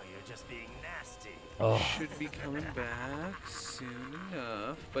 Now you're just being nasty. Oh. Should be coming back soon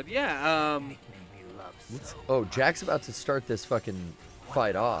enough. But yeah, Oh, Jack's about to start this fucking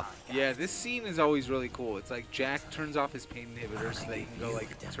fight off. yeah, this scene is always really cool. It's like Jack turns off his pain inhibitor so that he can go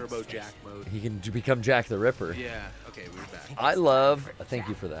like Turbo Jack mode. He can become Jack the Ripper. Yeah. Okay, we're back. I love. Thank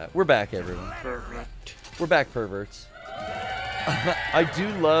you for that. We're back, everyone. Perfect. We're back, perverts. I do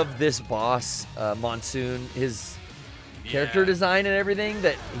love this boss, Monsoon. His character design and everything,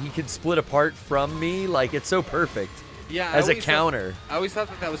 that he could split apart from me. Like, it's so perfect. Yeah, as a counter. I always thought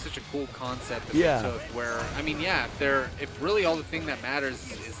that was such a cool concept that Yeah. they took. Where I mean, yeah, if really all the thing that matters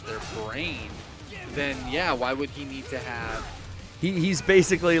is their brain, then yeah, why would he need to have? He's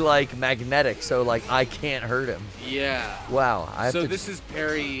basically like magnetic, so like I can't hurt him. Yeah. Wow. So this is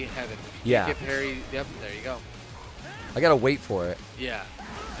parry heaven. You Yeah. Get parry. Yep. There you go. I gotta wait for it. Yeah.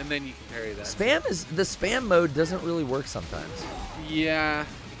 And then you can parry that. The spam mode doesn't really work sometimes. Yeah.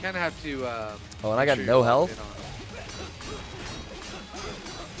 You kind of have to. Oh, and I got make sure no you're locked health? in on it.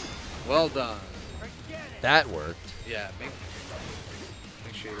 Well done. That worked. Yeah.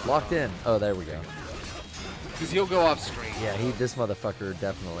 Make sure you're Locked in. Oh, there we go. Because he'll go off screen. Yeah, this motherfucker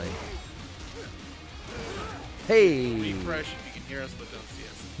definitely. Hey. Refresh if you can hear us but don't see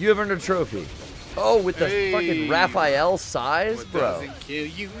us. You have earned a trophy. Oh, with the Hey. fucking Raphael size, What bro. doesn't kill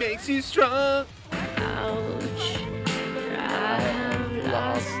you makes you strong.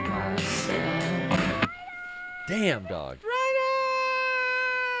 Lost myself. Damn, dog.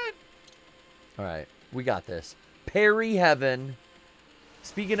 All right, we got this. Parry heaven.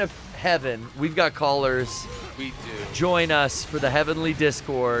 Speaking of heaven, we've got callers. We do. Join us for the Heavenly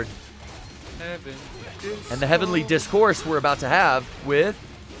Discord. Heaven. And the Heavenly Discourse we're about to have with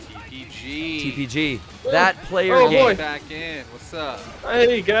TPG. That player Oh, game. boy. Back in. What's up?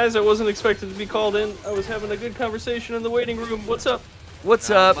 Hey guys, I wasn't expected to be called in. I was having a good conversation in the waiting room. What's up? What's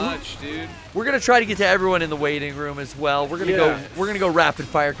Not up? much, dude. We're gonna try to get to everyone in the waiting room as well. We're gonna Yeah. We're gonna go rapid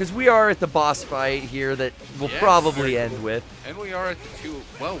fire because we are at the boss fight here that will Yes, probably very end with. And we are at the two.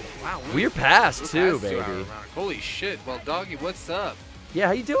 Whoa, wow. We're past too, past 2 hour baby. mark. Holy shit. Well, doggy, what's up? Yeah,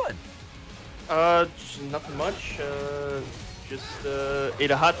 how you doing? Just nothing much. Just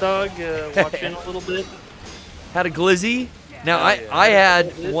ate a hot dog, watching a little bit. Had a glizzy. Now Hell I yeah.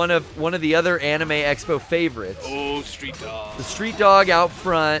 had one of the other Anime Expo favorites. Oh, street dog. The street dog out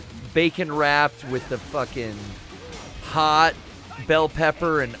front, bacon wrapped with the fucking hot bell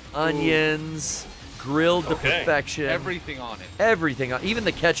pepper and onions, grilled to perfection. Everything on it. Everything on, even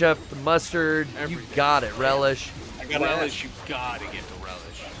the ketchup, the mustard. You got it. Relish. I gotta relish. You gotta get the relish.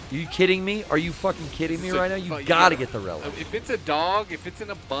 Are you kidding me? Are you fucking kidding me It's a- right now? You but gotta yeah. get the relish. If it's a dog, if it's in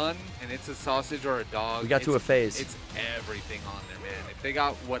a bun, and it's a sausage or a dog, We got to it's- a phase. It's everything on there, man. If they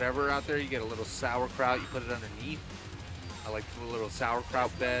got whatever out there, you get a little sauerkraut. You put it underneath. I like the little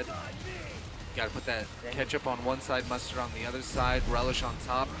sauerkraut bed. You gotta put that ketchup on one side, mustard on the other side, relish on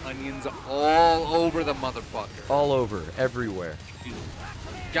top, onions all over the motherfucker. All over, everywhere.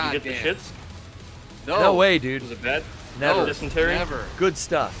 God you get damn. the shits? No way, dude. Was it bad? Never. Dysentery? Never. Good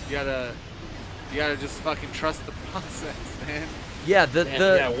stuff. You gotta just fucking trust the process, man. Yeah,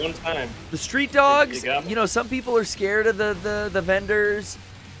 Yeah, one time. the street dogs. You got me. You know, some people are scared of the vendors.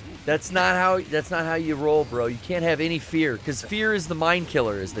 That's not how you roll, bro. You can't have any fear, because fear is the mind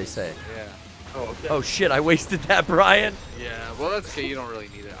killer, as they say. Yeah. Oh, okay. Oh shit! I wasted that, Brian. Yeah, well that's okay. You don't really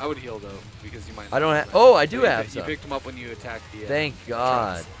need it. I would heal though, because you might. I don't not. have. Oh, I do You have You some. picked them up when you attacked the. Thank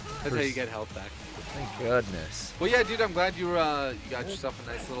God. trucks. That's how you get health back. Thank goodness. Well, yeah, dude. I'm glad you got yourself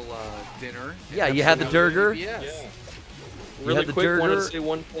a nice little dinner. Yeah, you had the durger? Yes. Yeah. You Really had the quick, wanted to durger? say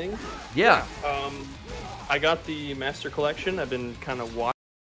one thing. Yeah. I got the Master Collection. I've been kind of watching.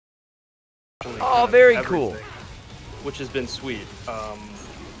 Oh, very cool. Which has been sweet.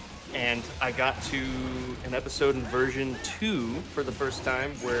 and I got to an episode in version 2 for the first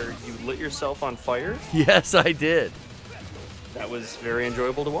time where you lit yourself on fire. Yes, I did. That was very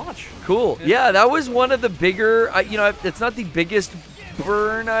enjoyable to watch. Cool. Yeah, that was one of the bigger, it's not the biggest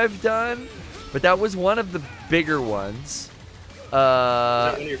burn I've done, but that was one of the bigger ones. Was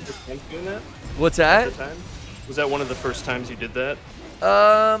that one of your first times doing that? What's that? Was that one of the first times you did that?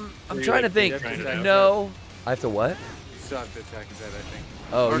 I'm trying to think. No. I have to what? You still have to attack his head, I think.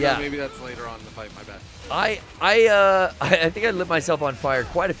 Oh, or yeah. No, maybe that's later on in the fight, my bad. I think I lit myself on fire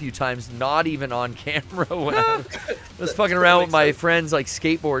quite a few times, not even on camera when I was fucking around with my friends, like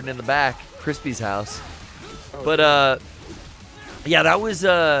skateboarding in the back, Crispy's house. But yeah, that was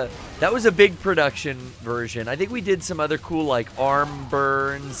a big production version. I think we did some other cool like arm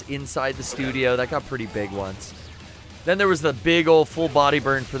burns inside the studio. That got pretty big once. Then there was the big old full body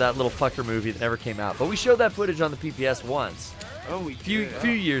burn for that little fucker movie that never came out. But we showed that footage on the PPS once. Oh, we few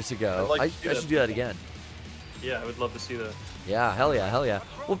years ago. I should do that again. Yeah, I would love to see that. Yeah, hell yeah, hell yeah.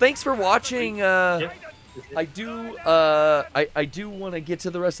 Well, thanks for watching. I do want to get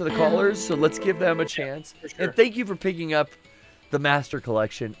to the rest of the callers, so let's give them a chance. Sure. And thank you for picking up the Master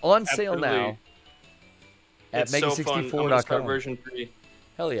Collection on sale now at Mega64.com. Start version 3.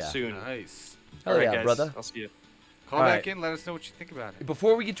 Hell yeah. Soon. Nice. Hell All right, yeah, guys. brother. I'll see you. Call All back right. in. Let us know what you think about it.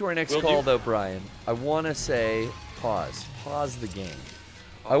 Before we get to our next Will call, do. though, Brian, I want to say pause. Pause the game.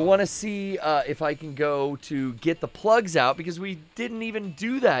 I want to see if I can go to get the plugs out because we didn't even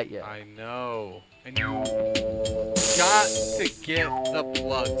do that yet. I know. And you got to get the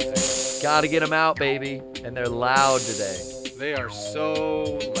plugs. Got to get them out, baby. And they're loud today. They are so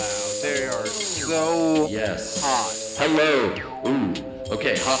loud. They are so hot. Hello. Ooh.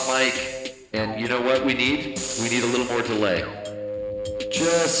 Okay, hot mic. And you know what we need? We need a little more delay.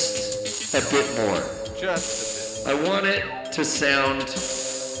 Just a bit more. Just a bit. I want it to sound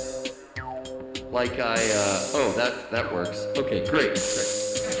like oh, that works. Okay, great.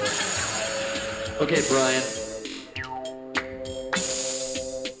 Okay, Brian.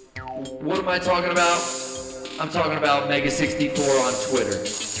 What am I talking about? I'm talking about Mega64 on Twitter.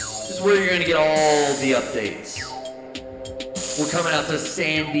 This is where you're going to get all the updates. We're coming out to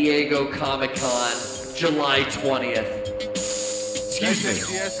San Diego Comic-Con, July 20th. Excuse me.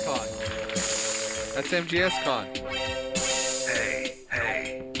 MGS Con. That's MGS Con.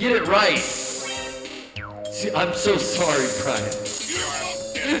 Hey. Get it right. See, I'm so sorry, Brian.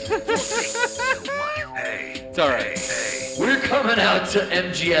 It's alright. We're coming out to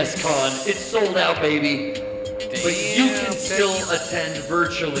MGS Con. It's sold out, baby. But you can still attend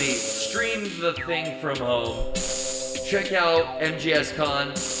virtually. Stream the thing from home. Check out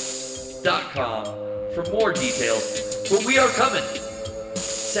mgscon.com for more details. But we are coming.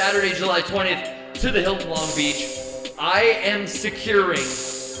 Saturday, July 20th to the Hilton Long Beach. I am securing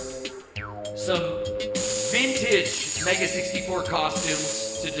some vintage Mega64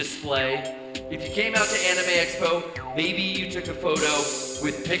 costumes to display. If you came out to Anime Expo, maybe you took a photo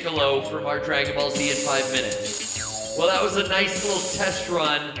with Piccolo from our Dragon Ball Z in 5 minutes. Well, that was a nice little test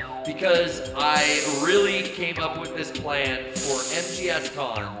run because I really came up with this plan for MGS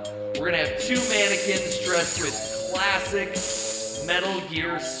Con. We're gonna have 2 mannequins dressed with classic Metal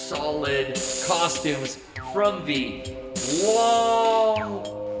Gear Solid costumes from the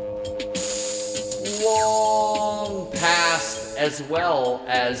long past, as well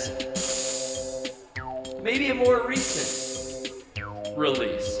as maybe a more recent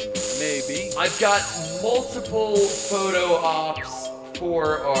release. Maybe. I've got multiple photo ops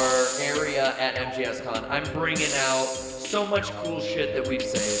for our area at MGS Con. I'm bringing out so much cool shit that we've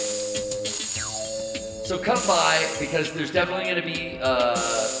saved. So come by, because there's definitely going to be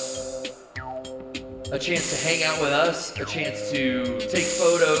a chance to hang out with us, a chance to take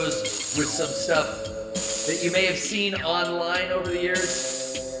photos with some stuff that you may have seen online over the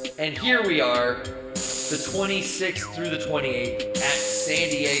years. And here we are, the 26th through the 28th at San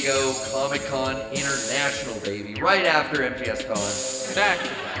Diego Comic-Con International, baby, right after MGS Con.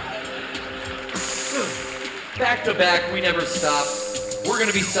 Back to back, we never stop. We're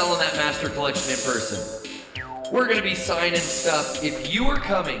gonna be selling that Master Collection in person. We're gonna be signing stuff. If you are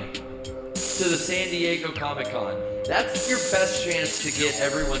coming to the San Diego Comic-Con, that's your best chance to get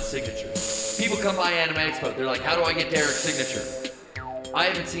everyone's signature. People come by Anime Expo, they're like, how do I get Derek's signature? I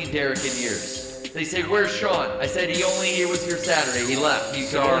haven't seen Derek in years. They say, where's Sean? I said he was here Saturday. He left. He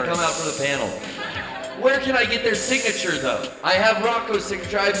could only come out for the panel. Where can I get their signature, though? I have Rocco's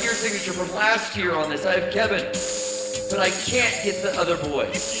signature. I have your signature from last year on this. I have Kevin. But I can't get the other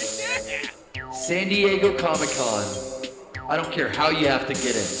boys. San Diego Comic-Con. I don't care how you have to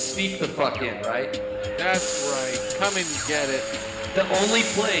get in. Sneak the fuck in, right? That's right. Come and get it. the only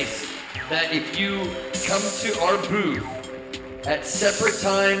place that if you come to our booth at separate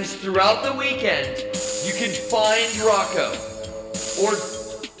times throughout the weekend, you can find Rocco, or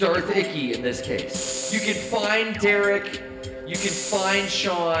Darth Icky in this case. You can find Derek, you can find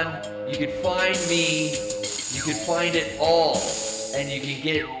Sean, you can find me, you can find it all, and you can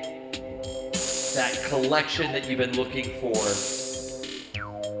get that collection that you've been looking for.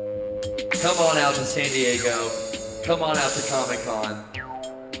 Come on out to San Diego. Come on out to Comic-Con.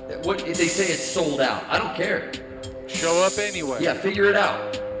 What they say it's sold out. I don't care. Show up anyway. Yeah, figure it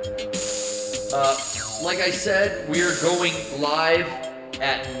out. Like I said, we are going live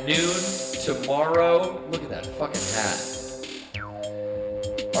at noon tomorrow. Look at that fucking hat.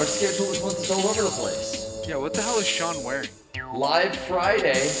 Our schedule this month is all over the place. Yeah, what the hell is Sean wearing? Live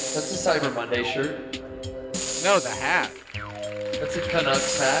Friday. That's a Cyber Monday shirt. No, the hat. That's a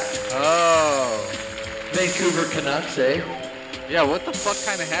Canucks hat. Oh. Vancouver Canucks, eh? Yeah, what the fuck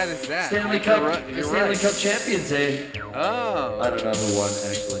kind of hat is that? Stanley Cup. Stanley Cup champions, eh? Oh. I don't know who won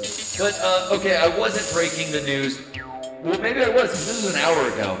actually. But okay, I wasn't breaking the news. Well, maybe I was, because this was an hour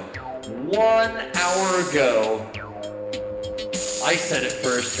ago. 1 hour ago, I said it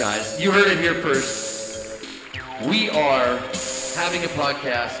first, guys. You heard it here first. We are having a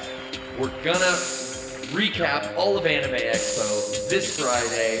podcast. We're gonna recap all of Anime Expo this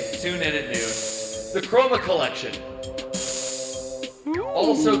Friday. Tune in at noon. The Chroma Collection.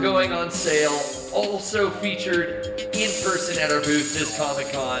 Also going on sale. Also featured in person at our booth this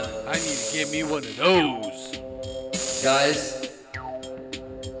Comic-Con. I need to get me one of those. Guys,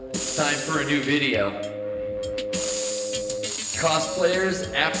 it's time for a new video. Cosplayer's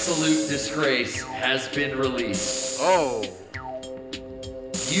Absolute Disgrace has been released. Oh.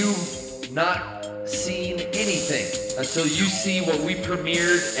 You've not seen anything until you see what we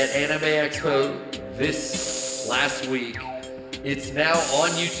premiered at Anime Expo this last week. It's now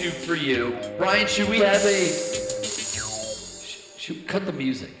on YouTube for you. Brian, should we have cut the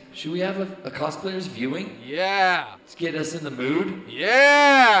music. Should we have a cosplayer's viewing? Yeah. Let's get us in the mood.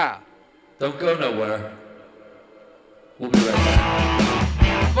 Yeah. Don't go nowhere. We'll be right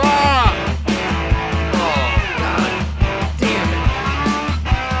back. Fuck. Oh, God damn it.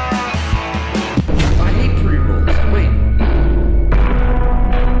 I hate pre-rolls. Wait.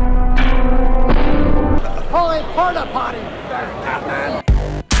 Holy porta potty, Batman.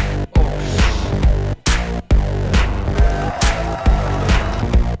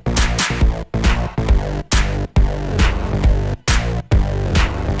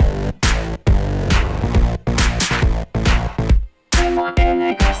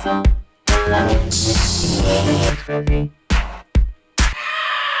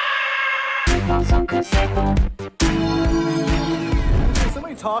 Is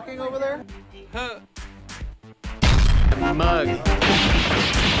somebody talking over there? Mug. I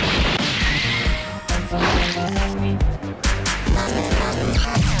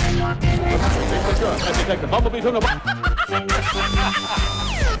detect the bumblebee from the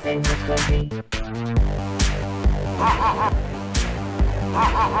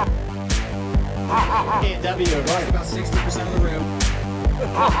W, right about 60% of the room.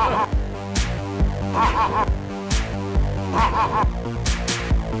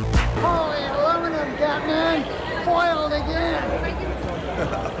 Holy aluminum, Batman! Foiled again!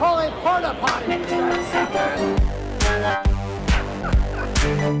 Holy porta potty!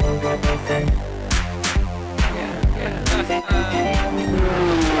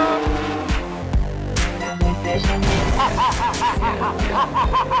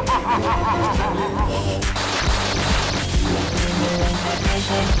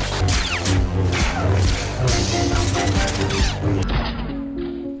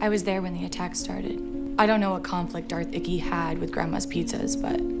 I was there when the attack started. I don't know what conflict Darth Icky had with Grandma's Pizzas,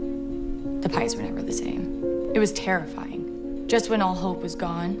 but the pies were never the same. It was terrifying. Just when all hope was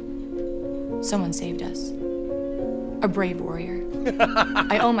gone, someone saved us. A brave warrior.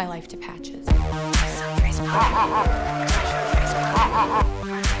 I owe my life to Patches.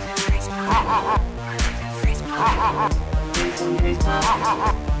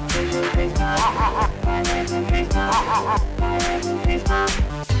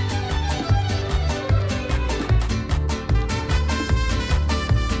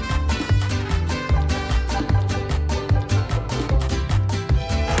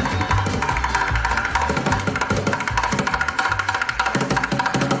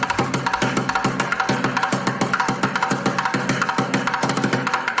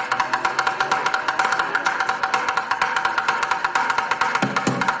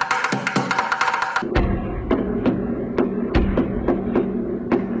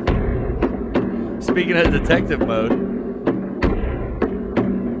 Speaking of detective mode,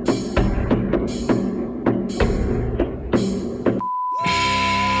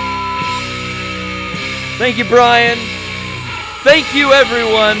 Thank you, Brian. Thank you,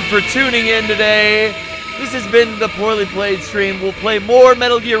 everyone, for tuning in today. This has been the Poorly Played stream. We'll play more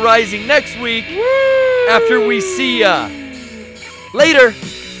Metal Gear Rising next week after we see ya. Later.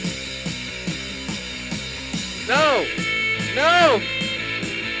 No! No!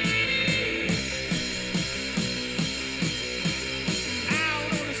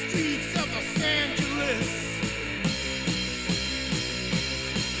 Out on the streets of Los Angeles,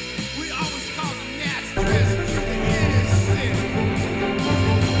 we always call them naturalists, the innocent.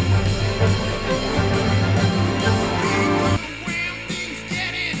 When things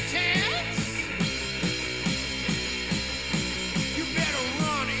get intense, you better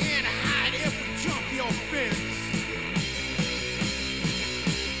run and hide if we jump your fence.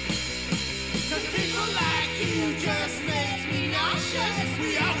 'Cause people like you just makes me nauseous.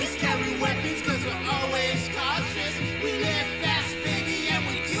 We always carry weapons 'cause we're always cautious. We live fast, baby, and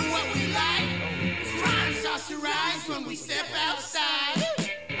we do what we like. Crime starts to rise when we step outside.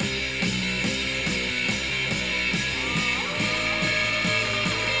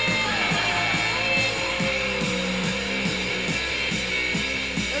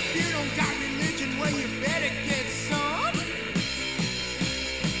 If you don't got religion, well, you better get some.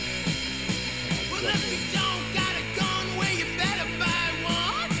 Well, if you don't got a gun, well, you better buy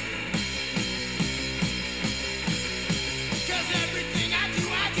one. 'Cause everything I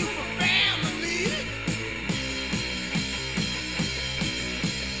do for family.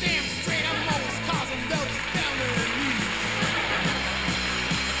 Damn straight, I'm always causing those felonies.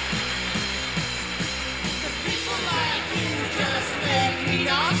 'Cause people like you just make me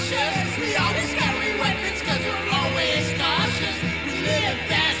nauseous. We always carry weapons 'cause we're always cautious. We live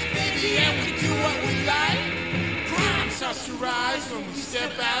fast, baby, and we do what we like. Crime starts to rise when we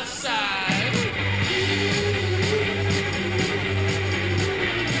step outside.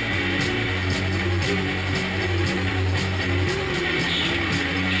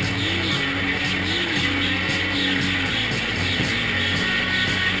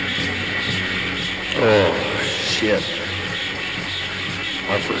 Oh, shit.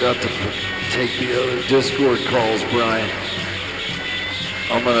 I forgot to take the other Discord calls, Brian.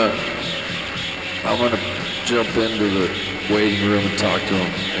 I'm gonna jump into the waiting room and talk to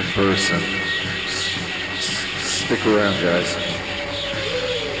him in person. Stick around, guys.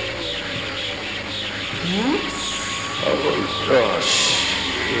 Oh,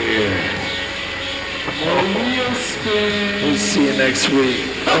 shit. We'll see you next week.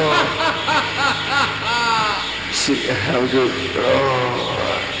 Have a good,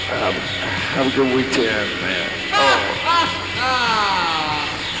 have a good weekend, man.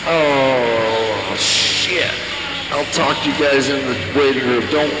 Oh, shit. I'll talk to you guys in the waiting room.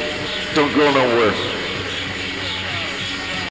 Don't go nowhere.